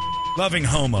big loving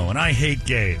homo, and I hate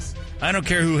gays. I don't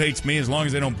care who hates me as long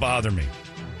as they don't bother me.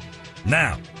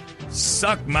 Now,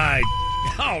 suck my...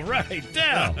 All right,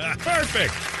 Dell.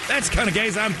 Perfect. That's the kind of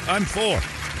gays I'm for.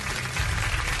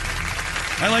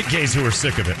 I like gays who are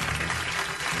sick of it.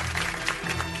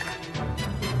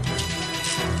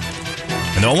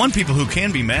 And the one people who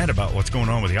can be mad about what's going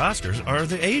on with the Oscars are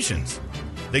the Asians.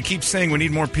 They keep saying we need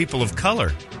more people of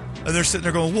color. And they're sitting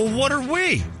there going, well, what are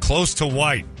we? Close to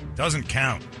white. Doesn't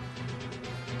count.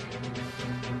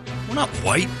 We're not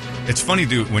white. It's funny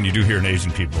when you do hear an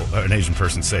Asian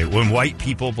person say, when white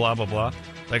people, blah, blah, blah.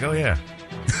 Like, oh, yeah.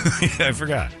 Yeah, I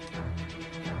forgot.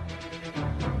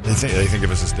 They think of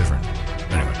us as different.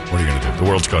 Anyway, what are you going to do? The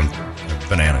world's gone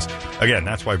bananas. Again,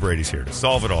 that's why Brady's here, to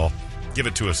solve it all, give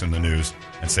it to us in the news,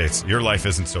 and say your life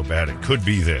isn't so bad. It could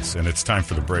be this, and it's time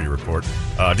for the Brady Report.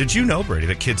 Did you know, Brady,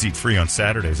 that kids eat free on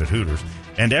Saturdays at Hooters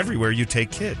and everywhere you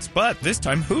take kids? But this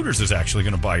time, Hooters is actually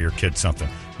going to buy your kid something.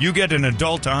 You get an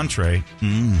adult entree.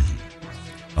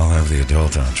 I'll have the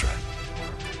adult entree.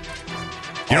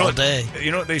 All day.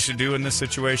 You know what they should do in this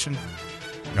situation?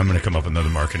 I'm going to come up with another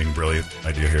marketing brilliant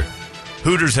idea here.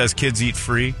 Hooters has kids eat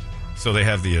free, so they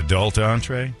have the adult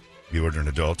entree. You order an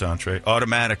adult entree.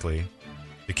 Automatically,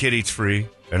 the kid eats free,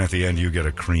 and at the end, you get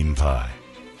a cream pie.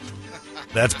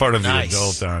 That's part of the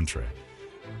adult entree.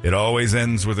 It always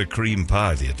ends with a cream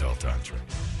pie, the adult entree.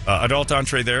 Adult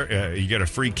entree there, you get a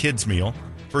free kids meal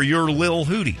for your lil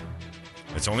hootie.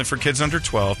 It's only for kids under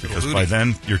 12, because by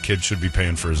then, your kid should be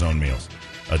paying for his own meals.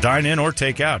 Dine in or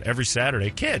take out every Saturday.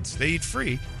 Kids, they eat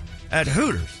free at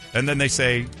Hooters. And then they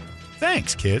say,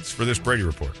 thanks, kids, for this Brady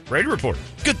Report. Brady Report.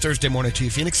 Good Thursday morning to you,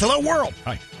 Phoenix. Hello, world.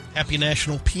 Hi. Happy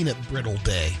National Peanut Brittle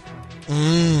Day.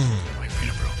 I like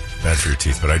peanut brittle. Bad for your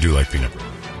teeth, but I do like peanut brittle.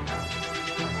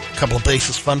 A couple of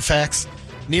basis fun facts.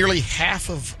 Nearly half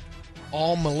of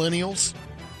all millennials,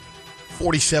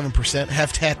 47%,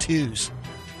 have tattoos,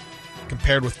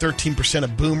 compared with 13%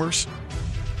 of boomers.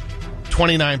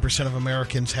 29% of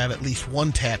Americans have at least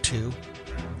one tattoo.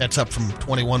 That's up from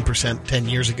 21% 10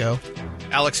 years ago.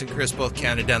 Alex and Chris both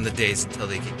counted down the days until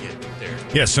they could get there.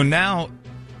 Yeah, so now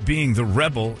being the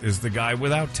rebel is the guy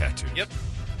without tattoos. Yep.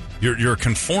 You're a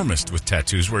conformist with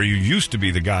tattoos, where you used to be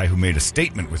the guy who made a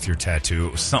statement with your tattoo.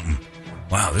 It was something,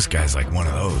 wow, this guy's like one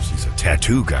of those. He's a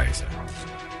tattoo guy. He's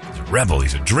a rebel.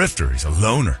 He's a drifter. He's a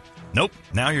loner. Nope.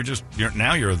 Now you're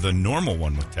the normal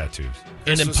one with tattoos.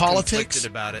 And in was politics, conflicted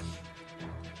about it.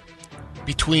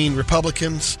 Between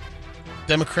Republicans,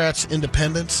 Democrats,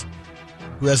 Independents,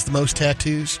 who has the most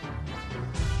tattoos?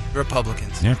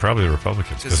 Republicans. Yeah, probably the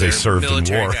Republicans, because they served in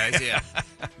military war. Guys, yeah.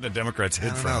 The Democrats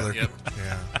hid from it. Yep.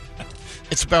 Yeah.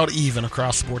 It's about even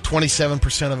across the board.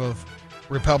 27% of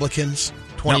Republicans,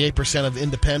 28% of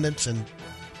Independents, and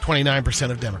 29%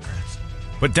 of Democrats.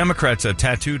 But Democrats, a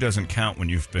tattoo doesn't count when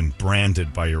you've been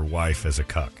branded by your wife as a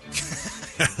cuck.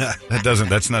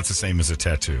 That's not the same as a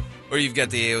tattoo. Or you've got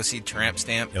the AOC tramp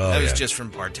stamp. Oh, that was yeah. just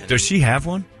from bartending. Does she have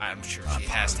one? I'm sure she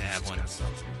has to have one.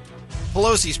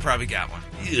 Pelosi's probably got one.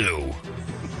 Ew.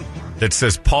 That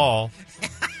says Paul.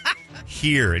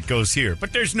 Here, it goes here.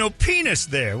 But there's no penis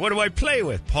there. What do I play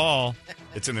with? Paul.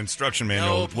 It's an instruction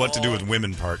manual of what to do with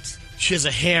women parts. She has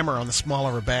a hammer on the small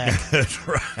of her back. That's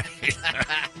right.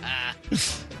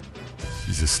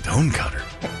 She's a stone cutter.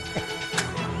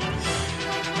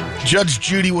 Judge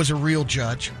Judy was a real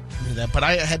judge. I knew that, but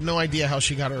I had no idea how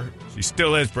she got her. She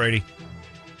still is, Brady.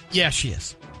 Yeah, she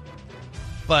is.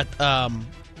 But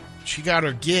she got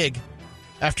her gig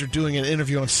after doing an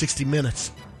interview on 60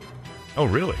 Minutes. Oh,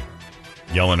 really?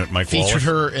 Yelling at Mike Wallace. Featured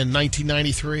her in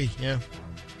 1993. Yeah.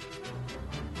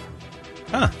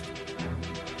 Huh.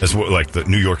 As like the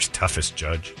New York's toughest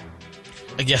judge.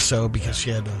 I guess so, because she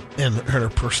had, and her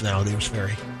personality was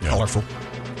very colorful.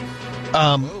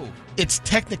 It's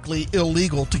technically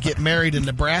illegal to get married in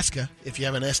Nebraska if you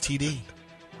have an STD.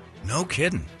 No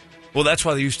kidding. Well, that's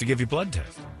why they used to give you blood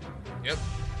tests. Yep.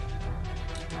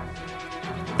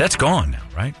 That's gone now,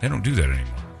 right? They don't do that anymore.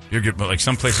 You get like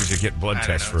some places you get blood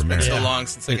tests for a It's been marriage. so long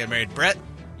since I got married. Brett,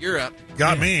 you're up.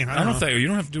 Got me. I don't think you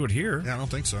don't have to do it here. Yeah, I don't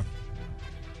think so.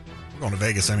 We're going to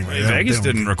Vegas anyway. Vegas They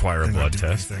don't didn't require a they don't blood do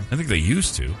test. anything. I think they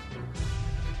used to.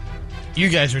 You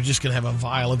guys are just going to have a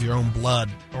vial of your own blood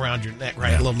around your neck,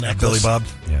 right? Yeah. A little Billy necklace. Bob.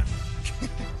 Yeah.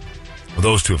 Well,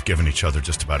 those two have given each other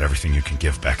just about everything you can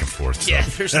give back and forth. So Yeah,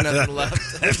 there's nothing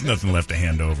left. there's nothing left to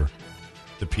hand over.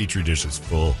 The Petri dish is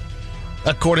full.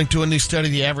 According to a new study,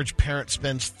 the average parent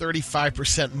spends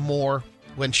 35% more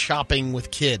when shopping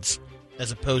with kids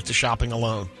as opposed to shopping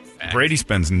alone. Brady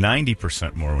spends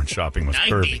 90% more when shopping with 90?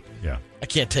 Kirby. Yeah. I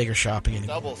can't take her shopping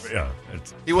anymore. Doubles. Yeah.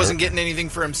 It's, He wasn't getting anything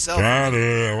for himself.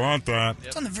 Daddy, I want that.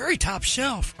 It's on the very top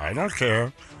shelf. I don't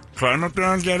care. Climb up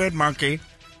there and get it, monkey.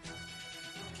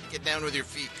 Get down with your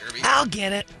feet, Kirby. I'll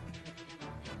get it.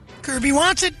 Kirby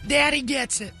wants it. Daddy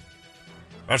gets it.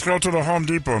 Let's go to the Home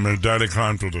Depot and make Daddy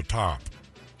climb to the top.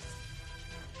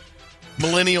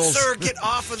 Millennials. Sir, get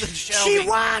off of the shelf. She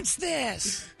wants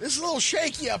this. This is a little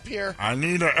shaky up here. I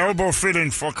need an elbow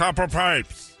fitting for copper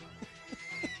pipes.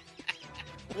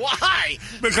 Why?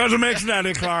 Because it makes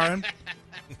Daddy climb.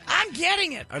 I'm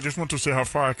getting it. I just want to see how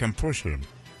far I can push him.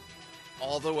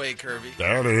 All the way, Kirby.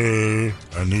 Daddy,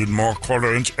 I need more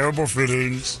quarter-inch elbow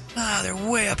fittings. Ah, they're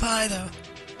way up high, though.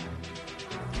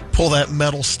 Pull that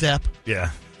metal step.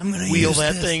 Yeah. I'm going to Wheel use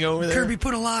that this. thing over there. Kirby,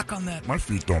 put a lock on that. My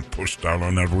feet don't push down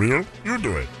on that wheel. You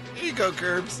do it. Here you go,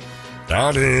 Curbs.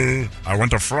 Daddy, I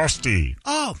want a Frosty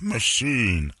Oh,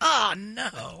 machine. oh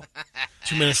no.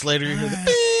 2 minutes later, you hear the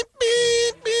beep,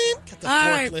 beep, beep. Get the All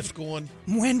right. forklift going.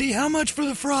 Wendy, how much for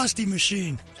the Frosty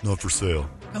machine? Not for sale.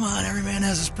 Come on, every man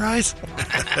has his price.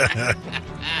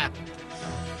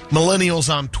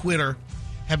 Millennials on Twitter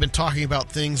have been talking about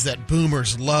things that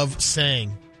boomers love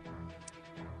saying.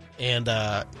 And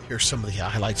here's some of the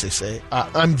highlights they say.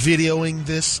 I'm videoing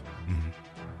this.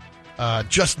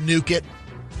 Just nuke it.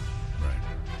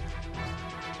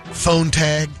 Right. Phone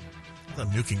tag. I thought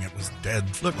nuking it was dead.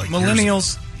 Look, like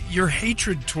millennials, your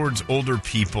hatred towards older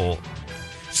people,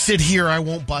 Sit here, I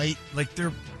won't bite. like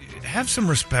have some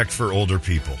respect for older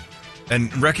people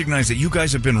and recognize that you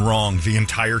guys have been wrong the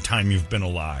entire time you've been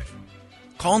alive.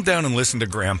 Calm down and listen to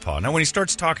Grandpa. Now, when he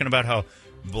starts talking about how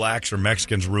blacks or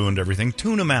Mexicans ruined everything,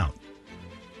 tune him out.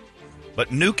 But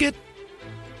nuke it?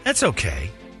 That's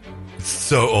okay. It's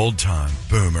so old time,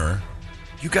 boomer.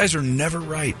 You guys are never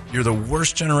right. You're the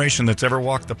worst generation that's ever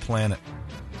walked the planet.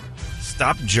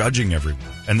 Stop judging everyone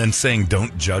and then saying,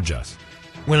 don't judge us.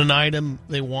 When an item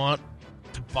they want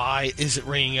to buy isn't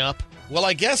ringing up, well,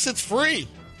 I guess it's free.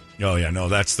 Oh, yeah, no,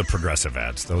 that's the progressive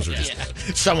ads. Those are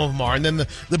just... Some of them are. And then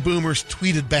the boomers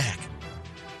tweeted back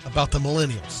about the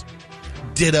millennials.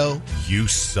 Ditto. You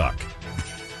suck.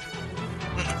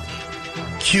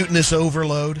 Cuteness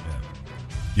overload.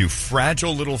 You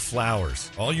fragile little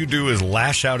flowers. All you do is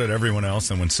lash out at everyone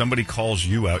else, and when somebody calls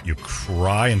you out, you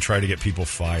cry and try to get people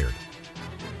fired.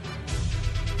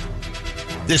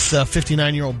 This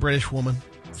 59-year-old British woman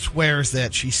swears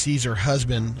that she sees her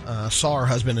husband, saw her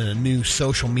husband in a new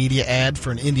social media ad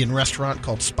for an Indian restaurant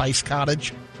called Spice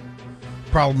Cottage.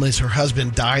 Problem is her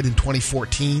husband died in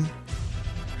 2014.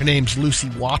 Her name's Lucy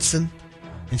Watson,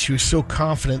 and she was so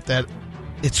confident that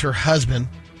it's her husband.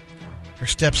 Her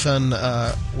stepson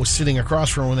was sitting across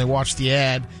from her when they watched the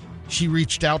ad. She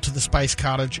reached out to the Spice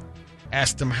Cottage,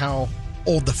 asked them how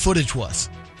old the footage was.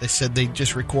 They said they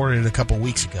just recorded it a couple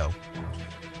weeks ago.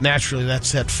 Naturally, that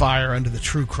set fire under the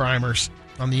true crimers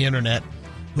on the internet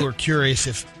who are curious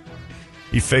if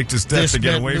He faked his death this to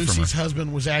get meant away from her. Lucy's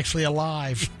husband was actually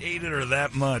alive. Hated her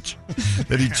that much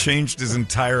that he changed his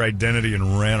entire identity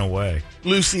and ran away.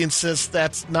 Lucy insists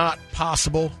that's not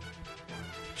possible.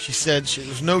 She said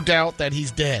there's no doubt that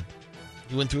he's dead.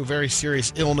 He went through a very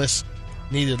serious illness,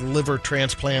 needed a liver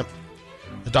transplant.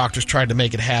 The doctors tried to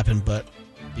make it happen, but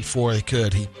before they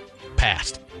could, he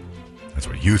passed. That's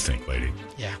what you think, lady.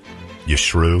 Yeah. You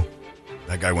shrew.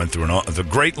 That guy went through the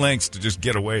great lengths to just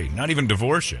get away, not even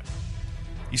divorce you.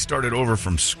 He started over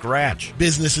from scratch.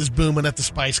 Business is booming at the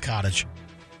Spice Cottage.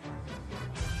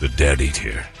 The dead eat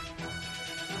here.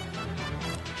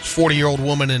 40-year-old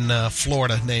woman in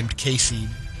Florida named Casey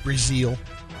Brazil.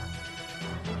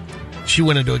 She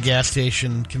went into a gas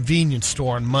station convenience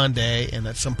store on Monday, and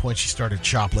at some point she started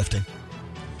shoplifting.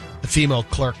 The female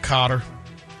clerk caught her,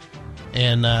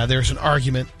 and there's an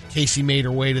argument. Casey made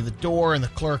her way to the door, and the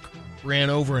clerk ran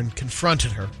over and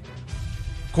confronted her.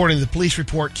 According to the police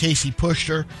report, Casey pushed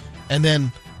her and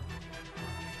then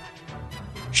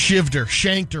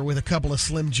shanked her with a couple of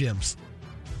Slim Jims.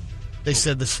 They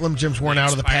said the Slim Jims weren't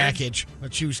out of the package,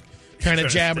 but she was kind of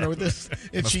jabbing her with this.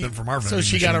 And Must have been from our so vending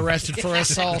she got machine. arrested for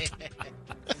assault.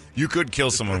 You could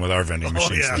kill someone with our vending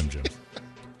machine yeah. Slim Jims.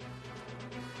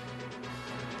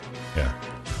 Yeah.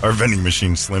 Our vending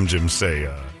machine Slim Jims say,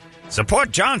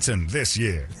 support Johnson this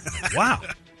year. Wow.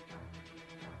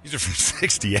 These are from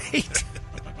 68.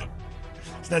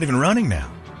 It's not even running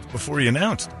now. It's before he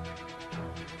announced.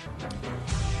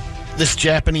 This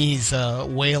Japanese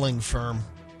whaling firm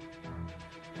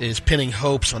is pinning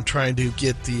hopes on trying to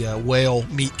get the whale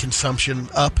meat consumption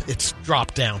up. It's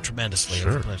dropped down tremendously.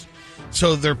 Sure.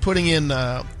 So they're putting in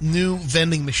new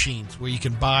vending machines where you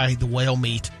can buy the whale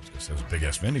meat. That was a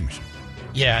big-ass vending machine.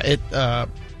 Yeah,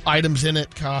 items in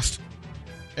it cost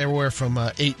everywhere from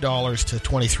 $8 to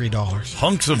 $23.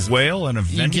 Hunks of whale and a You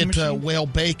vending can get machine? whale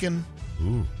bacon,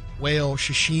 Ooh. whale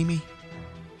sashimi.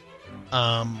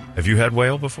 Have you had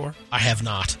whale before? I have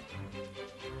not.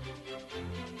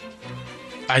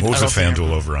 What was I the don't think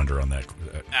FanDuel over-under on that?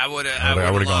 I would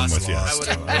I would have gone with I would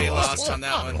have lost on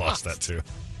that I one. lost that, too.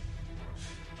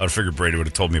 I would have figured Brady would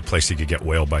have told me a place he could get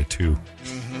whale by 2.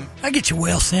 I get you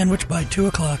whale sandwich by 2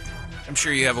 o'clock. I'm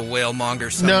sure you have a whale monger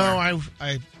somewhere. No,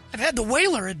 I've had the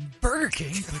whaler at Burger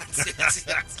King. Is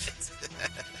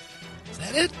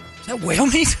that it? Is that whale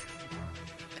meat?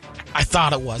 I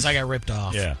thought it was. I got ripped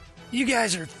off. Yeah. You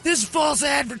guys are this is false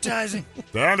advertising.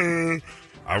 Daddy,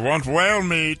 I want whale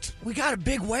meat. We got a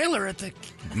big whaler at the.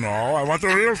 No, I want the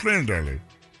real thing, Daddy.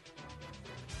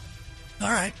 All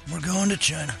right, we're going to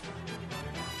China.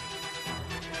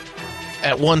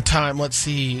 At one time, let's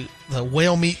see, the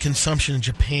whale meat consumption in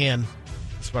Japan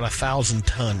is about 1,000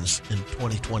 tons in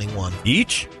 2021.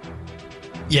 Each?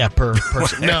 Yeah, per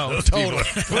person. No, total.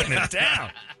 Putting it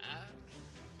down.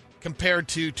 Compared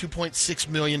to 2.6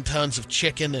 million tons of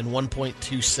chicken and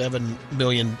 1.27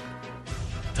 million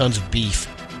tons of beef.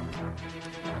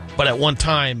 But at one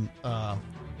time,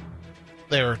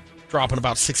 they were dropping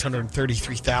about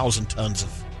 633,000 tons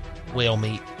of whale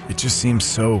meat. It just seems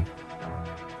so...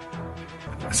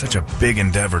 such a big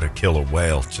endeavor to kill a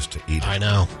whale just to eat it. I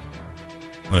know.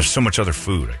 Well, there's so much other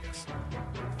food, I guess.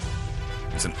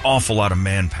 It's an awful lot of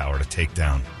manpower to take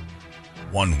down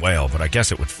one whale, but I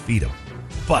guess it would feed a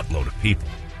buttload of people.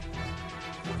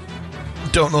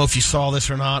 Don't know if you saw this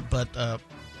or not, but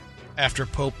after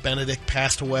Pope Benedict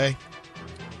passed away,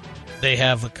 they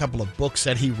have a couple of books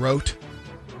that he wrote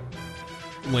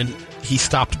when he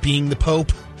stopped being the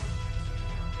Pope.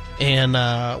 And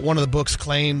one of the books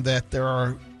claimed that there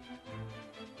are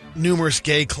numerous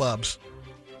gay clubs,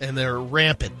 and they're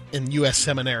rampant in U.S.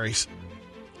 seminaries.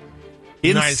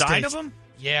 United Inside States. of them?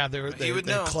 Yeah, they would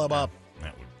know. club up.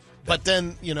 That would- But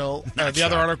then, the other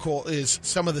shocking. article is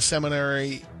some of the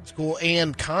seminary school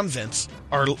and convents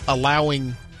are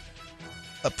allowing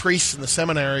priests in the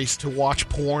seminaries to watch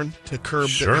porn to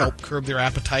Sure. help curb their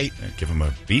appetite, Yeah, give them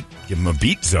a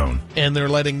beat zone. and they're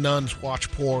letting nuns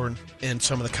watch porn in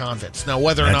some of the convents. Now,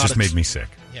 whether or That not just it's- made me sick.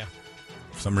 yeah,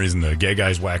 For some reason, the gay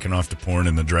guy's whacking off to porn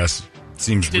in the dress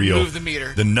seems Didn't real. move the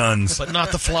meter. The nuns but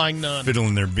not the flying nun.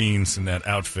 fiddling their beans in that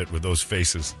outfit with those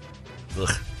faces. Ugh.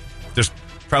 Just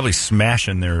probably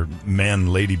smashing their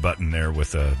man-lady button there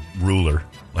with a ruler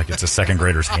like it's a second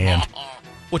grader's hand.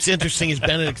 What's interesting is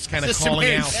Benedict's kind of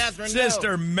calling out.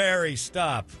 Sister Mary,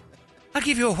 stop. I'll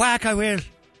give you a whack, I will.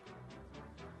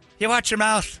 You watch your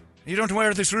mouth. You don't know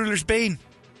where this ruler's been.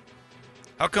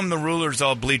 How come the ruler's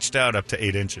all bleached out up to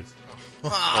 8 inches?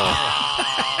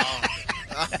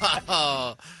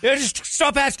 Yeah, just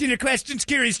stop asking your questions,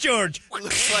 Curious George.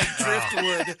 Looks like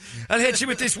driftwood. I'll hit you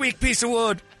with this weak piece of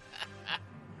wood.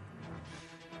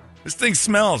 This thing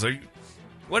smells.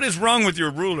 What is wrong with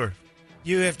your ruler?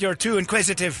 You're too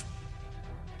inquisitive.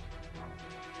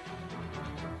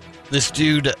 This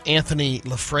dude, Anthony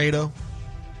Lafredo,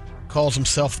 calls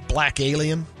himself Black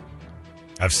Alien.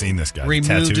 I've seen this guy. Removed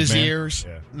Tattooed his man. ears,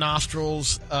 Yeah.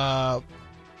 nostrils,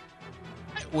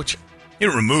 which He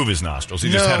didn't remove his nostrils.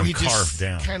 He just had them carved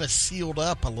down. kind of sealed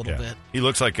up a little Yeah. bit. He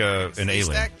looks like an alien.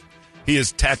 Stack? He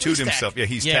has tattooed Stack. himself. Yeah,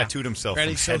 he's Yeah. tattooed himself.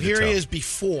 Ready? From So head to here toe. he is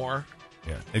before.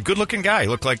 Yeah, a good-looking guy. He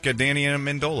looked like Danny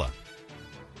Amendola.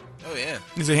 Oh, yeah.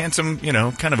 He's a handsome,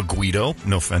 kind of a Guido.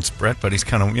 No offense, Brett, but he's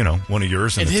kind of, one of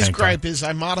yours. In And the his tank top. gripe is,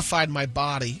 I modified my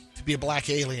body to be a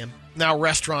black alien. Now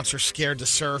restaurants are scared to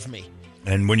serve me.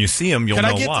 And when you see him, you'll Can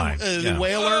know I get why. the Yeah.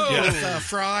 whaler Oh. with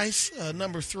fries,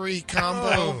 number 3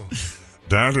 combo?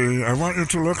 Daddy, I want you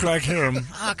to look like him.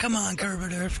 Oh, come on,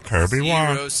 Kirby. Kirby Zero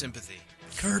won. sympathy.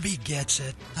 Kirby gets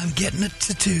it. I'm getting it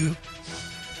to 2.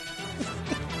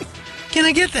 Can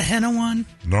I get the henna one?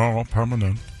 No,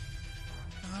 permanent.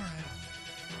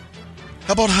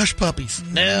 How about hush puppies?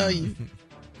 No.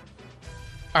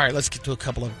 All right, let's get to a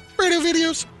couple of radio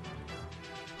videos.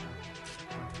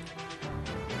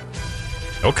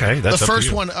 Okay, that's the up to first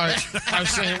you. one. All right, I was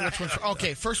saying which one.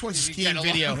 Okay, first one's a skiing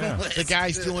video. The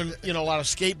guy's doing. A lot of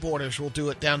skateboarders will do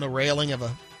it down the railing of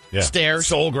a stairs.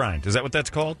 Soul grind. Is that what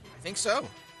that's called? I think so.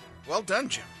 Well done,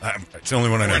 Jim. It's the only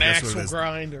one I Or know. an That's what axle it is.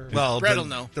 grind or Well, Brett will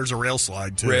know. there's a rail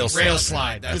slide, too. Rail rail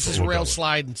slide. That's This what is we'll rail go with.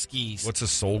 slide and skis. What's a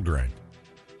soul grind?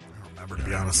 I don't remember, to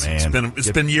be honest. Man.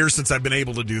 It's been years since I've been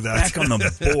able to do that. Back on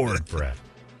the board, Brett.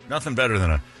 Nothing better than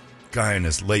a guy in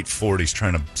his late 40s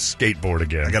trying to skateboard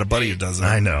again. I got a buddy who does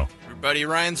that. I know. Your buddy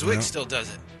Ryan Zwick still does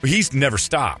it. But he's never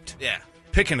stopped. Yeah.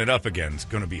 Picking it up again is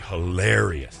going to be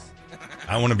hilarious.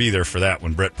 I want to be there for that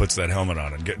when Brett puts that helmet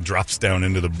on and drops down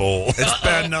into the bowl. It's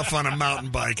bad enough on a mountain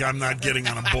bike. I'm not getting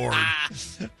on a board.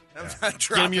 Get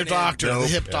him your doctor, the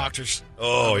hip doctors.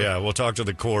 Oh, yeah. We'll talk to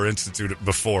the Core Institute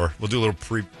before. We'll do a little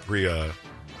pre-medit.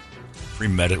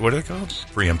 What are they called?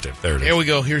 Preemptive. There it is. Here we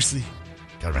go. Here's the.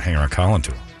 Got to hang around Colin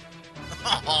to him.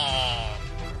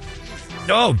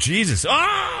 Oh, Jesus.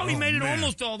 Oh, he made it man.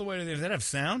 almost all the way to there. Does that have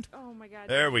sound? Oh my God.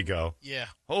 There we go. Yeah.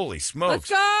 Holy smokes. Let's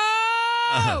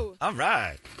go! All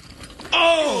right.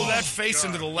 Oh, that face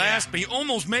into the last, but he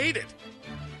almost made it.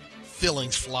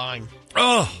 Fillings flying.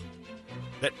 Oh,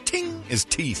 that ting is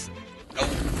teeth.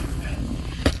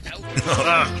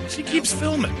 She keeps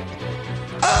filming.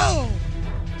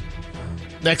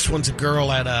 Next one's a girl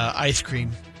at a ice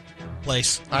cream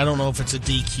place. I don't know if it's a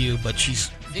DQ, but she's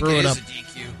I think brewing it up. is a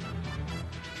DQ.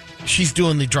 She's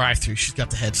doing the drive-through. She's got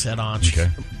the headset on. She's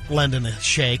Okay. blending a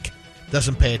shake.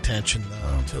 Doesn't pay attention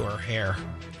to her hair.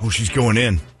 Oh, she's going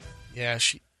in. Yeah,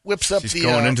 she whips up She's the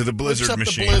going into the whips blizzard up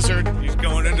machine. The blizzard. She's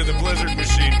going into the blizzard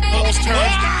machine. Pulls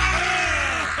turns.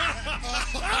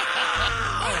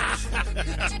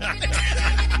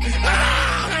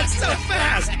 That's so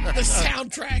fast. The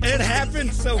soundtrack. It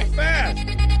happened so fast.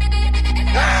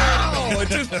 Oh,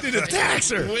 it attacks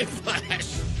her.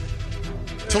 Whiplash.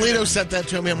 Toledo sent that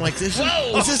to me. I'm like,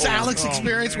 was this Alex's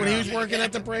experience when he was working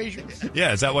at the Brazier?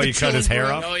 Yeah, is that why you cut his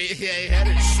hair off? Oh, yeah, he had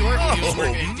it short when he was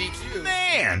working at DQ.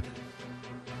 Man.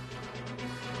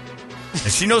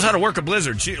 And she knows how to work a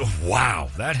blizzard. Wow,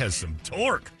 that has some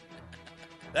torque.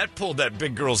 That pulled that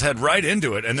big girl's head right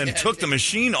into it and then took the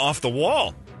machine off the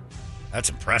wall. That's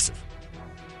impressive.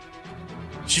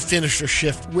 She finished her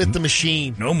shift with the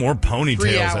machine. No more 3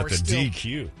 ponytails at hours the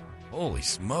still. DQ. Holy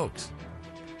smokes.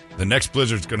 The next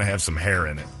blizzard's going to have some hair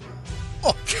in it.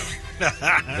 Oh.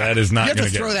 That is You not have going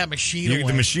to get throw that machine away.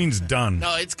 The machine's done.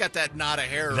 No, it's got that knot of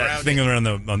hair That around thing it. around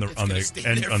It's gonna stay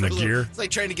there on the for a little- gear. It's like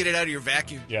trying to get it out of your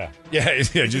vacuum. Yeah,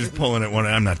 just pulling it one.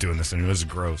 I'm not doing this anymore. This is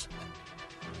gross.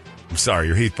 I'm sorry,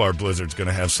 your Heath Bar Blizzard's going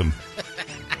to have some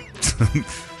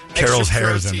Carol's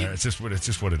hairs in protein. there. It's just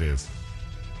what it is.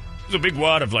 There's a big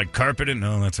wad of like carpet and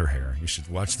no, that's her hair. You should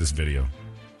watch this video.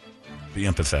 Be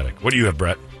empathetic. What do you have,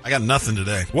 Brett? I got nothing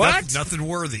today. What? Nothing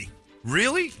worthy.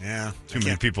 Really? Yeah. Too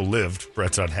many people lived.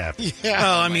 Brett's unhappy. Yeah.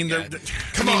 Well, I mean,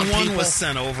 Come on, one people. was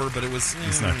sent over, but it was.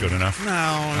 It's not good enough. No,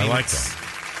 I like it's- that.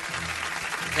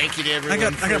 Thank you to everyone I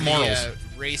got for morals. the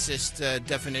racist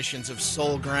definitions of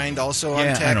soul grind also on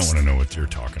Yeah, text. I don't want to know what you're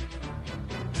talking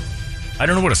about. I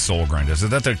don't know what a soul grind is. Is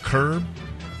that the curb?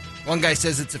 One guy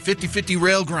says it's a 50-50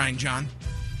 rail grind, John.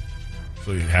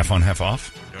 So you half on, half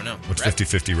off? I don't know. What's Brett,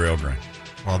 50-50 rail grind?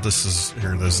 Well, this is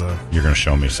here. There's a You're going to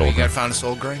show me a soul You got grind. found a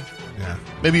soul grind? yeah.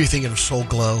 Maybe you're thinking of Soul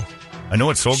Glow. I know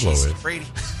what soul glow Jeez, is. Brady.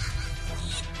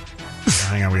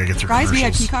 Hang on, we gotta get through Fry's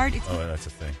commercials. VIP card. It's Oh, that's a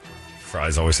thing.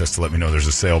 Fries always has to let me know there's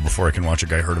a sale before I can watch a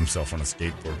guy hurt himself on a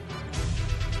skateboard.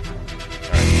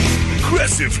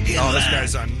 Aggressive. Oh, this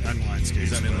guy's on inline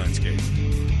skates. He's on inline skates.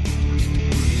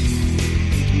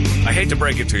 I hate to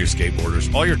break it to you,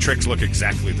 skateboarders. All your tricks look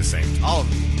exactly the same. All of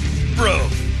them. Bro,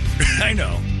 I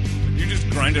know. You're just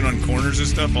grinding on corners and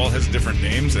stuff. All has different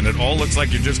names, and it all looks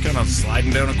like you're just kind of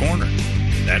sliding down a corner.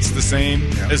 That's the same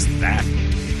as that.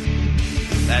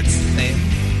 That's the same.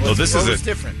 Oh, this what is was a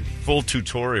different. full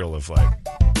tutorial of like.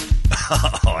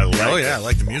 Oh, I like Oh it. yeah, I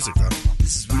like the music though.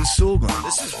 This is what a soul grind.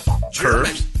 This is Curves,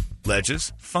 German.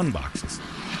 ledges, fun boxes.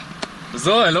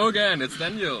 So, hello again, it's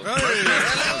Daniel. Hello,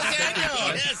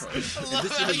 Daniel. Yes. I In love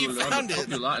this how video, you we will learn found the it.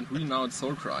 popular and renowned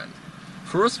soul grind.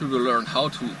 First, we will learn how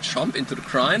to jump into the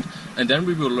grind, and then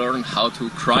we will learn how to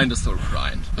grind the soul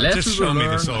grind. Last, Just we show will me the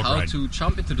learn soul how grind. to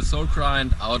jump into the soul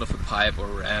grind out of a pipe or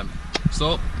ramp.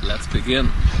 So, let's begin.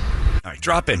 All right,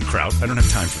 drop in, Kraut. I don't have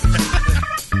time for this.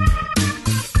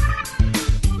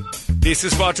 This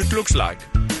is what it looks like.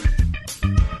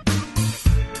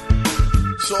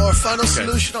 So our final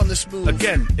solution on this move.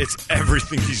 Again, it's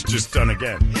everything he's just done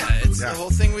again. Yeah, it's the whole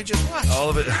thing we just watched. All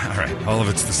of it. All right, all of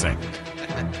it's the same.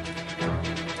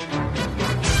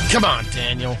 Come on,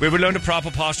 Daniel. We will learn the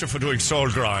proper posture for doing soul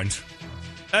grinds.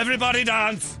 Everybody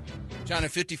dance. John, a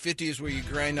 50-50 is where you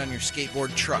grind on your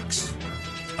skateboard trucks.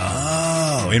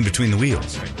 Oh, in between the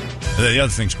wheels. And then the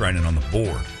other thing's grinding on the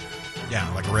board. Yeah,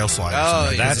 like a rail slide. Oh,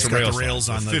 yeah. That's It's a got rail the rails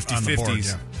slide. on the 50-50s. board.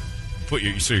 Yeah. Put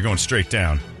you so you're going straight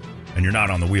down, and you're not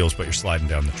on the wheels, but you're sliding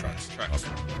down the trucks. Trucks.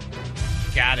 Okay.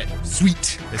 Got it.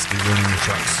 Sweet. Basically ruining the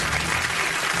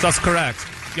trucks. That's correct.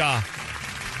 Yeah.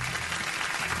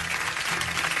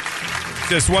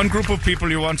 There's one group of people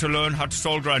you want to learn how to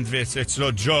soul grind with. It's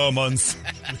the Germans.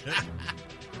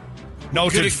 Good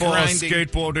Noted at for grinding.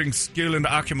 skateboarding skill and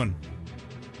acumen.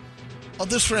 On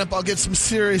this ramp, I'll get some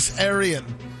serious Aryan.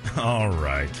 All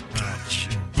right.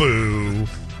 Boo.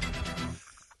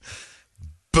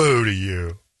 Boo to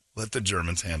you. Let the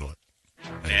Germans handle it.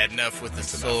 Bad enough with the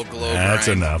soul glow That's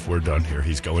grind. enough. We're done here.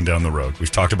 He's going down the road.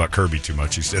 We've talked about Kirby too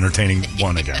much. He's entertaining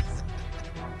one again.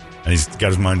 And he's got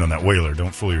his mind on that whaler.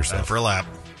 Don't fool yourself. For a lap.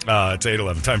 It's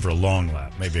 8:11. Time for a long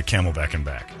lap. Maybe a camelback and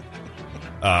back.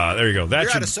 There you go. That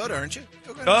You're should... out of soda, aren't you?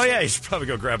 Go grab Oh, some. yeah. You should probably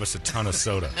go grab us a ton of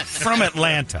soda. From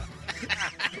Atlanta.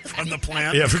 From the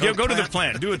plant. Yeah, go to the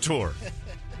plant. Do a tour.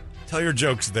 Tell your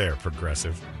jokes there,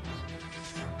 Progressive.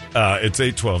 It's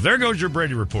 8:12. There goes your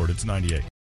Brady report. It's 98.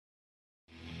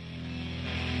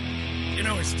 You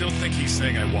know, I still think he's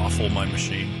saying I waffle my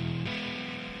machine.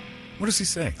 What is he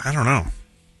saying? I don't know.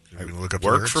 I'm going to look up the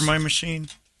Work lyrics. for my machine?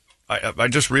 I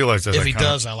just realized that If he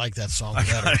does, I like that song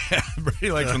better. Brady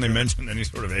likes when they mention any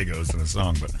sort of egos in the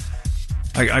song, but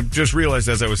I just realized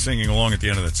as I was singing along at the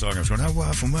end of that song, I was going, I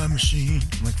waffle my machine.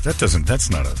 I'm like, that's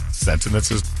not a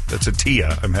sentence. That's a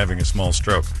Tia. I'm having a small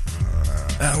stroke.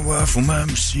 I waffle my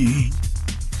machine.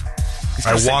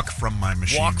 I walk from my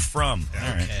machine. Walk from. All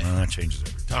right. Okay. Well, that changes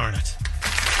everything. Darn it.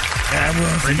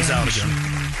 Brady's out again.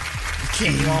 You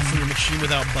can't waffle your machine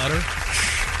without butter.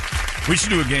 We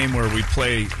should do a game where we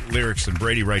play lyrics and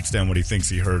Brady writes down what he thinks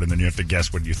he heard, and then you have to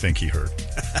guess what you think he heard.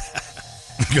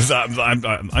 Because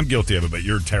I'm guilty of it, but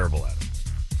you're terrible at it.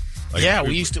 Like, Yeah,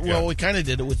 we used to. Well, we kind of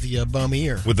did it with the bum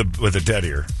ear. with a dead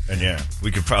ear, and yeah,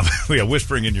 we could probably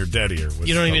whispering in your dead ear. Was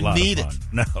You don't a even lot of need it.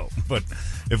 fun. No, but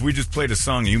if we just played a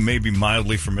song you may be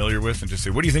mildly familiar with, and just say,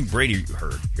 "What do you think Brady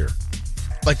heard here?"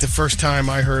 Like the first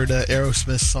time I heard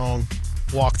Aerosmith's song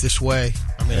 "Walk This Way."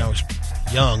 I mean, I was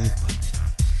young. But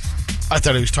I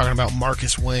thought he was talking about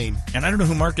Marcus Wayne. And I don't know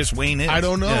who Marcus Wayne is. I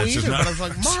don't know Yeah, it's either, just but not- I was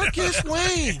like, Marcus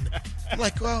Wayne. I'm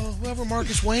like, well, whoever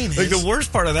Marcus Wayne is. Like the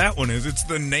worst part of that one is it's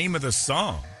the name of the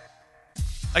song.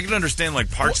 I can understand like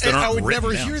parts that aren't I would written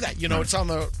never down. hear that. You know, it's on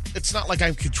the. It's not like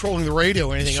I'm controlling the radio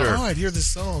or anything. Sure. Oh, I'd hear this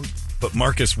song. But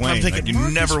Marcus Wayne, thinking, like you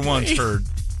Marcus never once Wayne. heard,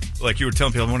 like you were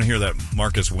telling people, I want to hear that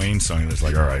Marcus Wayne song. And it's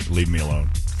like, all right, leave me alone.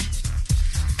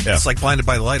 Yeah, It's like Blinded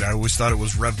by the Light. I always thought it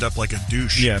was revved up like a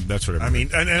douche. yeah, that's what I mean,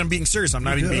 and I'm being serious. I'm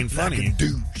not even being funny.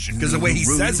 Because the way he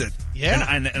says it. Yeah.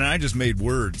 And I just made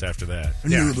words after that.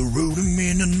 Yeah. You're the road of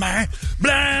men and my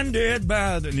blinded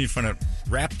by the... And you find it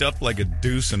wrapped up like a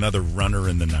deuce, another runner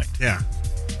in the night. Yeah.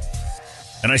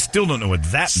 And I still don't know what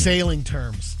that means. Sailing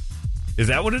terms. Is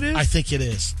that what it is? I think it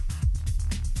is.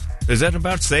 Is that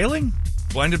about sailing?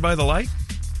 Blinded by the light?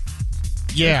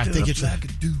 Yeah, I think it's like a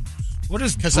deuce. What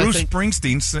is 'Cause I Bruce think-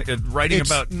 Springsteen writing it's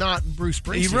about? not Bruce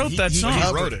Springsteen. He wrote that song. He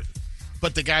covered wrote it.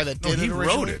 But the guy that No, did he it wrote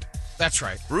originally, it. That's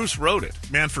right. Bruce wrote it.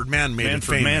 Manfred Mann made it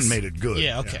Manfred famous. Mann made it good.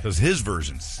 Yeah, okay. Because his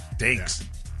version stinks.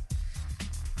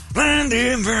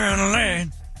 Blinded by the light,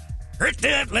 hurt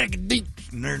that like a deep.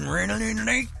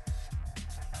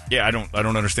 Yeah, I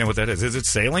don't understand what that is. Is it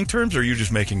sailing terms, or are you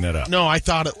just making that up? No, I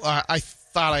thought it. I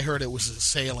thought I heard it was a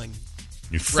sailing.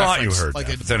 You thought you reference, heard like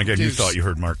that, a but then again, you deuce. thought you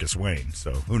heard Marcus Wayne.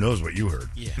 So who knows what you heard?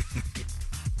 Yeah.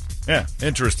 Yeah,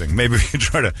 interesting. Maybe we can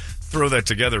try to throw that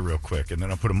together real quick, and then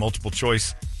I'll put a multiple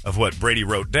choice of what Brady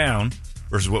wrote down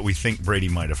versus what we think Brady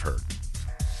might have heard.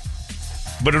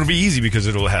 But it'll be easy because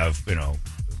it'll have,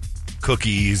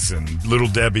 cookies and Little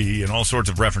Debbie and all sorts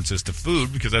of references to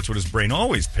food because that's what his brain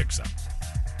always picks up.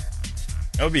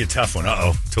 That would be a tough one.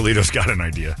 Uh-oh, Toledo's got an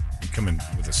idea. You come in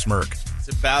with a smirk. It's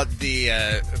about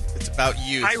it's about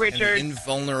youth. Hi, Richard. And the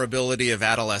invulnerability of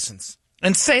adolescence.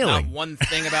 And Not sailing. one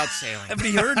thing about sailing. Have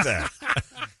you heard that?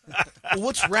 Well,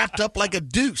 what's wrapped up like a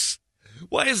deuce?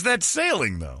 Why is that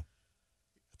sailing, though?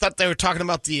 I thought they were talking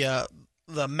about the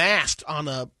mast on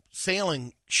a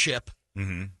sailing ship.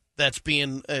 Mm-hmm. that's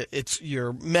being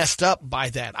you're messed up by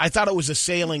that. I thought it was a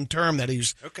sailing term that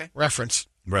he's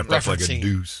Wrapped up like a referencing.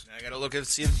 deuce. I got to look and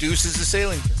see if deuce is a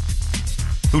sailing term.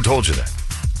 Who told you that?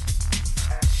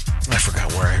 I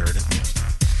forgot where I heard it.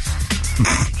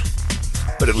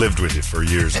 But it lived with you for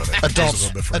years on it.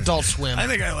 Adult Swim. I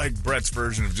think I like Brett's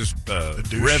version of just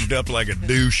revved up like a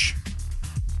douche.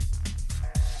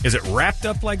 Is it wrapped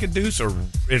up like a deuce, or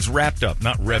it's wrapped up,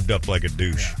 not revved up like a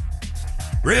douche? Yeah.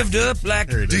 Revved up like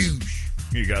There a it is. douche.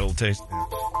 You got a little taste?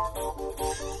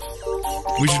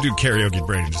 We should do karaoke,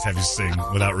 Brady, just have you sing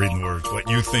without reading the words what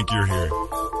you think you're hearing.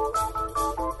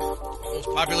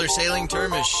 Most popular sailing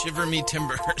term is shiver me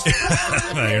timbers.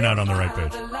 No, you're not on the right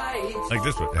page. Like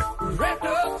this one.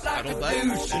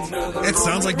 It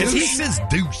sounds like He douche. says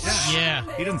deuce. Yeah.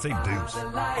 He doesn't say deuce.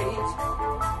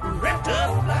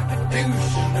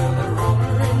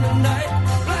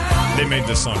 They made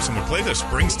this song. Someone play the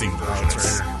Springsteen version. It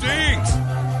stinks.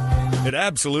 It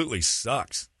absolutely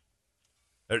sucks.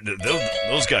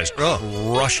 Those guys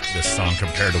crushed this song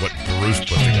compared to what Bruce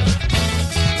put together.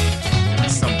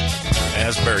 Some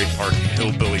Asbury Park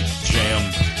hillbilly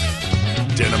jam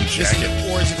denim jacket.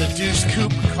 Or is it a Deuce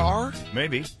Coupe car?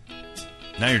 Maybe.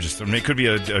 Now you're just. It could be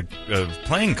a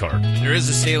playing card. There is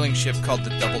a sailing ship called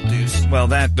the Double Deuce. Well,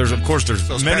 there's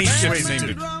Those many Patrick ships Swayze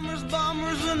named. Drummers,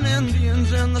 bombers, and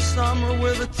Indians in the summer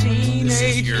with a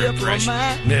teenage your impression.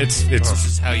 diplomat. It's This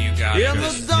is how you got In it.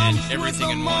 the dumps And everything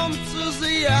with in the one. mumps is the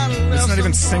It's not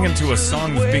even singing to a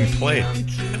song that's being played.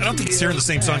 I don't think he's hearing the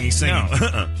same song he's singing.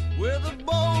 No. With a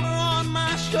boulder on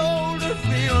my shoulder,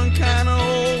 feeling kind of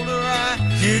older.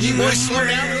 You want to slow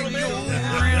down a little bit?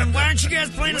 Why aren't you guys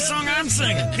playing the song I'm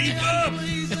singing? Keep up.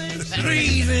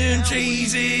 Breathing,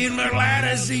 teasing, my light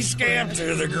as he scamped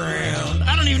to the ground.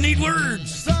 I don't even need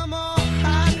words. Some old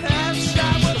hot hat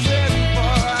shop was heading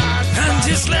for I'm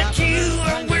just like you.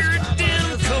 I wear a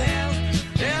denim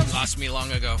coat. Lost me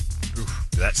long ago.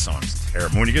 That song's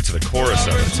terrible. When you get to the chorus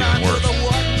of it, it's even worse.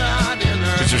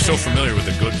 Because you're so familiar with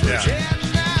the good version.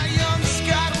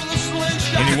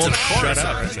 And you won't shut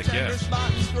up. It's like, yeah.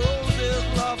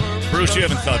 Bruce, you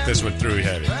haven't thought this one through,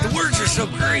 have you? The words are so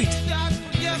great.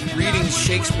 Reading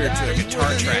Shakespeare to a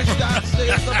guitar track.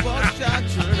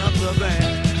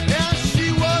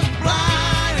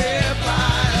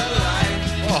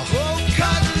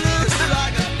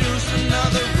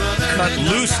 Cut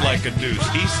loose like a deuce,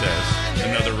 he says.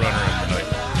 Another runner in the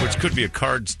night. Which could be a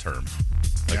cards term.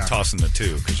 Like tossing the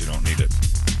two, because you don't need it.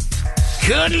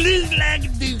 Cut loose like a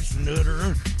deuce,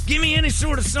 nutter. Give me any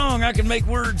sort of song, I can make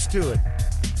words to it.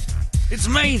 It's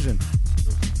amazing.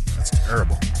 That's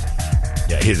terrible.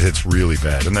 Yeah, it's really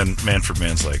bad. And then Manfred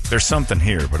Mann's like, there's something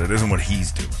here, but it isn't what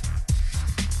he's doing.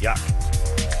 Yuck.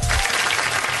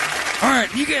 All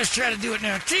right, you guys try to do it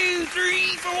now. 2, 3,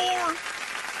 4.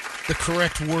 The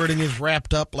correct wording is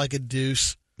wrapped up like a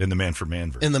deuce In the Manfred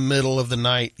Mann version. in the middle of the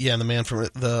night. Yeah, the man from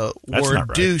the That's word not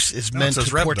right. deuce is No, meant it says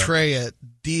to revved up. portray a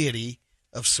deity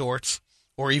of sorts,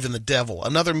 or even the devil.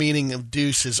 Another meaning of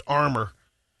deuce is armor.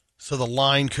 So the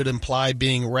line could imply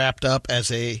being wrapped up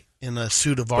in a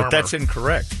suit of armor. But that's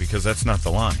incorrect, because that's not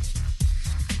the line.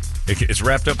 It's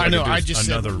wrapped up like I know. a deuce, I just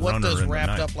another said, what runner does in the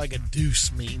wrapped night. up like a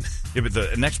deuce mean? Yeah, but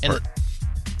the next And part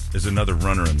is another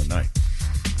runner in the night.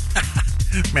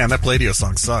 Man, that Palladio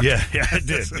song sucked. Yeah, it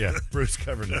did. Yeah, Bruce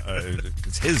covered it.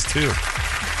 It's his, too.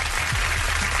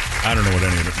 I don't know what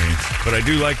any of it means. But I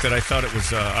do like that I thought it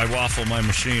was I Waffle My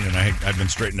Machine, and I've been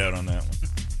straightened out on that one.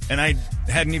 And I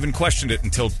hadn't even questioned it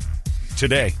until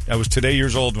today. I was today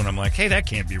years old when I'm like, hey, that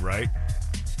can't be right.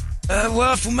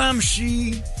 Waffle my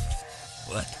machine.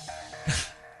 What?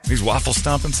 He's waffle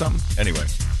stomping something? Anyway.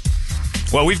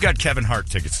 Well, we've got Kevin Hart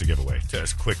tickets to give away.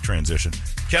 Just a quick transition.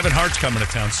 Kevin Hart's coming to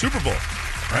town. Super Bowl,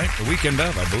 right? The weekend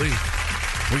of, I believe.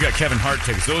 We got Kevin Hart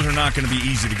tickets. Those are not going to be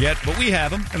easy to get, but we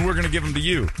have them, and we're going to give them to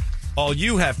you. All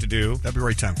you have to do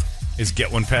February 10th. is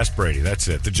get one past Brady. That's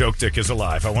it. The joke dick is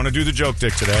alive. I want to do the joke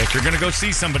dick today. If you're going to go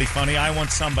see somebody funny, I want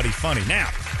somebody funny. Now,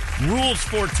 rules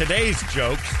for today's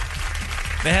jokes.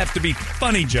 They have to be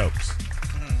funny jokes.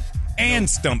 And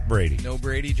stump Brady. No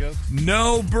Brady jokes?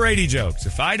 No Brady jokes.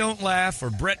 If I don't laugh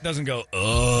or Brett doesn't go,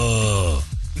 oh,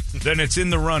 then it's in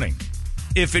the running.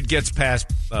 If it gets past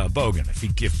Bogan.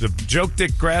 If the joke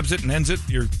dick grabs it and ends it,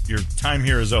 your time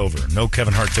here is over. No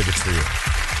Kevin Hart tickets for you.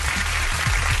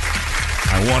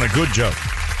 I want a good joke.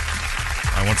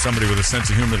 I want somebody with a sense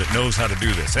of humor that knows how to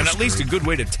do this. And at least a good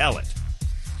way to tell it.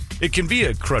 It can be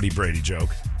a cruddy Brady joke,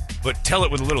 but tell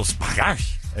it with a little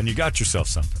gosh, and you got yourself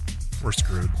something. We're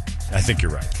screwed. I think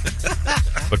you're right.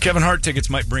 But Kevin Hart tickets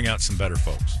might bring out some better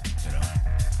folks, you know.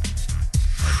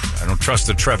 I don't trust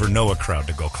the Trevor Noah crowd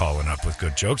to go calling up with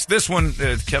good jokes. This one,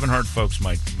 Kevin Hart folks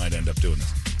might end up doing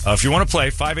this. If you want to play,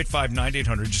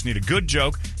 585-9800, just need a good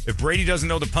joke. If Brady doesn't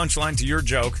know the punchline to your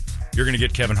joke, you're going to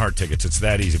get Kevin Hart tickets. It's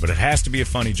that easy, but it has to be a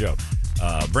funny joke.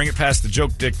 Bring it past the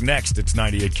joke dick next. It's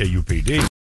 98 KUPD.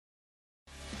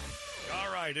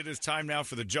 All right, it is time now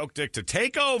for the joke dick to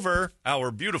take over our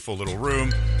beautiful little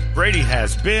room. Brady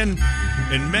has been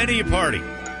in many a party,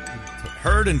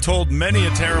 heard and told many a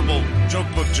terrible joke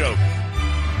book joke.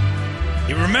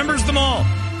 He remembers them all.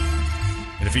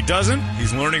 And if he doesn't,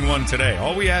 he's learning one today.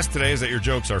 All we ask today is that your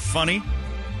jokes are funny,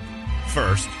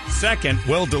 first. Second,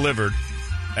 well delivered.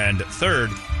 And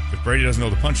third, if Brady doesn't know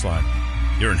the punchline,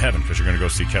 you're in heaven because you're going to go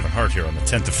see Kevin Hart here on the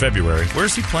 10th of February.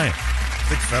 Where's he playing? I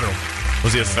think Federal.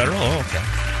 Was he at Federal? Oh, okay.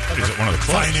 He's at one of the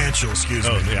clubs. Financial, excuse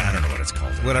me. Oh, yeah, I don't know what it's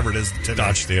called. Whatever it is. Today.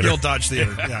 Dodge Theater. The old Dodge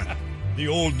Theater, yeah. The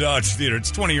old Dodge Theater. It's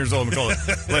 20 years old. We call it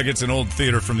like it's an old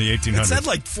theater from the 1800s. It's had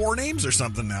like 4 names or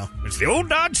something now. It's the old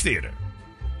Dodge Theater.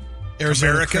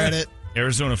 Arizona America? Credit.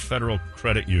 Arizona Federal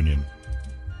Credit Union.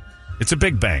 It's a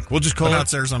big bank. We'll just call But now it.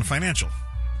 it's Arizona Financial.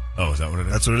 Oh, is that what it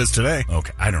is? That's what it is today.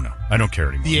 Okay. I don't know. I don't care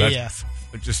anymore. The That's-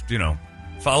 Just,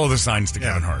 follow the signs to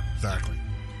Kevin Hart. Exactly.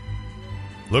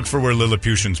 Look for where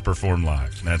Lilliputians perform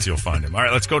live. And that's you'll find him. All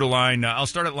right, let's go to line. I'll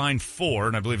start at line 4,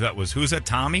 and I believe that was, who's that,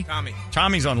 Tommy? Tommy.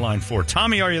 Tommy's on line 4.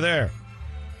 Tommy, are you there?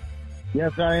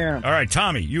 Yes, I am. All right,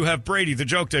 Tommy, you have Brady, the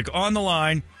joke dick, on the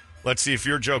line. Let's see if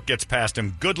your joke gets past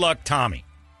him. Good luck, Tommy.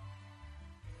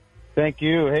 Thank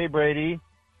you. Hey, Brady.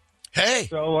 Hey.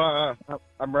 So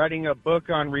I'm writing a book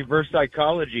on reverse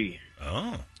psychology.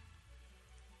 Oh.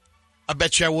 I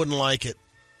bet you I wouldn't like it.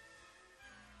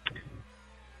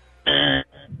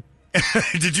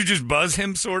 Did you just buzz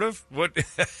him, sort of? What?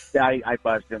 Yeah, I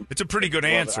buzzed him. It's a pretty good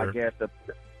answer. I guess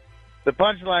the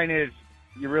punchline is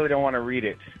you really don't want to read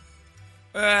it.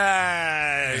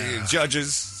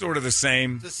 Judges, sort of the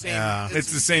same. The same. Yeah.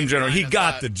 It's the same general. He line of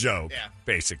got thought. the joke, Yeah.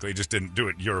 basically. Just didn't do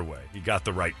it your way. He got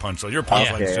the right punchline. Your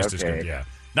punchline is just as good. Yeah.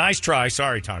 Nice try.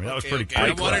 Sorry, Tommy. That was pretty Okay. I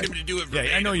quick. wanted him to do it Yeah,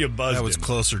 verbatim. I know you buzzed That was him.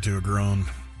 closer to a groan.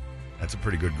 That's a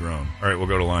pretty good groan. All right, we'll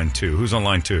go to line 2. Who's on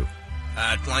line 2?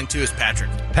 Line 2 is Patrick.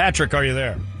 Patrick, are you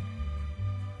there?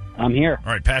 I'm here.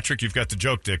 All right, Patrick, you've got the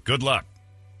joke dick. Good luck.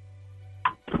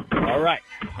 All right.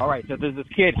 So there's this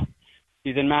kid.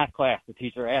 He's in math class. The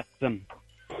teacher asks him,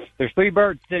 "There's 3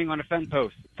 birds sitting on a fence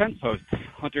post.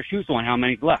 With their shoes on. How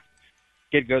many's left?"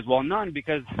 Kid goes, "Well, none,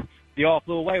 because they all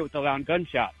flew away with a loud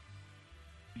gunshot."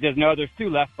 He says, "No, there's 2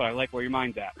 left, but I like where your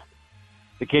mind's at."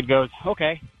 The kid goes,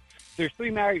 "Okay, there's 3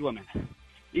 married women.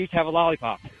 Each have a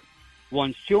lollipop.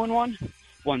 One's chewing one,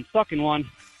 one's sucking one,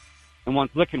 and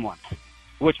one's licking one.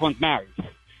 Which one's married?"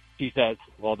 She says,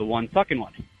 "Well, the one sucking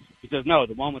one." He says, "No,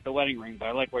 the one with the wedding ring, but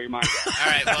I like where your mind's at."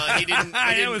 All right, well, he didn't.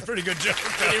 That was a pretty good joke.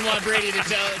 He didn't want Brady to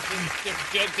tell it and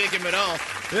joke dick him at all.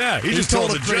 Yeah, he just told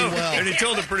told it the pretty joke. well. And he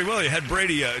told it pretty well. You had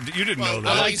Brady, you didn't know I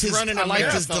that. liked he's running a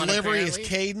his marathon, delivery, his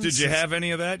apparently. cadence. Did you have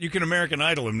any of that? You can American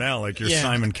Idol him now like you're Yeah.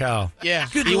 Simon Cowell. Yeah.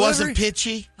 Good He wasn't delivery.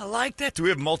 pitchy. I like that. Do we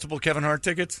have multiple Kevin Hart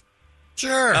tickets?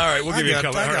 Sure. All right, we'll give you a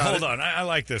couple. I All right, got hold it. on. I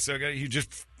like this. Okay,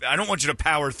 I don't want you to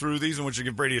power through these. I want you to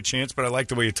give Brady a chance, but I like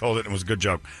the way you told it, and it was a good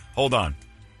joke. Hold on.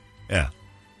 Yeah.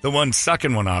 The one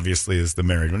sucking one, obviously, is the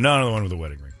married one. No, the one with the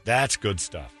wedding ring. That's good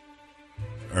stuff.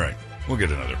 All right, we'll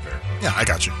get another pair. Yeah, I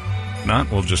got you. If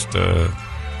not, we'll just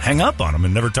hang up on them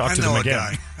and never talk I to know them a again.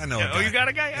 guy. I know a Yeah, guy. Oh, you got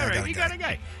a guy? Yeah, All I right, got a you guy. got a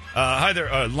guy. Hi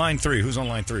there. Line 3. Who's on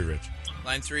line 3, Rich?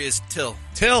 Line 3 is Till.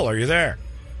 Till, are you there?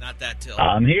 Not that Till.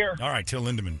 I'm here. All right, Till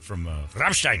Lindemann from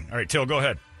Rammstein. All right, Till, go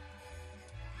ahead.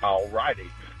 All righty.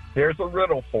 Here's a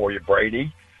riddle for you,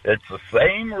 Brady. It's the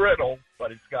same riddle,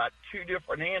 but it's got 2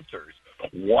 different answers.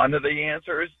 One of the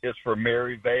answers is for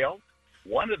Mary Vale.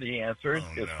 One of the answers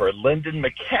is for Lyndon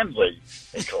McKinley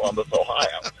in Columbus,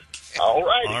 Ohio. All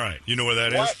righty. All right. You know where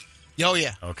that is? What? Oh,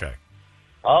 yeah. Okay.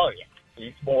 Oh, yeah.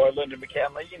 Eastmore, Lyndon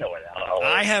McKinley, you know it.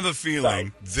 I have a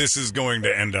feeling this is going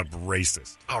to end up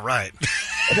racist. All right.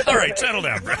 All right, settle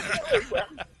down, bro.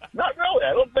 Not really.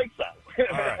 I don't think so.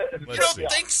 All right. You Let's don't see.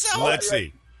 think so? Let's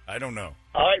see. I don't know.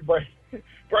 All right,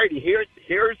 Brady,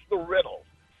 here's the riddle.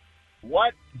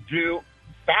 What do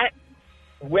fat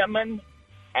women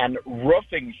and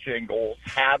roofing shingles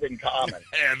have in common?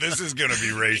 Yeah, this is going to be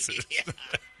racist.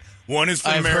 One is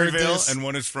from I've heard Maryville, this. and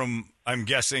one is from, I'm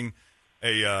guessing,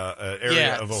 a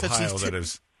area of since Ohio he's that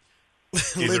is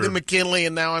Lyndon McKinley,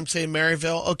 and now I'm saying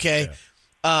Maryville. Okay.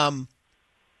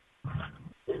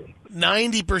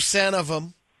 90% of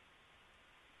them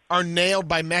are nailed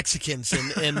by Mexicans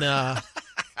in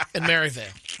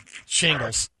Maryville.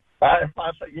 Shingles.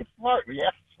 You're smart.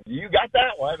 Yes, You got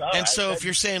that one. All And right. so if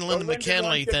you're saying Linda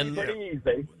McKinley, then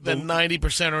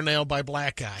 90% are nailed by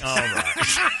black guys. All right.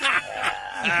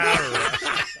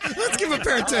 Let's give a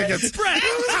pair of tickets. Brett,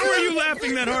 how are you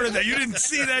laughing that hard at that? You didn't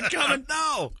see that coming?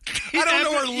 No. I don't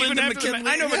know where Linda McKinley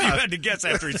I know, but you yeah. had to guess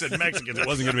after he said Mexicans. It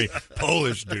wasn't going to be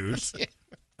Polish dudes.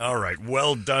 All right.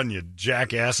 Well done, you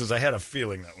jackasses. I had a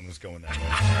feeling that one was going that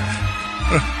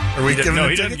way. Are we He giving no, him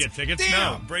he tickets? didn't get tickets.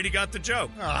 Damn. No, Brady got the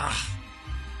joke. All right.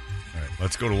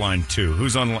 Let's go to line 2.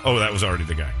 Who's on? Oh, that was already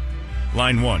the guy.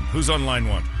 Line 1. Who's on line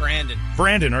 1? Brandon.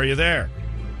 Brandon, are you there?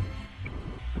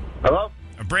 Hello?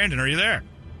 Brandon, are you there?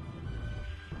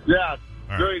 Yeah, All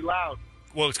right. very loud.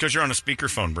 Well, it's because you're on a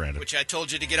speakerphone, Brandon. Which I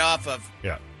told you to get off of.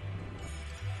 Yeah.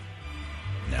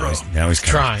 Now he's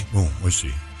Trying. Oh, let's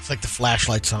see. It's like the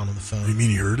flashlight's on the phone. You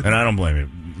mean you heard it? And I don't blame you.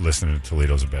 Listening to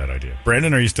Toledo's a bad idea.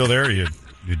 Brandon, are you still there? Or you're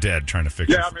dead trying to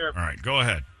fix it? Yeah, I'm here. All right, go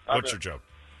ahead. What's here. your joke?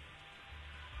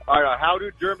 All right, how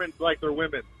do Germans like their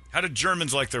women? How do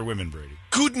Germans like their women, Brady?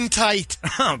 Guten tight.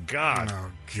 Oh, God.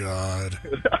 Oh, God.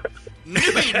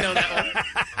 Nobody know that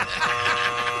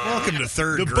one. Welcome to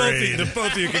third The grade.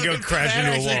 both of you can go crash That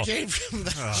into a actually wall. came from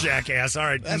the... Jackass. All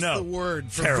right, That's no. the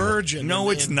word for Terrible. virgin. No,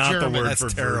 in- it's in not German. the word That's for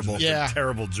terrible. virgin. Yeah. It's a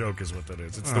terrible joke is what that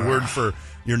is. It's the word for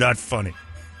you're not funny.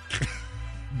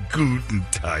 Guten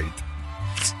tight.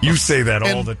 You say that all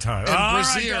And- the time. and All right,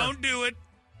 brassiere. don't do it.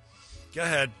 Go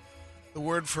ahead. The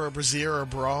word for a brassiere or a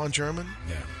bra in German?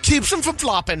 Yeah. Keeps them from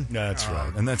flopping. That's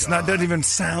right. And that's not doesn't even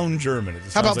sound German. It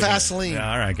just How sounds about like Vaseline?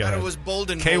 Yeah, all right, go Thought ahead. it was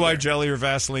Bolden. KY Boulder. jelly or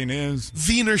Vaseline is.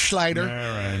 Wiener Schleider.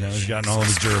 All right, now he's gotten all of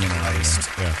his German out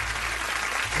of there. Yeah.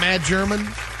 Mad German.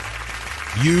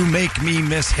 You make me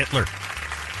miss Hitler.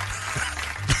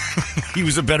 He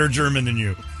was a better German than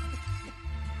you.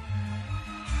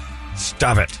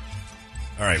 Stop it.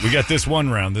 All right, we got this one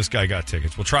round. This guy got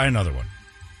tickets. We'll try another one.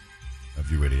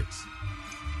 Of you idiots.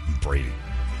 Brady.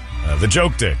 The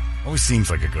joke day. Always seems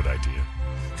like a good idea.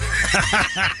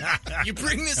 You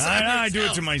bring this on I do it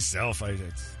yourself. to myself.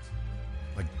 It's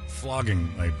like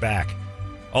flogging my back.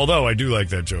 Although I do like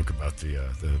that joke about the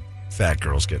fat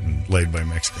girls getting laid by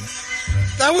Mexicans.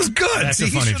 That was good. That's See, a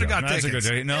he funny should have joke. got That's a tickets.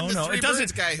 good joke. No, And the no, Three it doesn't.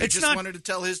 Birds guy who It's just not. wanted to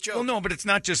tell his joke. Well, no, but it's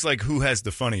not just like who has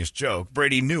the funniest joke.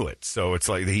 Brady knew it, so it's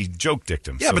like he joke dicked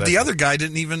him. Yeah, so but the that's- other guy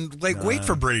didn't even wait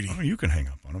for Brady. Oh, you can hang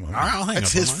up on him. I'll hang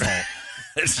That's up on his mine. fault.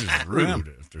 This is rude.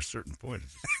 After a certain point,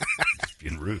 it's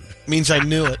being rude. Means I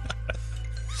knew it.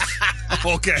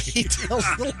 Okay. He tells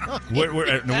the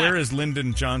line. Where is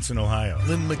Lyndon Johnson, Ohio?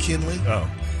 Lynn McKinley. Oh,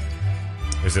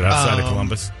 is it outside of Um,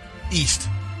 Columbus? East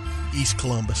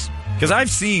Columbus. Because I've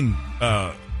seen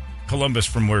Columbus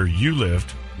from where you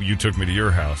lived. You took me to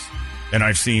your house. And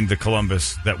I've seen the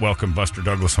Columbus that welcomed Buster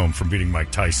Douglas home from beating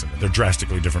Mike Tyson. They're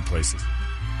drastically different places.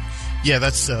 Yeah,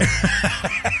 that's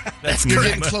That's you're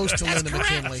correct. getting close to Linda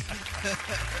McKinley.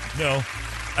 No,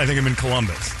 I think I'm in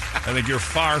Columbus. I think you're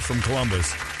far from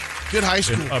Columbus Good high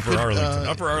school. in Upper Good, Arlington.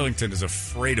 Upper Arlington is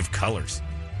afraid of colors.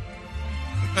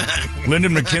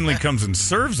 Lyndon McKinley comes and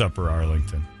serves Upper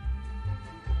Arlington.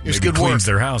 It's Maybe good cleans work.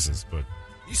 their houses, but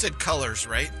You said colors,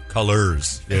 right?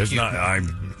 colors. Yeah, it's not. I've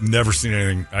never seen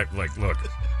anything look.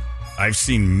 I've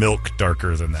seen milk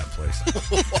darker than that place.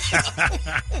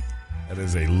 That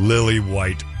is a lily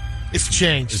white. It's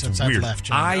changed It's since weird. I've left.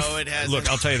 John. No, it hasn't. Look,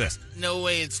 I'll tell you this. No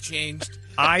way it's changed.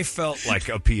 I felt like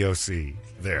a POC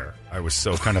there. I was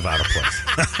so kind of out of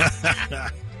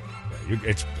place.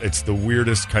 It's the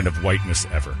weirdest kind of whiteness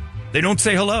ever. They don't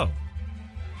say hello.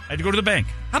 I had to go to the bank.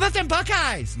 How about them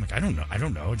Buckeyes? I'm like, I don't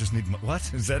know. I just need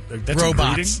what is that? That's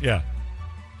Robots. a greeting? Yeah.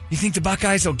 You think the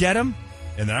Buckeyes will get him?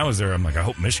 And then I was there. I'm like, I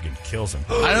hope Michigan kills him.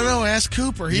 I don't know. Ask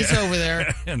Cooper. He's Yeah. over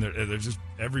there. And they're just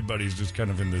everybody's just kind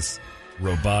of in this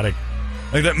robotic.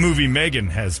 Like that movie Megan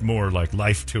has more like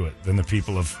life to it than the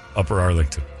people of Upper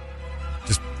Arlington.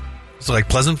 Just So like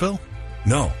Pleasantville?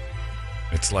 no,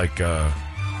 it's like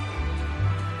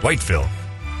Whiteville.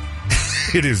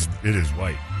 It is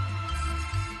white.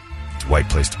 It's a white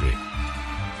place to be.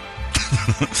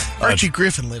 Archie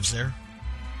Griffin lives there.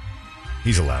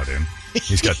 He's allowed in.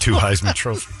 He's got 2 Heisman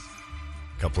trophies,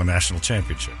 a couple of national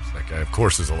championships. That guy, of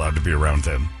course, is allowed to be around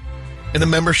them. And a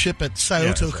membership at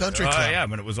Scioto Yeah, Country oh, Club. yeah,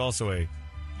 but it was also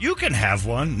you can have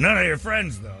one. None of your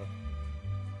friends, though.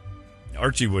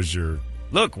 Archie was your,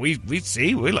 look, we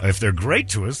see, if they're great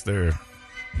to us, you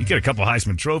get a couple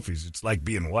Heisman trophies. It's like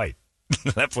being white.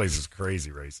 That place is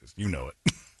crazy racist. You know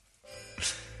it.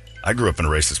 I grew up in a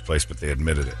racist place, but they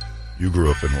admitted it. You grew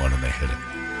up in one and they hid it.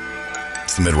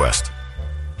 It's the Midwest.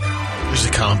 There's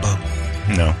a combo.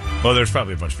 No. Well, there's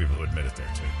probably a bunch of people who admit it there,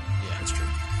 too. Yeah, that's true.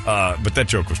 But that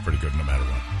joke was pretty good no matter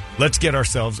what. Let's get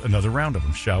ourselves another round of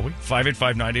them, shall we?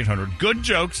 585-9800. Good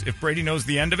jokes. If Brady knows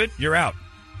the end of it, you're out.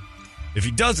 If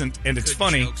he doesn't, and it's Good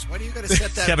funny, jokes. Why do you got to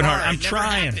set that Kevin bar? Hart, I'm It never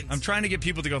trying. happens. I'm trying to get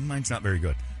people to go, mine's not very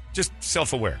good. Just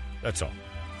self-aware. That's all.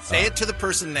 Say it to the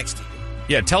person next to you.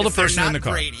 Yeah, tell If the person they're in the not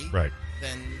car. Brady, Right.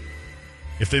 Then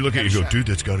If they look at you and go, dude,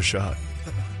 that's got a shot.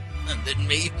 then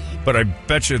maybe. But I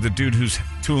bet you the dude who's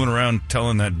tooling around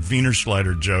telling that Wiener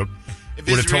Schleider joke If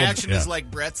would his have told reaction yeah. is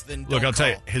like Brett's, then Look, don't I'll tell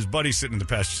you, call. his buddy's sitting in the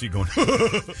passenger seat going,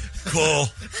 call,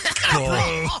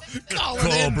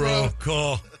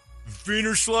 call.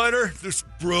 Wiener Schleider, this is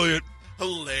brilliant.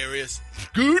 Hilarious.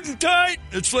 Guten Tag.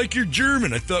 It's like you're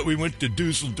German. I thought we went to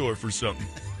Dusseldorf or something.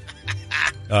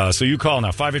 So you call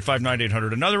now,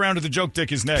 585-9800. Another round of the joke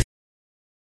dick is next.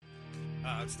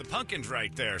 It's the Pumpkins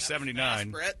right there,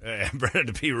 79. Brett. Brett had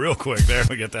to pee real quick there.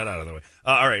 We get that out of the way.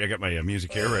 All right, I got my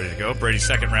music here ready to go. Brady's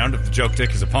second round of the joke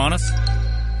dick is upon us.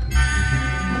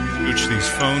 Scooch these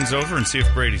phones over and see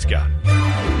if Brady's got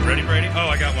it. Ready, Brady? Oh,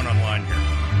 I got one online here.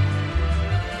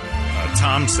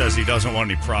 Tom says he doesn't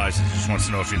want any prizes. He just wants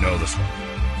to know if you know this one.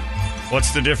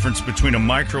 What's the difference between a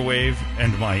microwave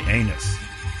and my anus?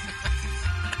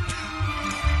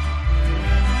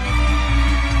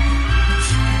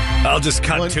 I'll just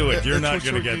cut to it. You're not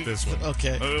going to get this one.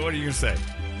 Okay. What are you going to say?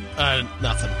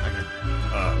 Nothing.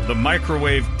 The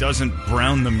microwave doesn't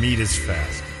brown the meat as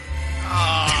fast.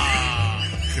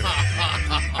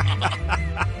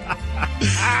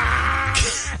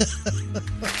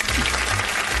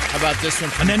 How about this one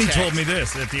from And then he text? told me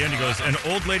this. At the end, he goes, an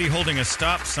old lady holding a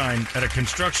stop sign at a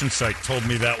construction site told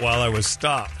me that while I was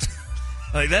stopped.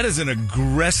 Like, that is an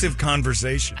aggressive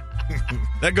conversation.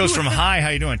 That goes from, hi, how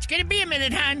you doing? It's gonna be a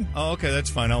minute, hon. Oh, okay, that's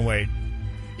fine. I'll wait.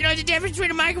 You know what the difference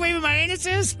between a microwave and my anus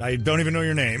is? I don't even know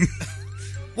your name.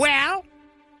 Well,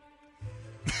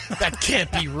 That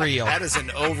can't be real. That is an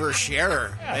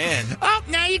oversharer, man. oh,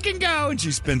 now you can go. And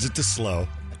she spins it to slow.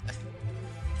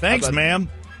 Thanks, How about ma'am.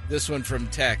 This one from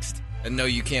text. And no,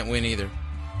 you can't win either.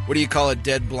 What do you call a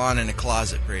dead blonde in a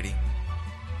closet, Brady?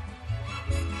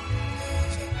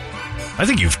 I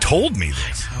think you've told me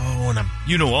this. Oh, and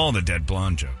You know all the dead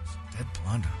blonde jokes. Dead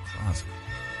blonde in a closet.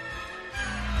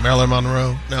 Marilyn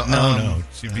Monroe. No.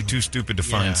 You'd be too stupid to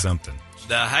find something.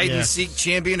 The hide-and-seek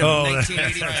champion of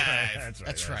 1985.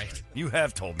 That's right. You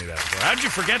have told me that before. How'd you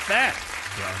forget that?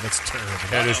 Yeah, that's terrible.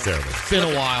 That is terrible. It's been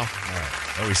a while. All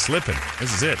right. Oh, he's slipping.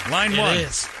 This is it. Line It one.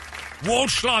 is.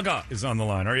 Waldschlager is on the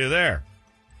line. Are you there?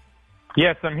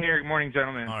 Yes, I'm here. Good morning,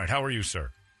 gentlemen. All right. How are you,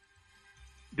 sir?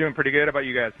 Doing pretty good. How about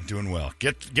you guys? Doing well.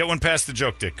 Get one past the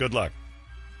joke, Dick. Good luck.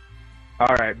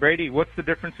 All right, Brady, what's the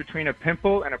difference between a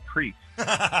pimple and a priest?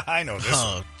 I know this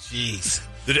Oh, one. jeez.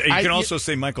 You can also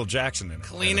say Michael Jackson in it.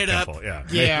 Clean in a it up. pimple. Yeah.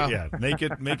 Yeah. Make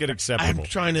it I'm acceptable.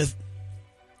 trying to,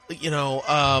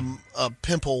 a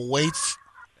pimple waits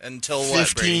Until what,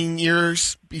 15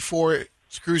 years before it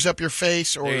screws up your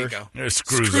face, or There you go. It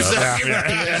screws up.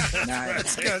 Yeah.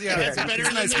 That's good. Yeah, that's better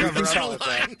than nice the cover original up.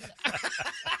 line.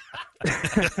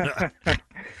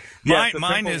 Yes, the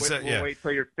Mine pimple is will wait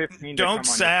till you're 15 to Don't come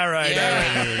say on right.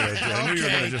 Yeah. I knew you were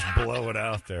Okay. going to just blow it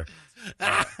out there.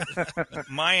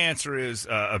 My answer is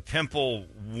a pimple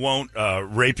won't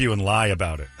rape you and lie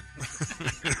about it.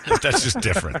 But that's just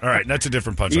different. All right, that's a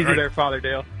different punch. Easy All right. there, Father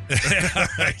Dale.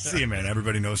 I see you, man.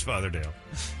 Everybody knows Father Dale.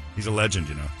 He's a legend,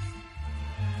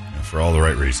 for all the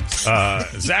right reasons.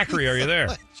 Zachary, are you there?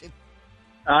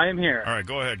 I am here. All right,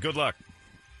 go ahead. Good luck.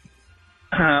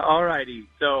 All righty.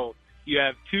 So you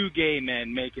have two gay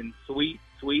men making sweet,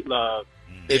 sweet love.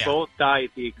 They both die at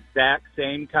the exact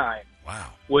same time.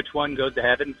 Wow. Which one goes to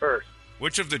heaven first?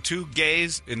 Which of the two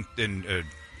gays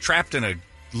trapped in a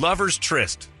lover's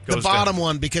tryst goes the bottom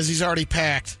one, because he's already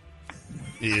packed.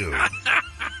 Ew.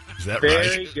 Is that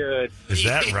Very right? good. Is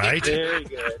that right? Very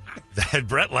good. That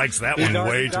Brett likes that He's one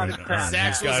already way too got much. his crap.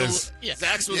 Zach's Got was, his-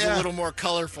 Zach's was a little more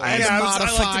colorful. I had to I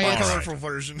modify like the more it. colorful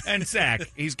version. And Zach,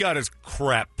 he's got his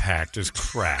crap packed, his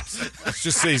crap. Let's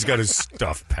just say he's got his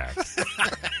stuff packed.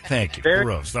 Thank you. Very-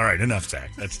 Gross. All right, enough,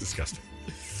 Zach. That's disgusting.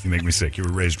 You make me sick. You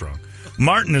were raised wrong.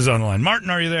 Martin is on the line. Martin,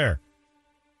 are you there?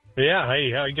 Yeah,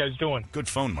 hey, how you guys doing? Good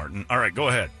phone, Martin. All right, go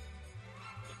ahead.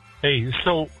 Hey,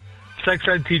 so sex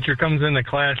ed teacher comes into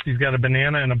class. He's got a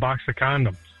banana and a box of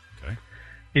condoms. Okay.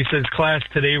 He says, class,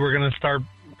 today we're going to start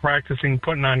practicing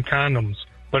putting on condoms.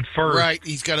 But first, Right,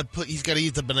 he's got to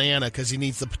eat the banana because he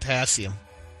needs the potassium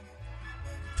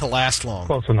to last long.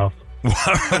 close enough.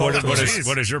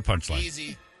 what is your punchline?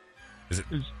 Easy. Is it?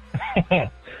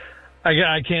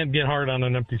 I can't get hard on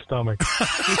an empty stomach.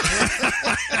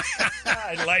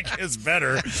 I like his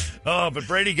better. Oh, but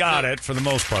Brady got it for the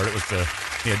most part. It was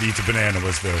he had to eat the banana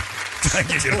was the I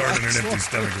get hard on an empty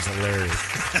stomach is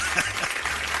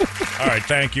hilarious. All right,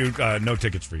 thank you. No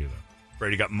tickets for you though.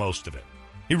 Brady got most of it.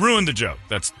 He ruined the joke.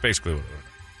 That's basically what it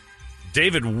was.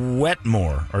 David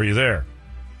Wetmore, are you there?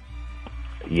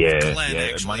 Yeah, Glenn, yeah.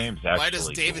 actually. My name's actually Why does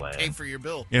David Glenn. pay for your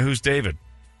bill? Yeah, who's David?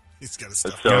 He's got his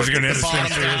stuff. So- I was going to The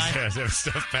bottom have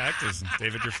stuff packed. Is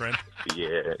David your friend?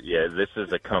 Yeah. This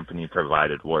is a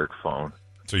company-provided work phone.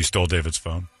 So you stole David's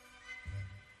phone?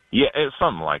 Yeah, it's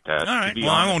something like that. All right. To be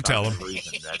Well, I honest, won't tell I've him. been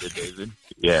reading that to David.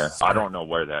 Yeah, I don't know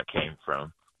where that came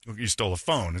from. You stole a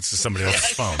phone. It's just somebody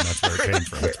else's phone. That's where it came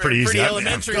from. It's pretty easy. Pretty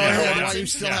elementary. Go ahead while you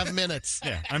still have minutes.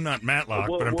 Yeah, I'm not Matlock,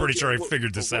 but I'm pretty sure I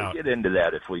figured this out. We'll get into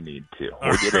that if we need to.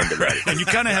 We'll get into that. And you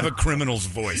kind of have a criminal's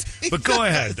voice. But go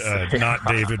ahead, not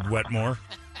David Wetmore.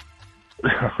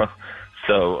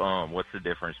 So, what's the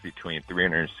difference between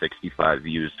 365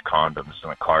 used condoms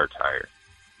and a car tire?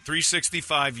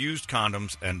 365 used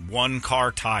condoms and 1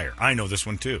 car tire. I know this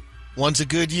one, too. One's a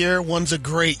good year, one's a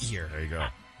great year. There you go.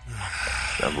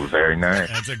 That was very nice.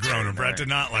 That's a groaner. Brett did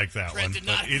not like that one.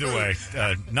 But either way,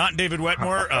 not David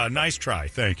Wetmore. Nice try.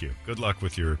 Thank you. Good luck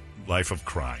with your life of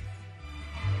crime.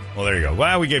 Well, there you go.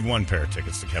 Well, we gave 1 pair of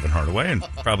tickets to Kevin Hardaway, and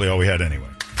probably all we had anyway.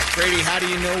 Brady, how do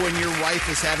you know when your wife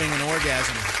is having an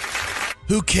orgasm?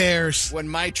 Who cares? When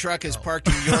my truck is parked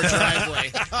in your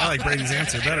driveway. I like Brady's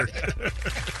answer better.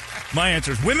 My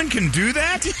answer is women can do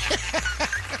that?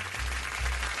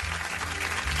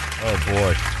 Oh,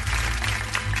 boy.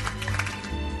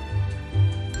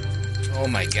 Oh,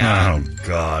 my God. Oh,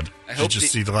 God. I Did hope you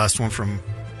just see the last one from...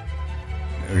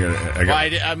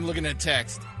 I'm looking at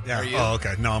text. Yeah. Are you? Oh,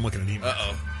 okay. No, I'm looking at email.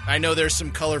 Uh-oh. I know there's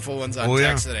some colorful ones on Oh, yeah.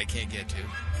 text that I can't get to.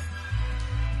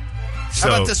 So,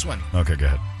 How about this one? Okay, go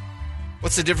ahead.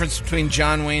 What's the difference between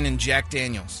John Wayne and Jack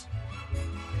Daniels?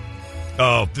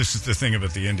 Oh, this is the thing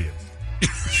about the Indians.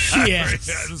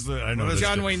 Yes. I know.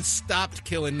 John Wayne stopped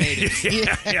killing natives.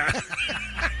 Yeah.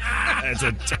 That's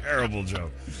a terrible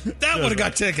joke. That would have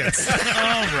got tickets. All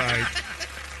right.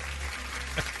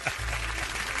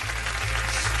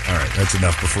 All right, that's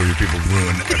enough before you people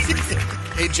ruin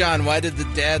everything. Hey, John, why did the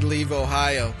dad leave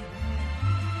Ohio?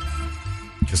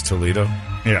 Because Toledo?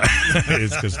 Yeah,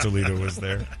 it's because Toledo was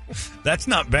there. That's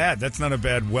not bad. That's not a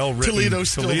bad, well-written Toledo's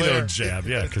still Toledo there. jab.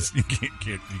 Yeah, because you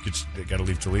got to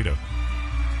leave Toledo.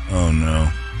 Oh, no.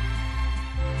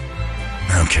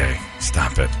 Okay,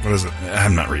 stop it. What is it?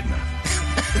 I'm not reading that.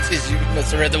 You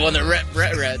must have read the one that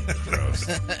Brett read. Gross.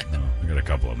 No, I got a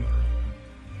couple of them.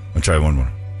 I'll try one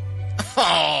more.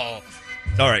 Oh.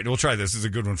 All right, we'll try this. This is a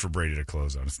good one for Brady to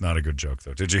close on. It's not a good joke,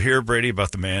 though. Did you hear, Brady,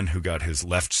 about the man who got his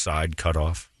left side cut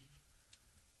off?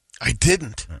 I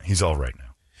didn't. He's all right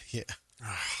now. Yeah.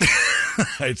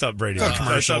 I thought Brady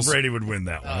would win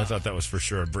that one. I thought that was for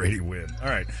sure a Brady win. All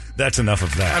right, that's enough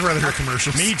of that. I'd rather hear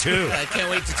commercials. Me too. I can't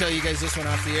wait to tell you guys this one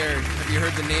off the air. Have you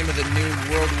heard the name of the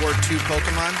new World War II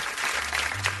Pokemon?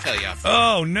 I'll tell you off the air.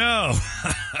 Oh, no.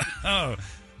 Oh,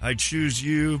 I choose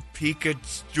you,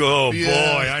 Pikachu. Oh, Yeah.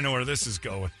 boy, I know where this is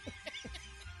going.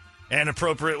 And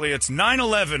appropriately, it's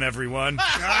 9/11, everyone.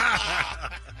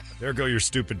 There go your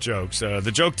stupid jokes.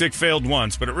 The joke dick failed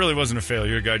once, but it really wasn't a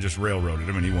failure. A guy just railroaded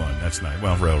him, and he won. That's nice.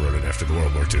 Well, railroaded after the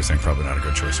World War II thing. Probably not a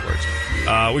good choice of words.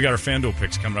 We got our FanDuel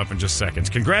picks coming up in just seconds.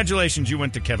 Congratulations, you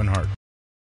went to Kevin Hart.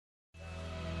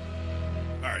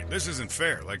 All right, this isn't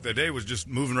fair. Like, the day was just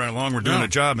moving right along. We're doing a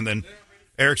job, and then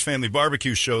Eric's Family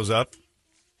Barbecue shows up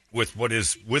with what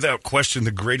is, without question,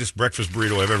 the greatest breakfast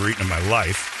burrito I've ever eaten in my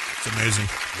life. It's amazing.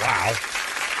 Wow.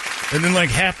 And then, like,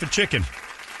 half the chicken.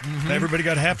 Everybody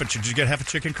got half a chicken. Did you get half a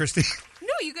chicken, Christy?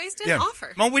 No, you guys didn't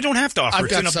offer. Well, we don't have to offer. I've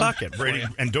It's got in a some. bucket, Brady.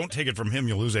 And don't take it from him.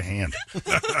 You'll lose a hand. You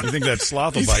think that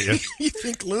sloth will bite you? You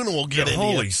think Luna will get it?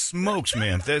 Holy smokes,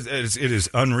 man. It is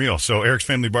unreal. So, Eric's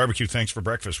Family Barbecue, thanks for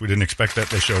breakfast. We didn't expect that.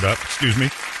 They showed up. Excuse me.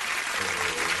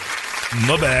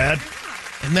 My bad.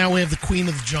 And now we have the Queen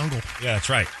of the Jungle. Yeah, that's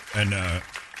right. And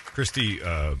Christy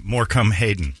Morecambe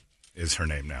Hayden is her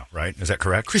name now, right? Is that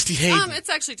correct? Christy Hayden. It's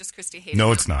actually just Christy Hayden.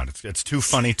 No, it's not. It's too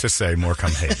funny to say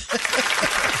Morecambe Hayden.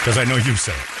 Because I know you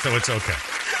say it, so it's okay.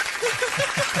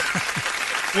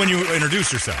 When you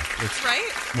introduce yourself. It's right?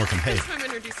 Morecambe Hayden. That's why I'm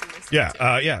introducing myself.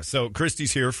 Yeah, yeah. So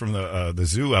Christy's here from the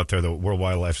zoo out there, the World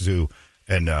Wildlife Zoo.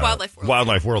 And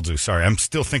Wildlife World Zoo. Sorry, I'm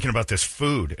still thinking about this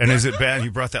food. And is it bad?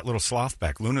 You brought that little sloth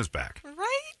back. Luna's back. Right?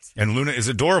 And Luna is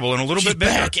adorable and a little She's bit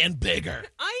bigger. back and bigger.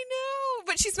 I know,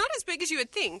 but she's not as big as you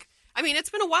would think. I mean, it's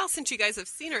been a while since you guys have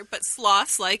seen her, but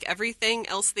sloths, like everything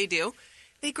else they do,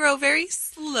 they grow very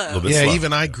slow. Yeah, slow.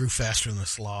 even I grew faster than the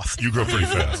sloth. You grow pretty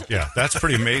fast. Yeah, that's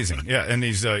pretty amazing. Yeah, and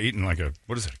he's eating like a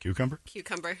cucumber?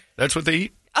 Cucumber. That's what they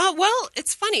eat? Well,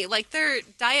 it's funny. Like, their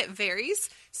diet varies.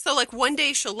 So, like, one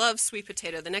day she'll love sweet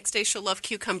potato. The next day she'll love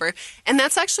cucumber. And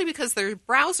that's actually because they're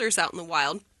browsers out in the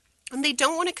wild. And they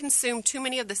don't want to consume too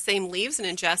many of the same leaves and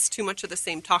ingest too much of the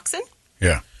same toxin.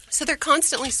 Yeah. So they're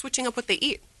constantly switching up what they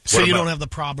eat. So What you about- don't have the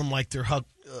problem like they're hooked,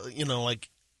 like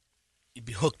you'd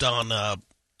be hooked on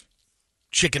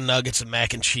chicken nuggets and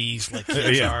mac and cheese. Like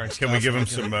kids are and Can we stuff. give him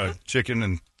some chicken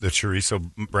and the chorizo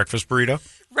breakfast burrito?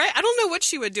 Right. I don't know what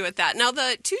she would do with that. Now,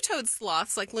 the two-toed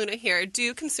sloths, like Luna here,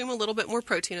 do consume a little bit more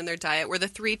protein in their diet, where the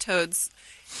three-toads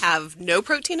have no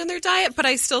protein in their diet, but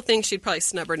I still think she'd probably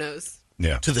snub her nose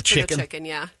Yeah. To the to chicken. the chicken,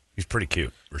 yeah. He's pretty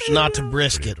cute. Not to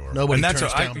brisket. Nobody And that's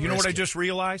turns down you know what I brisket. just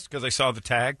realized because I saw the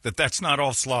tag that's not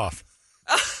all sloth.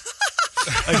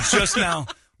 I just now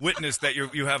witnessed that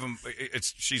you have them.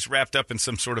 She's wrapped up in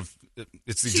some sort of.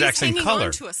 It's the She's exact same hanging color.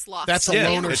 on to a sloth. That's a Yeah,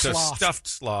 loner it's sloth. a stuffed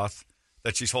sloth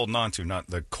that she's holding on to, not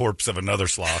the corpse of another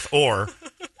sloth or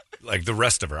like the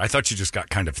rest of her. I thought she just got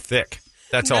kind of thick.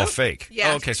 That's all Nope. fake.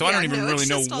 Yeah. Oh, okay, so I Yeah, don't even no, really it's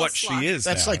know just all what sloth. she is.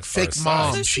 That's now, like as far fake as mom.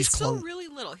 size. So she's she's still cloned. really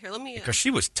little. Here, let me... Because she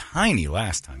was tiny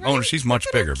last time. Oh, she's much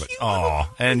bigger, but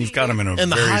and you've got him in a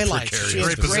And the very highlights. precarious She has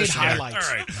great position. highlights.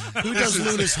 All right. Who does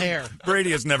Luna's hair?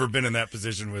 Brady has never been in that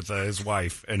position with his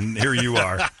wife, and here you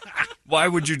are. Why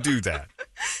would you do that?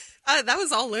 that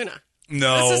was all Luna.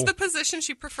 No. This is the position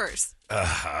she prefers.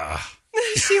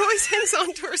 She always hangs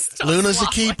on to her stuff. Luna's a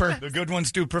sloth. keeper. The good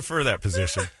ones do prefer that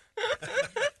position.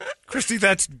 Christy,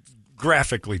 that's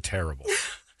graphically terrible.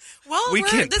 Well, We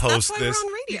can't that's post why this. We're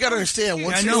on radio. You got to understand.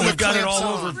 Once I know, Luna we've got it clamps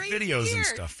all on- over videos and Here.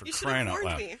 stuff for You should crying have out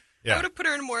warned loud. me. Yeah. I would have put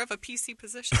her in more of a PC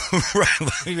position.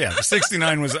 Right. Yeah.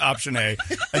 69 was option A,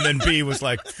 and then B was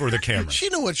like for the camera. She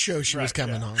knew what show she was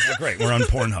coming on. Great. We're on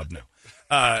Pornhub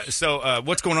now. So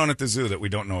what's going on at the zoo that we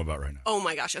don't know about right now? Oh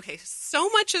my gosh. Okay. So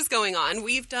much is going on.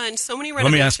 We've done so many Let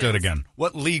renovations. me ask that again.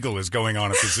 What legal is going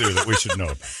on at the zoo that we should know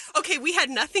about? Okay. We had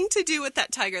nothing to do with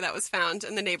that tiger that was found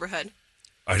in the neighborhood.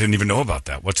 I didn't even know about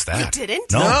that. What's that? You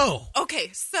didn't? No. Okay.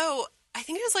 So I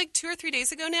think it was like 2 or 3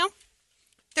 days ago now.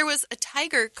 There was a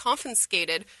tiger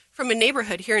confiscated from a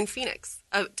neighborhood here in Phoenix,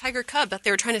 a tiger cub that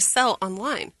they were trying to sell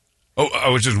online. Oh, I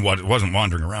was just it wasn't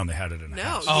wandering around. They had it in a No,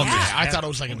 house. Oh, yeah. okay. I thought it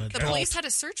was like an The adult. police had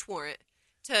a search warrant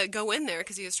to go in there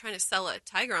because he was trying to sell a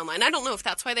tiger online. I don't know if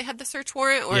that's why they had the search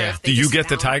warrant or if they Do you just get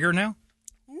the found- tiger now?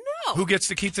 No. Who gets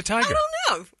to keep the tiger? I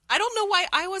don't know. I don't know why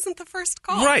I wasn't the first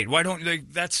call. Right. Why don't they?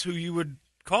 That's who you would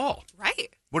call. Right.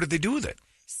 What did they do with it?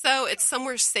 So it's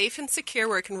somewhere safe and secure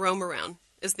where it can roam around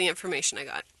is the information I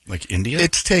got. Like India?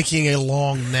 It's taking a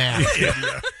long nap.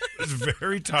 It's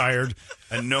very tired,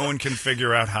 and no one can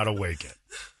figure out how to wake it.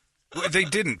 Well, they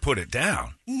didn't put it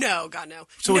down. No, God, no.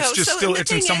 So it's just still- the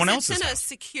it's in thing someone is, else's It's in a house.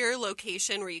 secure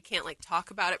location where you can't like talk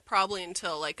about it probably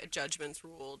until like a judgment's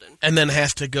ruled. And And then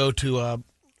has to go to a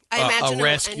I imagine a it'll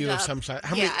rescue end of up, some sort.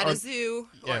 How yeah, many at are- a zoo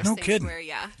Yeah. or No a kidding. sanctuary,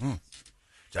 yeah. I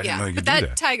didn't Yeah, know you could but do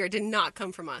that tiger did not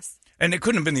come from us. And it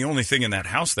couldn't have been the only thing in that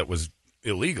house that was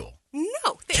illegal.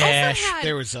 No, they Cash. also had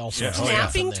There was also Yeah. stuff in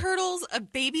snapping there. turtles, a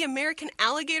baby American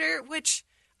alligator, which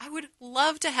I would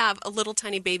love to have a little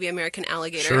tiny baby American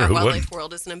alligator Sure, at who Wildlife wouldn't?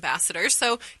 World as an ambassador.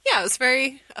 So yeah, I was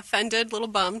very offended, little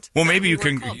bummed. Well, that maybe we you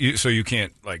weren't can. called. So you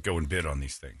can't like go and bid on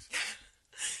these things.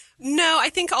 No, I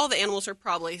think all the animals are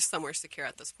probably somewhere secure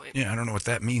at this point. Yeah, I don't know what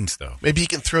that means though. Maybe you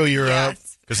can throw your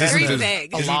it's very isn't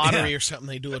vague. a lottery or something.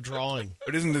 They do a drawing.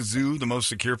 But isn't the zoo the most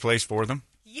secure place for them?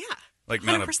 Yeah, Like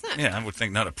not 100%. a, yeah, I would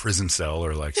think not a prison cell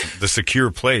or like the secure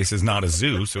place is not a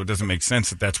zoo, so it doesn't make sense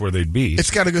that that's where they'd be.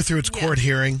 It's got to go through its court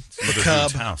hearing. For The the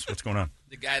cub. zoo's house. What's going on?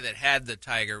 The guy that had the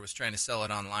tiger was trying to sell it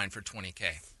online for $20K.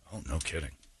 Oh, no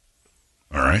kidding.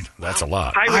 All right, that's a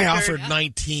lot. I offered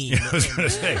 19. I was going to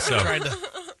say, so Tried to-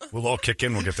 we'll all kick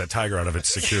in. We'll get that tiger out of its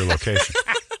secure location.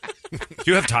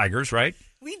 You have tigers, right?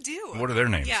 We do. What are their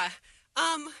names? Yeah.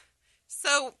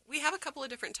 So we have a couple of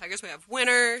different tigers. We have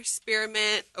Winter,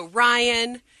 Spearmint,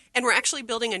 Orion, and we're actually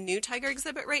building a new tiger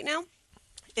exhibit right now.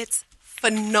 It's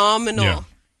phenomenal. Yeah.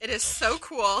 It is so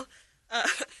cool.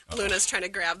 Luna's trying to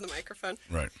grab the microphone.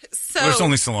 Right. So Well, it's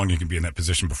only so long you can be in that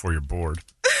position before you're bored.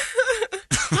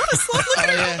 Oh,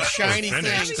 yeah, shiny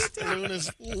Finished. things.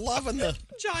 Luna's loving the.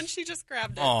 John, she just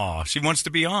grabbed it. Aw, she wants to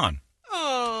be on.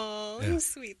 Oh, Yeah. you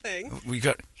sweet thing. We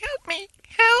got. Help me.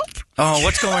 Help. Oh,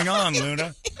 what's going on,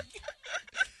 Luna?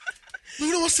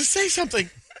 Luna wants to say something.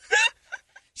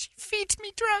 She feeds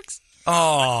me drugs.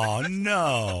 Oh,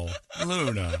 no.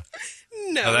 Luna.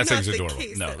 No, Oh, that not thing's the adorable.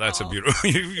 case No, at that's all. a beautiful.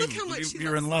 Look how much she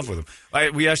You're in love with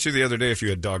him. We asked you the other day if you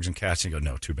had dogs and cats, and you go,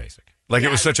 no, too basic. Like, it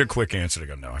was such a quick answer to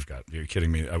go, no, I've got. You're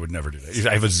kidding me. I would never do that.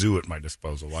 I have a zoo at my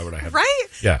disposal. Why would I have. Right?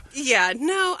 Yeah. Yeah,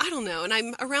 no, I don't know. And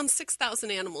I'm around 6,000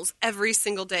 animals every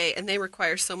single day, and they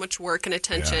require so much work and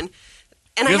attention.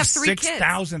 And You I have 3 kids.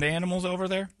 6,000 animals over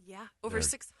there? Yeah, over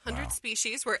 600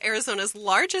 species. We're Arizona's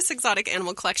largest exotic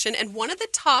animal collection and one of the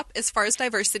top as far as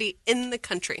diversity in the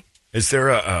country. Is there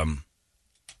a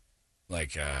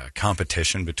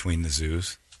competition between the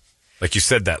zoos? Like you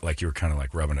said that, like you were kind of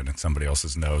like rubbing it in somebody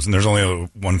else's nose, and there's only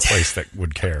one place that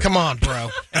would care. Come on, bro.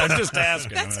 I'm just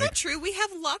asking. That's not true. We have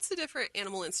lots of different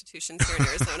animal institutions here in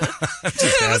Arizona.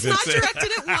 Just That was not asking. directed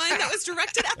at one. That was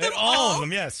directed at them All of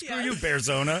them, yeah. Screw you,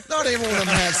 Bearzona. Not even one of them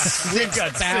has We've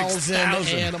got 6,000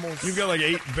 6,000 animals. You've got like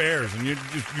 8 bears, and you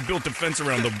built a fence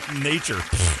around the nature,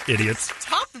 idiots.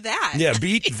 Top that. Yeah,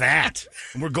 beat that.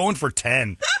 We're going for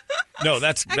 10. No,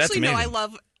 that's Actually, amazing. no, I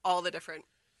love all the different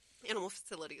animal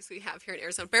facilities we have here in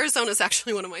Arizona. Bearzona is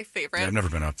actually one of my favorite. Yeah, I've never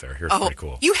been up there. Here, it's pretty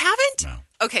cool. You haven't? No.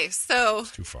 Okay, so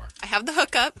It's too far. I have the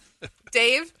hookup.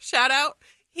 Dave, shout out.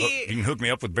 You can hook me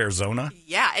up with Bearzona?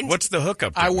 Yeah, and What's the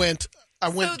hookup? I went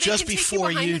so they just can before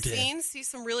take you behind you the did. scenes, see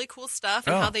some really cool stuff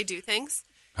and Oh. how they do things.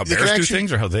 How You bears can do actually-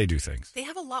 things or how they do things? They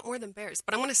have a lot more than bears,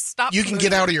 but I'm going to stop. You can promoting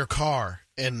get out them. of your car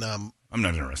and I'm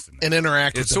not interested in that. and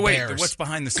interact with So the wait, bears. what's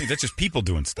behind the scenes? That's just people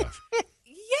doing stuff.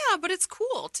 Yeah, but it's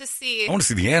cool to see. I want to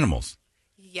see the animals.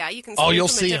 Yeah, you can see Oh, it you'll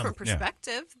from see a 'em. different Yeah.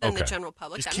 perspective than the Okay. general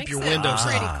public. Just That keep makes your it windows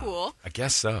pretty down. cool. I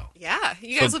guess so. Yeah,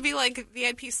 you guys will be like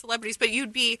VIP celebrities, but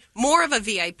you'd be more of a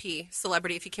VIP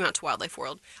celebrity if you came out to Wildlife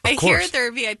World. I hear course.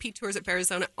 their VIP tours at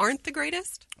Bearzona aren't the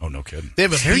greatest. Oh, no kidding. They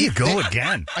have a Here you bee- go they-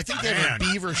 again. I think they have a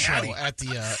beaver show at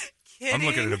the. I'm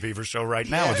looking at a beaver show right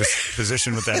now, just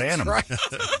positioned with that animal.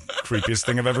 Creepiest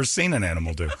thing I've ever seen an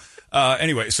animal do.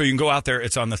 Anyway, so you can go out there.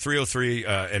 It's on the 303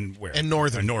 and where? And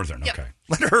Northern. Northern, Yep. okay.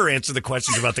 Let her answer the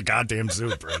questions about the goddamn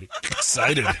zoo, Brady.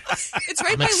 Excited. It's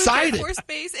right I'm by excited. Luke Air Force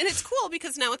Base, and it's cool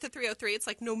because now with the 303, it's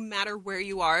like no matter where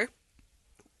you are,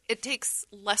 it takes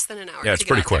less than an hour. Yeah, it's to get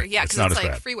pretty out there. quick. Yeah, It's because not it's as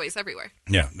like bad. freeways everywhere.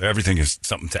 Yeah, everything is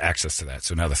something to access to that.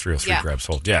 So now the 303 Yeah. grabs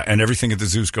hold. Yeah, and everything at the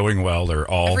zoo's going well. They're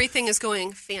all... Everything is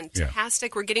going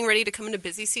fantastic. We're getting ready to come into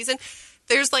busy season.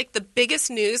 There's like the biggest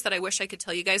news that I wish I could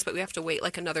tell you guys, but we have to wait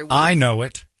like another week. I know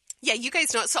it. Yeah, you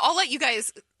guys know it. So I'll let you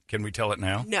guys Can we tell it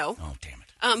now? know. Oh, damn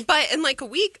it. But in like a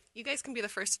week, you guys can be the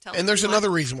first to tell. And there's if you another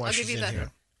want. reason why I'll she's give you in the,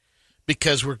 here.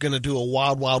 Because we're going to do a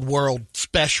Wild Wild World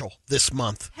special this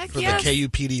month Heck for yes. the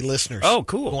KUPD listeners. Oh,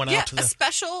 cool. Going Yeah, out to a the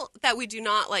special that we do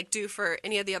not like do for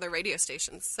any of the other radio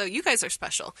stations. So you guys are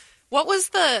special. What was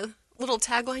the little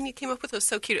tagline you came up with? It was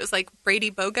so cute. It was like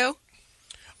Brady Bogo.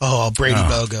 Brady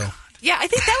Bogo. Yeah, I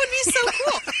think that would be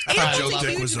so cool. And thought it's Joe a Dick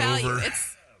huge was value. over.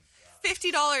 It's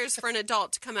 $50 for an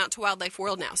adult to come out to Wildlife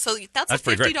World now. So that's a That's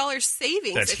pretty $50 great.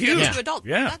 savings That's if you have huge. two adults.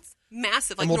 Yeah. That's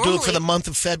massive. Like And we'll normally, do it for the month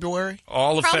of February.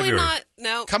 All of probably February. not.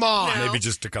 No. Come on. no. Maybe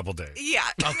just a couple days. Yeah.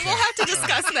 We'll have to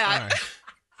discuss that. All right.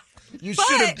 You But-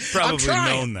 should have probably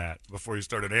trying. known that before you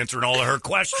started answering all of her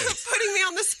questions. Putting me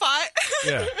on the spot.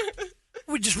 Yeah.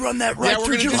 We just run that Yeah, we're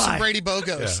going to do some Brady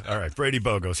Bogos. Yeah. All right. Brady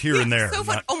Bogos here and there. So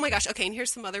fun. Not- Oh my gosh. Okay, and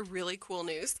here's some other really cool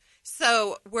news.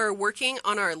 So we're working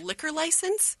on our liquor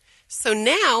license. So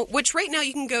now, which right now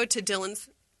you can go to Dylan's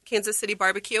Kansas City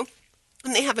Barbecue,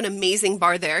 and they have an amazing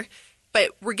bar there.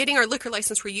 But we're getting our liquor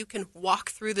license where you can walk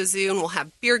through the zoo, and we'll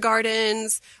have beer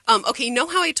gardens. Okay, you know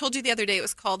how I told you the other day it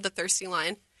was called the Thirsty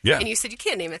Lion? Yeah. And you said you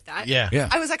can't name it that. Yeah. Yeah.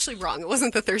 I was actually wrong. It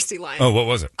wasn't the Thirsty Lion. Oh, what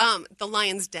was it? The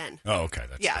Lion's Den. Oh, okay.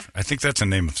 That's Yeah. different. I think that's a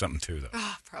name of something too, though.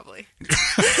 Oh, probably.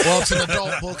 Well, it's an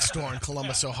adult bookstore in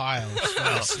Columbus, Ohio.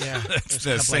 So, yeah, It's there's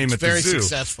the a couple- same it's at the very zoo.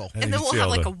 successful. And And you then we'll see have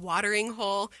all like the- a watering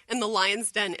hole, and the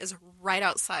Lion's Den is right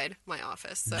outside my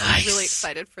office. So Nice. I'm really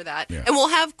excited for that. Yeah. And we'll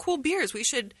have cool beers. We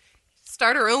should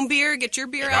start our own beer, get your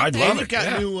beer out I'd there. love You've it. got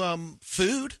Yeah. new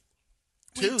food,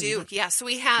 too. We do. Yeah, so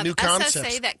we have New concepts.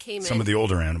 SSA that came Some in. of the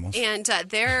older animals. and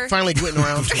they're Finally getting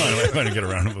around to I'm it. going to get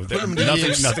around to Put 'em to nothing.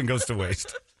 use. Nothing goes to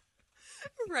waste.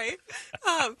 right.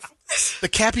 The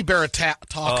capybara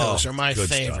tacos are my good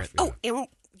favorite. stuff. Oh, and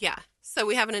yeah. So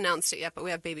we haven't announced it yet, but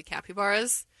we have baby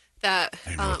capybaras that I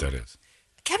don't know what that is.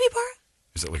 capybara.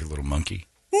 Is it like a little monkey?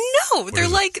 No, they're is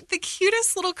it? like the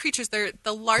cutest little creatures. They're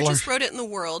the largest rodent in the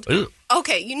world. Ew.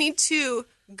 Okay, you need to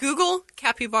Google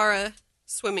capybara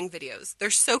swimming videos. They're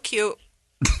so cute.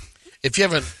 If you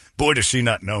haven't, Boy, does she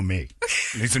not know me.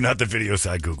 These are not the videos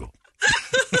I Google.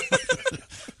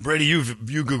 Brady, you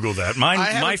Google that. I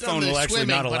haven't My done phone the will actually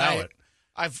swimming, not but allow it.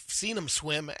 I've seen them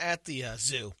swim at the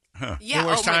zoo. Yeah.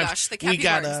 Numerous Oh my times. gosh, the We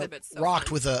capybara got exhibit's so rocked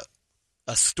fun. with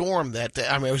a storm that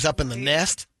it was up in the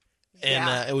nest, and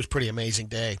Yeah. it was a pretty amazing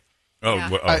day. Oh, Yeah.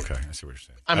 well, okay. I see what you're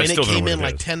saying. I mean, still it don't know came what in it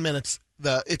like is. 10 minutes.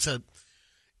 It's a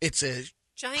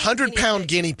Giant 100-pound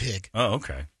guinea pig. Oh,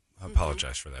 okay. I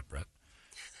apologize for that, Brett.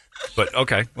 But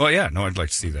okay. Well, yeah. No, I'd like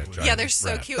to see that. Yeah, they're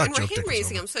so cute, and we're hand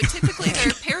raising them. So typically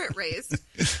they're parent raised,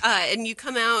 and you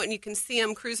come out and you can see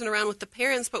them cruising around with the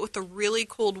parents. But with the really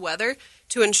cold weather,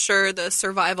 to ensure the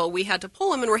survival, we had to pull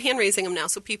them, and we're hand raising them now.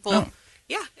 So people,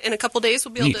 yeah, in a couple days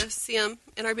we'll be able Neat. to see them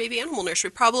in our baby animal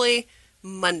nursery. Probably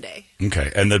Monday.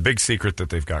 Okay. And the big secret that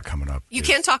they've got coming up. You is-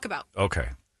 can't talk about. Okay.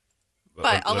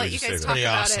 But I'll let you guys talk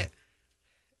about it.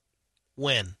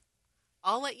 When?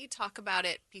 I'll let you talk about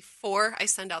it before I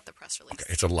send out the press release.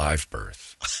 Okay, it's a live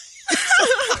birth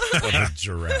of a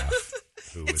giraffe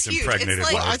who was impregnated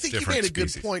Well, by I think you made a good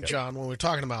species. point, John, when we're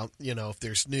talking about, if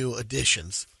there's new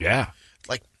additions. Yeah.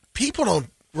 Like, people don't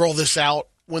roll this out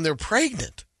when they're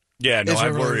pregnant. Yeah, no, Is I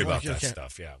it worry really- about that okay.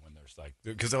 stuff, yeah, when there's like,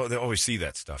 because they always see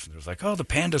that stuff, and there's like, oh, the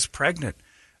panda's pregnant.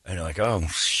 And you're like, oh,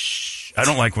 shh. I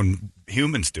don't like when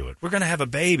humans do it. We're going to have a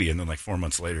baby. And then like 4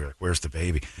 months later, like, where's the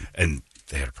baby? And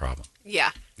they had a problem. Yeah.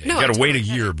 You got to wait a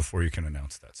year before you can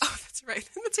announce that stuff. Oh, that's right.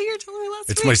 That's what you were telling me last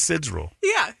It's week. my SIDS rule.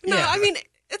 Yeah. No, I mean,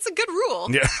 it's a good rule.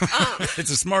 Yeah. It's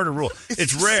a smarter rule.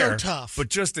 It's so rare. tough. But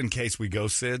just in case we go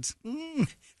SIDS.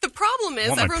 The problem is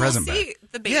Want my everyone will present see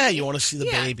back. the baby. Yeah, you want to see the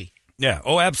baby. Yeah.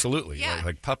 Oh, absolutely. Yeah.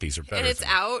 Like puppies are better. And it's than-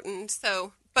 out, and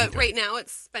so... But right now,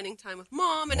 it's spending time with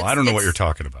Mom. And Well, it's, I don't know what it's you're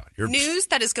talking about. You're news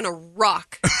that is going to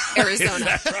rock Arizona.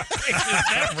 Is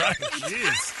that right?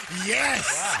 Jeez.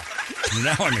 Yes. Wow.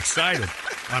 Now I'm excited.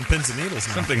 On pins and needles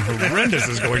now. Something horrendous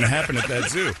is going to happen at that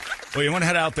zoo. Well, you want to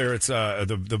head out there. It's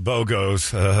the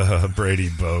BOGOs, Brady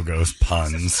BOGOs,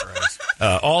 puns.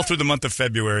 All through the month of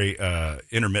February,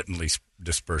 intermittently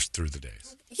dispersed through the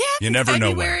days. Yeah, You never know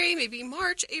when. February, maybe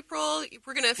March, April.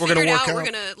 We're going to We're figure gonna it work out. We're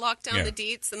out- going to lock down Yeah. the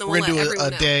deets, and then We're we'll going let to do everyone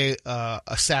a know. day,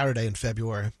 a Saturday in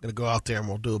February. I'm going to go out there and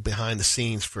we'll do a behind the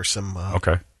scenes for some.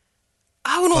 Okay.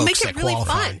 Oh, and we'll make folks it that really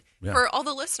qualify. fun Yeah. for all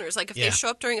the listeners. Like, if Yeah. they show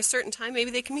up during a certain time,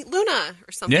 maybe they can meet Luna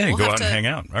or something. Yeah, you We'll go have out to- and hang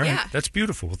out. All right. Yeah. That's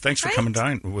beautiful. Well, thanks for Right? coming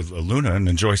down with Luna and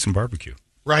enjoy some barbecue.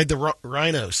 Ride the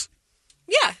rhinos.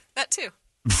 Yeah, that too.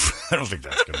 I don't think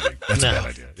that's going to be. That's No. a bad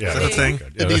idea. Yeah, Is that that's a thing? not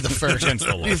good. It'd be that's the first. against the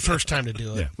It'd law. be the first time to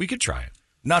do it. Yeah, we could try it.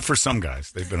 Not for some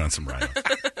guys. They've been on some rhinos.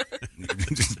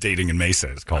 Just dating in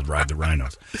Mesa. It's called Ride the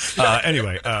Rhinos.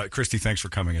 Anyway, Christy, thanks for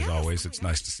coming as always. It's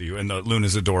nice to see you. And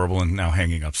Luna's adorable and now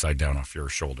hanging upside down off your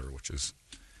shoulder, which is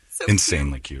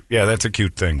insanely cute. Yeah, that's a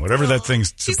cute thing. Whatever that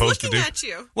thing's She's supposed to do. looking at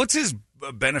you. What's his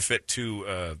benefit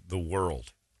to the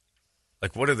world?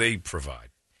 Like, what do they provide?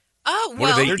 Oh, What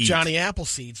well, do they They're eat? Johnny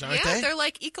Appleseeds, aren't yeah, they? they're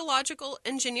like ecological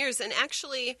engineers. And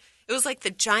actually, it was like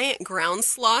the giant ground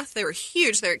sloth. They were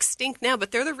huge. They're extinct now, but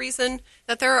they're the reason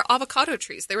that there are avocado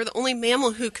trees. They were the only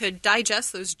mammal who could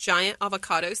digest those giant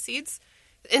avocado seeds.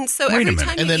 And so Wait a every minute. time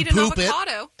And you then eat an poop it,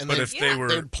 avocado, and But then if they were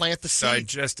they'd plant the seeds.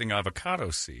 digesting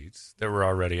avocado seeds, there were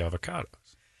already avocados.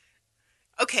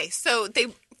 okay, so they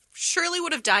surely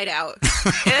would have died out.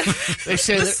 They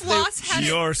say the that sloths had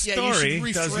Your Yeah, you should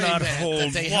story does reframe not that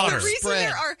hold they help water. the reason spread.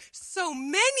 there are so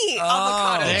many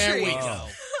avocado there trees. we go.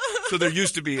 So there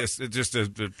used to be just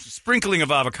a sprinkling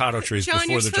of avocado trees John,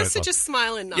 before you're the supposed to giant just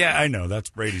smile and nod. Yeah, I know. That's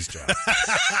Brady's job.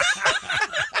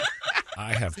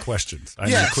 I have questions. I'm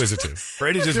Yes. inquisitive.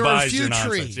 Brady just There were a buys your few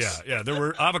nonsense. trees. Yeah. There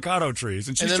were avocado trees,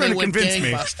 and she's then trying they to went convince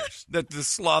me gangbusters. that the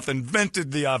sloth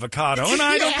invented the avocado, and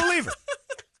I don't believe her.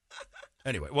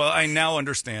 Anyway, well, I now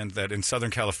understand that in Southern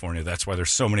California, that's why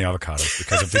there's so many avocados,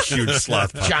 because of the huge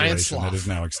sloth Giant population sloth. that is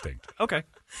now extinct. Okay,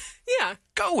 Yeah.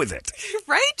 go with it.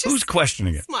 Right? Just Who's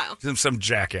questioning it? smile. Some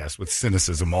jackass with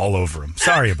cynicism all over him.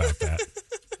 Sorry about that.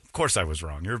 Of course I was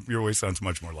wrong. Your way sounds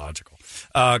much more logical.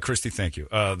 Christy, thank you.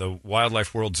 The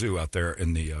Wildlife World Zoo out there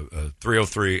in the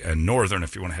 303 and Northern,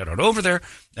 if you want to head on over there,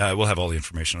 we'll have all the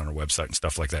information on our website and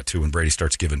stuff like that, too, when Brady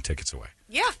starts giving tickets away.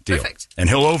 Yeah, Deal. perfect. And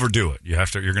he'll overdo it. You're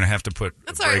going to have to put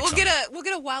That's all right. brakes We'll on it.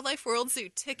 get a Wildlife World Zoo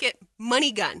ticket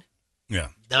money gun. Yeah.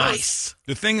 Nice.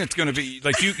 The thing that's going to be,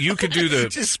 like, you could do the...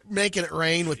 Just making it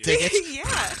rain with tickets.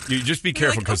 Yeah. You just be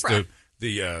careful like because Oprah.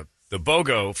 the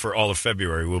BOGO for all of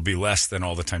February will be less than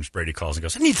all the times Brady calls and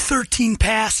goes, I need 13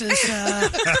 passes.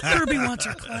 Kirby wants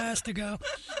her class to go.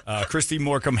 Christy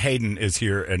Morecambe Hayden is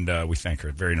here, and we thank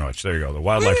her very much. There you go. The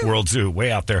Wildlife World Zoo, way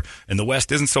out there. And the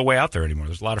West isn't so way out there anymore.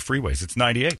 There's a lot of freeways. It's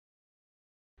 98.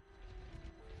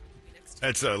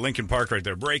 That's Lincoln Park right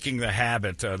there. Breaking the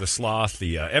habit, the sloth,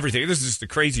 the everything. This is just a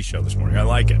crazy show this morning. I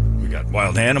like it. We got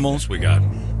wild animals. We got...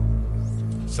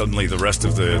 Suddenly the rest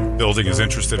of the building is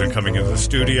interested in coming into the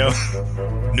studio.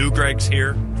 New Greg's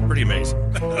here. It's pretty amazing.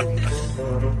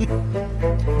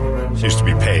 She used to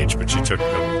be Paige, but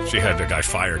she had a guy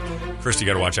fired. First, you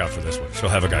got to watch out for this one. She'll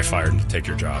have a guy fired to take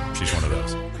your job. She's one of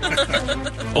those.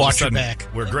 All Watch of a sudden, your back.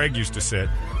 where Greg used to sit,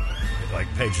 like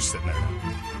Paige is sitting there.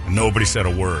 And nobody said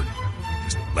a word.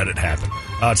 Just let it happen.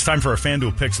 It's time for our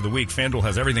FanDuel picks of the week. FanDuel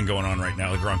has everything going on right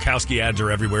now. The Gronkowski ads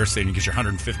are everywhere saying you get your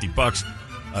 $150.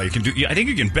 You can do. I think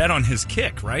you can bet on his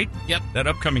kick, right? Yep. That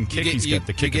upcoming kick he's got,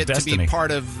 the kick you of get to destiny. be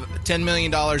part of $10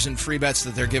 million in free bets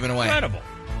that they're giving away. Incredible.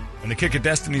 And the kick of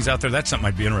destiny's out there. That's something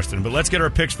I'd be interested in. But let's get our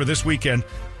picks for this weekend.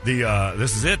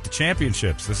 This is it. The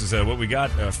championships. This is what we got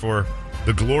for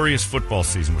the glorious football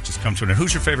season, which has come to an end.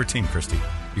 Who's your favorite team, Christy?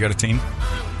 You got a team?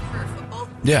 For football?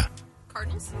 Yeah.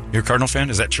 Cardinals? You're a Cardinal fan?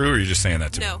 Is that true, or are you just saying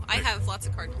that to me? No, I have lots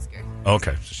of Cardinals gear.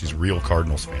 Okay, so she's a real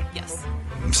Cardinals fan. Yes.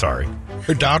 I'm sorry.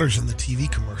 Her daughter's in the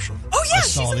TV commercial. Oh, yeah, I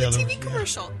she's saw in the other TV one.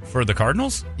 commercial. For the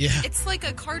Cardinals? Yeah. It's like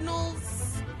a Cardinals...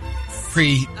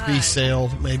 Pre-sale,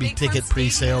 maybe ticket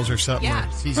pre-sales or something. Yeah.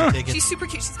 Or season tickets. She's super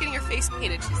cute. She's getting her face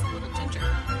painted. She's a little ginger.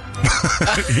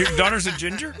 Your daughter's a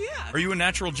ginger? Yeah. Are you a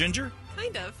natural ginger?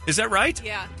 Kind of. Is that right?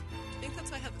 Yeah. I think that's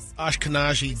why I have this.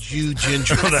 Ashkenazi Jew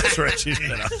ginger. Oh, that's right. She's an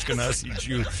Ashkenazi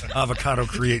Jew avocado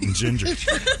creating ginger.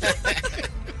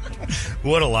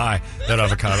 What a lie that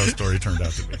avocado story turned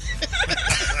out to be.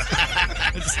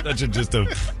 It's such just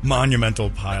a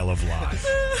monumental pile of lies.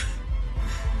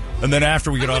 And then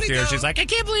after we get off the air, she's like, I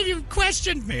can't believe you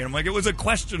questioned me. And I'm like, it was a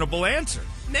questionable answer.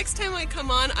 Next time I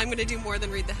come on, I'm going to do more than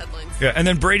read the headlines. Yeah, and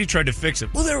then Brady tried to fix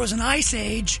it. Well, there was an ice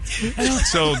age.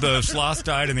 So the sloth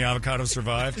died and the avocado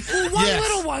survived? Well, one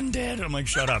little one did. I'm like,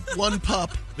 shut up. One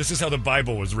pup. This is how the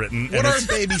Bible was written. What are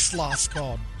baby sloths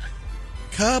called?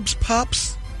 Cubs,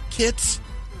 pups, kits?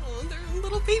 Oh, they're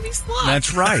little baby sloths.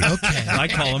 That's right. Okay. I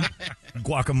call them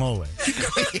guacamole.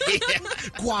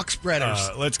 Guac spreaders.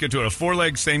 Let's get to it. A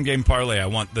 4-leg same-game parlay. I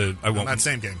want Not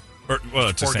same game. Well,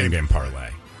 it's a Four same-game parlay.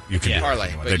 You can do it. parlay,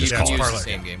 They but just you call can it use the parlay.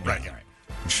 same game. Right.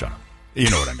 Shut up. You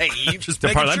know what I mean. Hey, Just a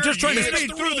parlay. I'm just trying to you speed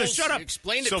gave us through the this. Shut rules. up. You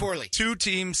explained it So poorly. 2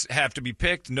 teams have to be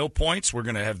picked. No points. We're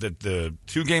going to have the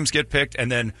 2 games get picked, and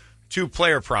then 2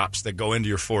 player props that go into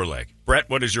your 4-leg. Brett,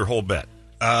 what is your whole bet?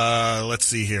 Let's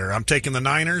see here. I'm taking the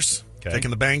Niners. Okay.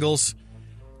 Taking the Bengals.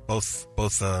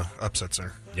 Both upsets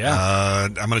there. Yeah.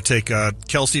 I'm going to take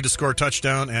Kelsey to score a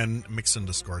touchdown and Mixon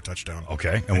to score a touchdown.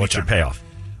 Okay. And what's your payoff?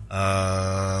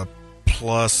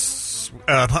 Plus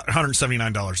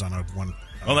 $179 on a one.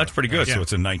 Oh, that's pretty good. Yeah. So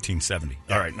it's a 1970.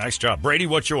 All right. Nice job. Brady,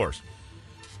 what's yours?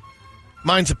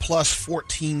 Mine's a plus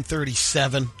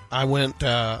 1437. I went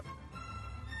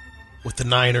with the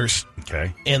Niners.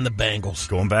 Okay. And the Bengals.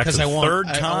 Going back to the third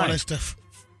time. I want us to...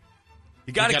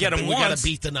 You got to get them once. We got to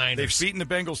beat the Niners. They've beaten the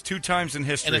Bengals 2 times in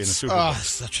history in the it's Super Bowl.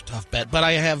 such a tough bet. But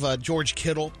I have George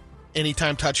Kittle,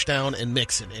 anytime touchdown, and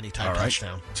Mixon, anytime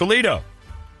touchdown. Toledo.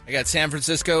 I got San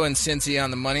Francisco and Cincy on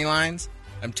the money lines.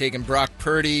 I'm taking Brock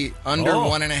Purdy under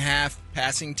 1.5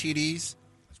 passing TDs,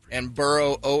 and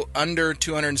Burrow under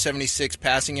 276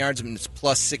 passing yards, and it's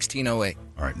plus 1608.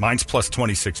 All right, mine's plus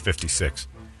 2656.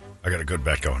 I got a good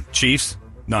bet going. Chiefs,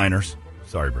 Niners.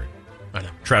 Sorry, Brady. I know.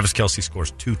 Travis Kelce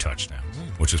scores 2 touchdowns,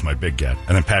 which is my big get.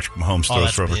 And then Patrick Mahomes throws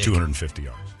that's for over big. 250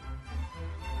 yards.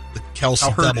 Kelce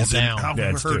How hurt double is it? down. How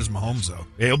Yeah, it's hurt good. is Mahomes, though?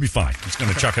 Yeah, he'll be fine. He's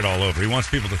going to chuck it all over. He wants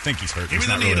people to think he's hurt. Give He's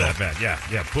me not the really needle. that bad.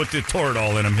 Yeah. Put the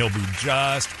Toradol in him. He'll be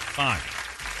just fine.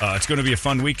 It's going to be a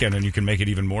fun weekend, and you can make it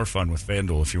even more fun with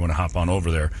FanDuel if you want to hop on over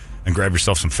there and grab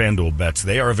yourself some FanDuel bets.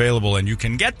 They are available, and you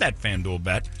can get that FanDuel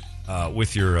bet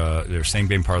with your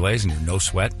same-game parlays and your no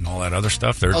sweat and all that other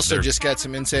stuff. They're Just got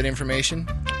some inside information.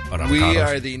 About We avocados.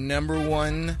 are the number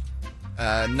 1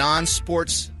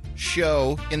 non-sports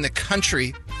show in the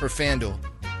country for FanDuel.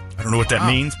 I don't know what that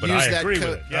means, but Use I that agree code,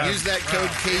 with it. Yeah. Use that code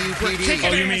KUPD.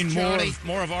 Oh, you mean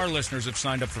more of our listeners have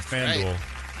signed up for FanDuel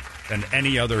than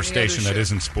any other station that show.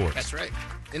 isn't sports. That's right.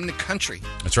 In the country.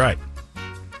 That's right.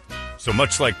 So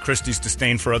much like Christie's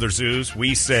disdain for other zoos,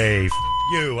 we say, F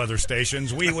you, other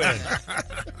stations, we win.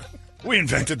 We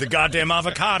invented the goddamn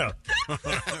avocado.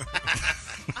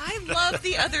 I love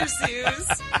the other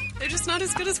zoos. They're just not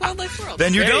as good as Wildlife World.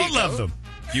 Then you There don't go. love them.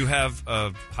 You have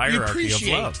a hierarchy of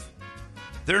appreciate. love.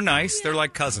 They're nice. They're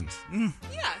like cousins. Yeah.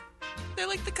 They're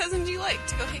like the cousins you like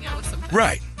to go hang out with sometimes.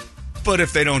 Right. But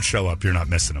if they don't show up, you're not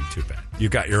missing them too bad. You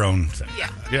got your own thing. Yeah.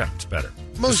 Yeah, it's better.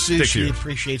 Most Just stick zoos to she yours.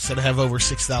 appreciates that have over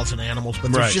 6,000 animals,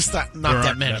 but there's Right. just not There that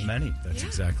aren't many. That many. That's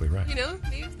exactly right. You know,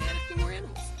 maybe if they had a few more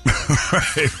animals.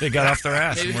 Right. They got off their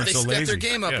ass Maybe and weren't they so stepped lazy. their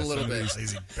game up a little some of bit. these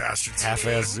Lazy bastards.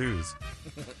 half-ass zoos.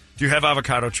 Do you have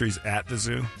avocado trees at the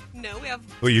zoo? No, we have.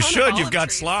 Well, you a ton of should. olive You've got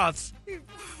trees. sloths.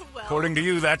 Well, According to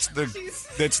you, that's the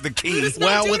key. Not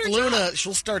Well, doing with her Luna, job.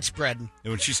 she'll start spreading.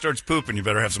 And when she starts pooping, you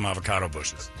better have some avocado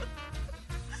bushes.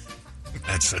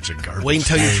 That's such a garbage. Wait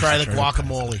until you thing. try the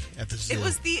guacamole at the zoo. It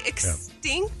was the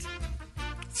extinct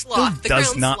sloth, the does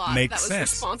ground not sloth, make that was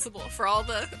sense. responsible for all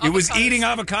the. It was avocados. eating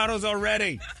avocados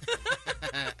already.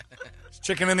 It's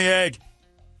chicken and the egg.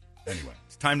 Anyway,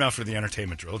 it's time now for the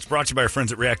entertainment drill. It's brought to you by our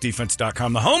friends at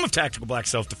ReactDefense.com, the home of tactical black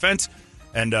self-defense.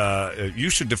 And you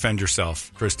should defend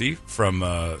yourself, Christy, from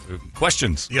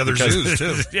questions. The other zoos,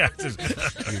 too. Yeah,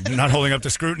 you're not holding up to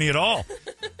scrutiny at all.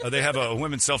 They have a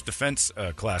women's self-defense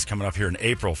class coming up here in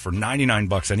April for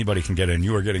 $99. Anybody can get in.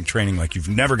 You are getting training like you've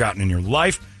never gotten in your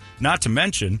life. Not to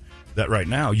mention that right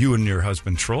now, you and your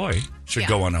husband, Troy, should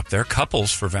go on up there.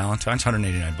 Couples for Valentine's,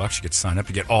 $189. You get to sign up.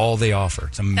 You get all they offer.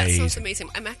 It's amazing. That sounds amazing.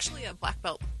 I'm actually a black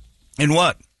belt. In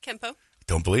what? Kempo.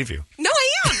 Don't believe you. No,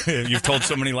 I am. You've told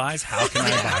so many lies. How can I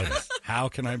buy this? How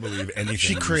can I believe anything?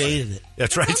 She created it.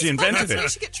 That's right. She invented So we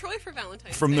it. should get Troy for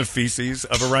Valentine's From Day. the feces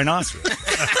of a rhinoceros.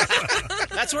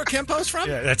 That's where Kempo's from?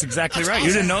 Yeah, that's exactly right.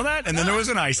 You didn't know that? And then there was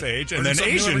an ice age, and then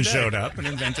something new every Asians day. showed up and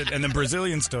invented, and then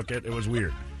Brazilians took it. It was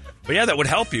weird. But yeah, that would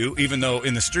help you, even though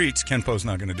in the streets, Kenpo's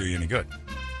not going to do you any good.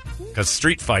 Because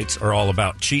street fights are all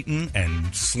about cheating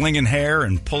and slinging hair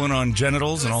and pulling on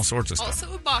genitals and all sorts of stuff.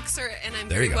 Also a boxer, and I'm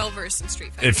There very you go. well versed in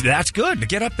street fighting. If that's good,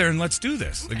 get up there and let's do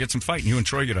this. Let's get some fighting. You and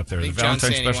Troy get up there. I The think John's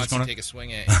Valentine's saying he special's wants to going take a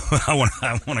swing at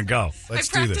I want to go. Let's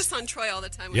I do practice this. on Troy all the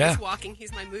time when Yeah. he's walking.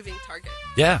 He's my moving target.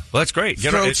 Yeah, well, that's great.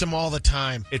 Strokes him all the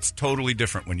time. It's totally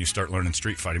different when you start learning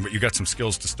street fighting, but you got some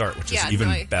skills to start, which Yeah, is even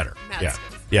no, I- better. mad Yeah,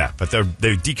 skills. yeah. But they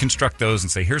deconstruct those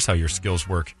and say, here's how your skills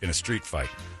work in a street fight,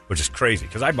 which is crazy.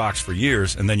 Because I boxed for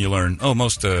years, and then you learn,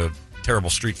 most terrible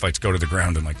street fights go to the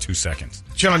ground in like 2 seconds.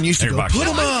 John used to And go, you're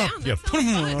put boxing. him up. Yeah, put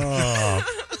him up.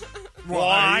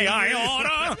 Why I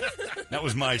oughta. That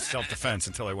was my self-defense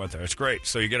until I went there. It's great.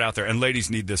 So you get out there, and ladies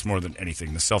need this more than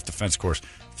anything. The self-defense course,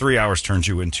 3 hours turns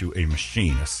you into a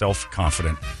machine, a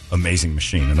self-confident, amazing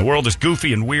machine. And the world is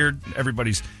goofy and weird.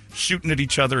 Everybody's shooting at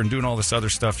each other and doing all this other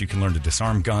stuff. You can learn to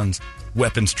disarm guns,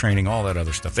 weapons training, all that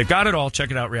other stuff. They've got it all. Check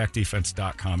it out,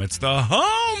 reactdefense.com. It's the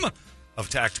home of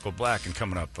Tactical Black. And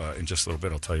coming up in just a little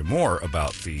bit, I'll tell you more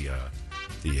about the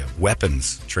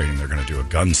weapons training they're going to do, a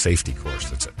gun safety course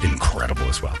that's incredible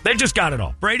as well. They just got it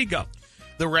all. Brady, go.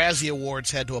 The Razzie Awards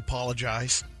had to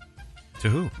apologize. To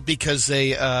who? Because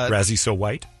they Razzie So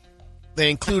White?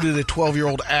 They included a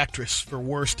 12-year-old actress for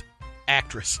Worst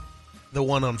Actress. The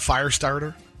one on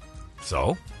Firestarter.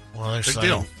 So? Well, they're Big saying,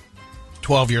 deal.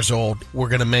 12 years old, we're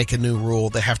going to make a new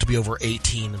rule. They have to be over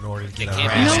 18 in order to get a No,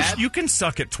 Razzie. you can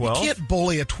suck at 12. You can't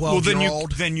bully a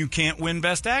 12-year-old. Then you can't win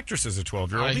Best Actress as a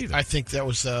 12-year-old either. I think that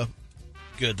was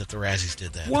good that the Razzies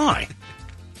did that. Why?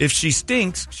 If she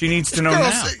stinks, she needs to know Girl,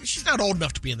 now. she's not old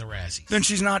enough to be in the Razzies. Then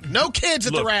she's not. No kids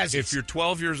at Look, the Razzies. If you're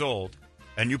 12 years old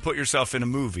and you put yourself in a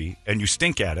movie and you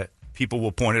stink at it, people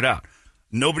will point it out.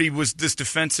 Nobody was this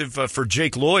defensive for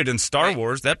Jake Lloyd in Star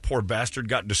Wars. That poor bastard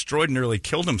got destroyed and nearly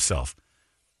killed himself.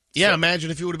 Yeah, imagine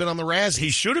if he would have been on the Razzies. He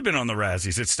should have been on the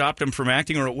Razzies. It stopped him from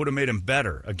acting, or it would have made him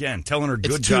better. Again, telling her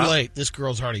good It's too job. late. This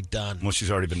girl's already done. Well,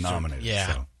 she's already been nominated.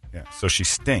 Yeah. So she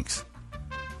stinks.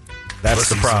 That's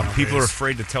the Pussies problem. nowadays. People are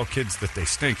afraid to tell kids that they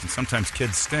stink, and sometimes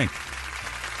kids stink.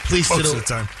 Police Most did of the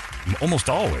time. Almost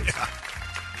always.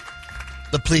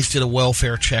 The police did a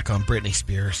welfare check on Britney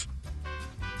Spears,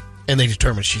 and they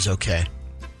determined she's okay.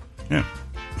 Yeah.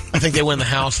 I think they went in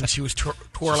the house, and she was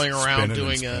twirling around Spinning and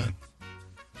doing spinning.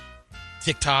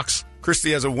 TikToks.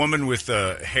 Christy has a woman with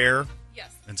hair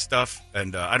and stuff,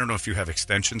 and I don't know if you have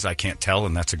extensions. I can't tell,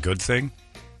 and that's a good thing.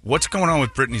 What's going on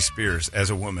with Britney Spears as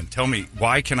a woman? Tell me,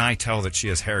 why can I tell that she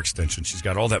has hair extensions? She's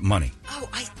got all that money. Oh,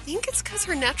 I think it's because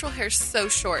her natural hair's so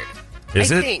short.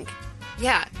 Is I it? think.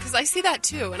 Yeah, because I see that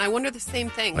too, and I wonder the same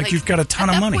thing. Like, you've got a ton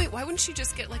at of that money. Point, why wouldn't she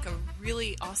just get like a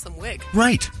really awesome wig?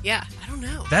 Right. Yeah, I don't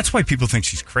know. That's why people think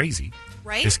she's crazy.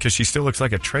 Right? It's because she still looks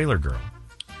like a trailer girl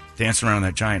dancing around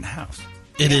that giant house.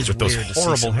 It is with those weird to see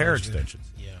horrible some hair of those, extensions.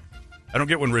 Yeah. I don't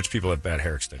get when rich people have bad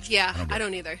hair extensions. Yeah, get I it.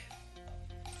 don't either.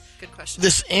 Good question.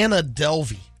 This Anna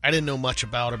Delvey, I didn't know much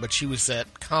about her, but she was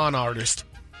that con artist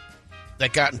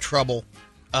that got in trouble,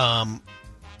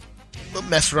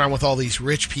 messing around with all these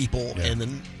rich people, and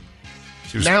then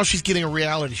now she's getting a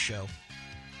reality show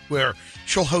where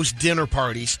she'll host dinner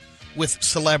parties with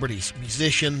celebrities,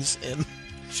 musicians, and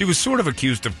She was sort of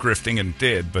accused of grifting and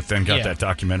did, but then got Yeah. that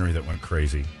documentary that went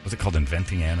crazy. Was it called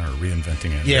Inventing Anna or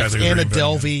Reinventing Anna? yes, Anna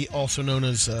Delvey, also known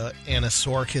as Anna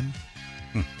Sorkin.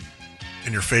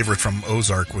 And your favorite from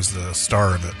Ozark was the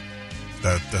star of it.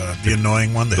 The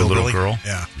annoying one, the little hillbilly? girl?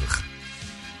 Yeah.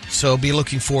 So be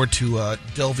looking forward to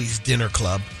Delvey's Dinner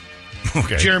Club.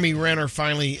 Okay. Jeremy Renner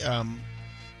finally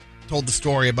told the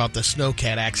story about the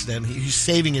snowcat accident. He's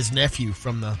saving his nephew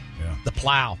from the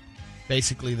plow.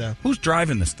 Basically, who's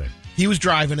driving this thing? He was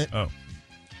driving it. Oh.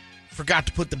 Forgot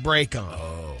to put the brake on.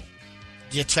 Oh.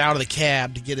 Gets out of the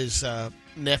cab to get his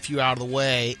nephew out of the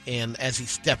way, and as he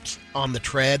steps on the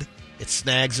tread, it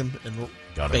snags him and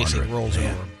Got him basically under it. rolls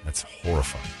Man, over him. That's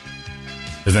horrifying.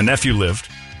 And the nephew lived.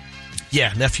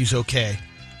 Yeah, nephew's okay,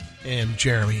 and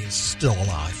Jeremy is still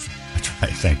alive. That's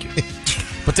right. Thank you.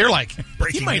 But they're like, he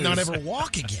Breaking might not news. ever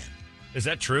walk again. Is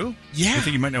that true? Yeah. You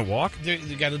think he might not walk? They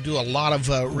got to do a lot of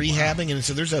rehabbing, and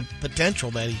so there's a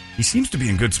potential that He seems to be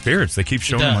in good spirits. They keep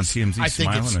showing him on does. TMZ I think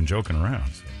smiling it's- and joking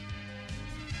around. So.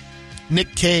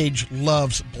 Nick Cage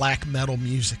loves black metal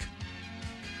music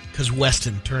because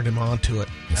Weston turned him on to it.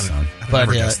 I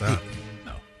never guessed that.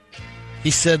 He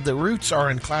said the roots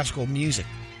are in classical music,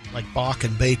 like Bach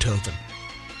and Beethoven.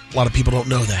 A lot of people don't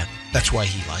know that. That's why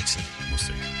he likes it. We'll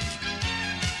see.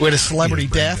 We had a celebrity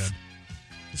death.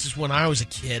 This is when I was a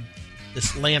kid.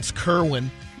 This Lance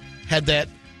Kerwin had that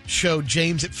show,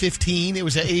 James at 15. It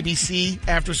was an ABC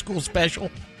after-school special.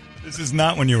 This is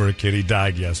not when you were a kid. He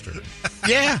died yesterday.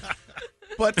 Yeah.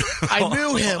 But I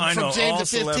knew him I from know, James all at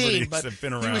 15. celebrities But have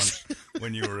been around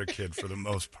when you were a kid for the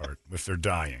most part, if they're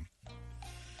dying.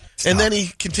 And then he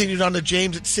continued on to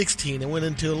James at 16 and went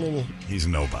into a little... He's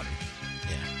nobody.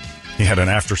 He had an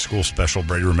after-school special,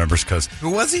 Brady remembers, because...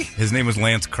 Who was he? His name was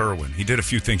Lance Kerwin. He did a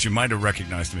few things. You might have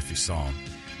recognized him if you saw him.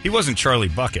 He wasn't Charlie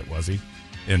Bucket, was he?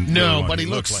 No, but he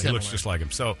looks like, he looks just like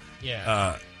him. So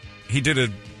yeah. He did a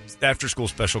after-school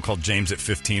special called James at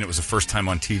 15. It was the first time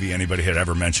on TV anybody had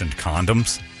ever mentioned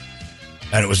condoms.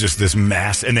 And it was just this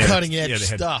mass... And they cutting-edge they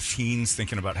had stuff. Teens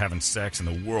thinking about having sex, and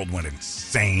the world went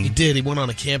insane. He did. He went on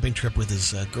a camping trip with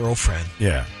his girlfriend.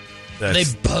 Yeah. They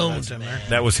boned him, man.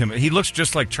 That was him. He looks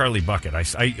just like Charlie Bucket.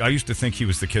 I used to think he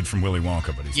was the kid from Willy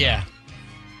Wonka, but he's not.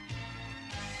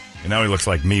 And now he looks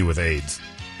like me with AIDS.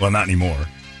 Well, not anymore.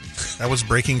 That was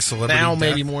breaking celebrity Now death?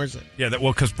 maybe more is it? Yeah,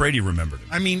 because Brady remembered it.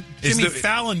 I mean, Jimmy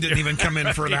Fallon didn't even come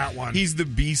in for that one. He's the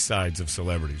B-sides of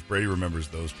celebrities. Brady remembers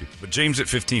those people. But James at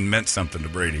 15 meant something to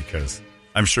Brady because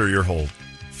I'm sure your whole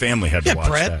family had to watch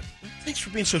Brett, that. thanks for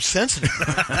being so sensitive.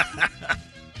 I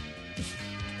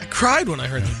cried when I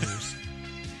heard the news.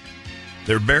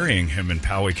 They're burying him in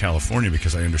Poway, California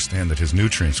because I understand that his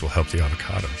nutrients will help the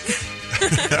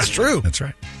avocados. That's true. That's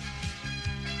right.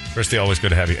 Christy, always good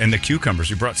to have you. And the cucumbers,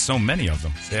 you brought so many of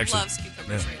them. He loves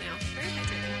cucumbers right now. Very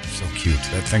hydrating. So cute.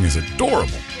 That thing is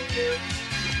adorable.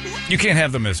 You can't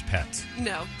have them as pets.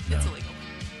 No, it's illegal.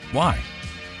 Why?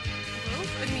 Well,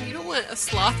 I mean, you don't want a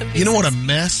sloth and You know what a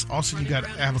mess? Also, you got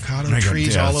avocado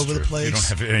trees all over the place. You don't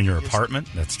have it in your apartment?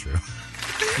 That's true.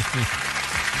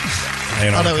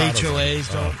 Although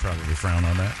HOAs don't. Probably frown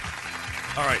on that.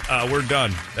 All right, we're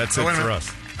done. That's it for us.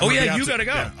 I'm Oh, gonna yeah, be you out got to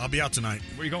go. Yeah, I'll be out tonight.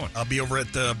 Where are you going? I'll be over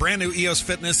at the brand new EOS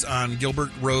Fitness on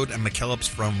Gilbert Road and McKellips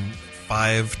from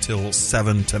 5 till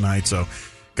 7 tonight. So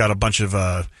got a bunch of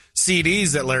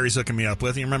CDs that Larry's hooking me up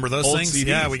with. You remember those Old things? CDs.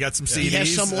 Yeah, we got some CDs. He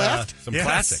has some left? Some yes,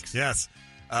 classics. Yes.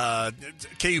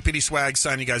 KUPD Swag,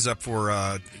 sign you guys up for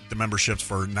the memberships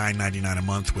for $9.99 a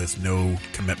month with no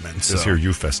commitment. It says here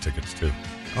U-Fest tickets, too.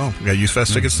 Oh, we got Youth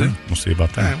Fest tickets too? We'll see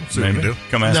about that. All right, we'll see what we can do.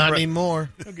 Come ask Not Brett. anymore.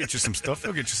 He'll get you some stuff.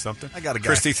 He'll get you something. I got a guy.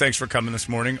 Christy, thanks for coming this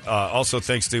morning. Also,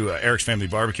 thanks to Eric's Family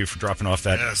Barbecue for dropping off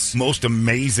that most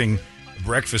amazing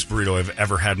breakfast burrito I've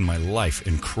ever had in my life.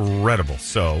 Incredible.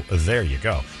 So there you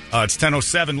go. It's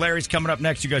 10:07. Larry's coming up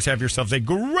next. You guys have yourselves a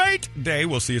great day.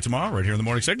 We'll see you tomorrow right here in the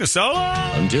Morning Sickness. So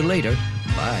long. Until later.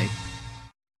 Bye.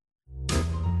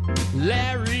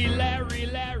 Larry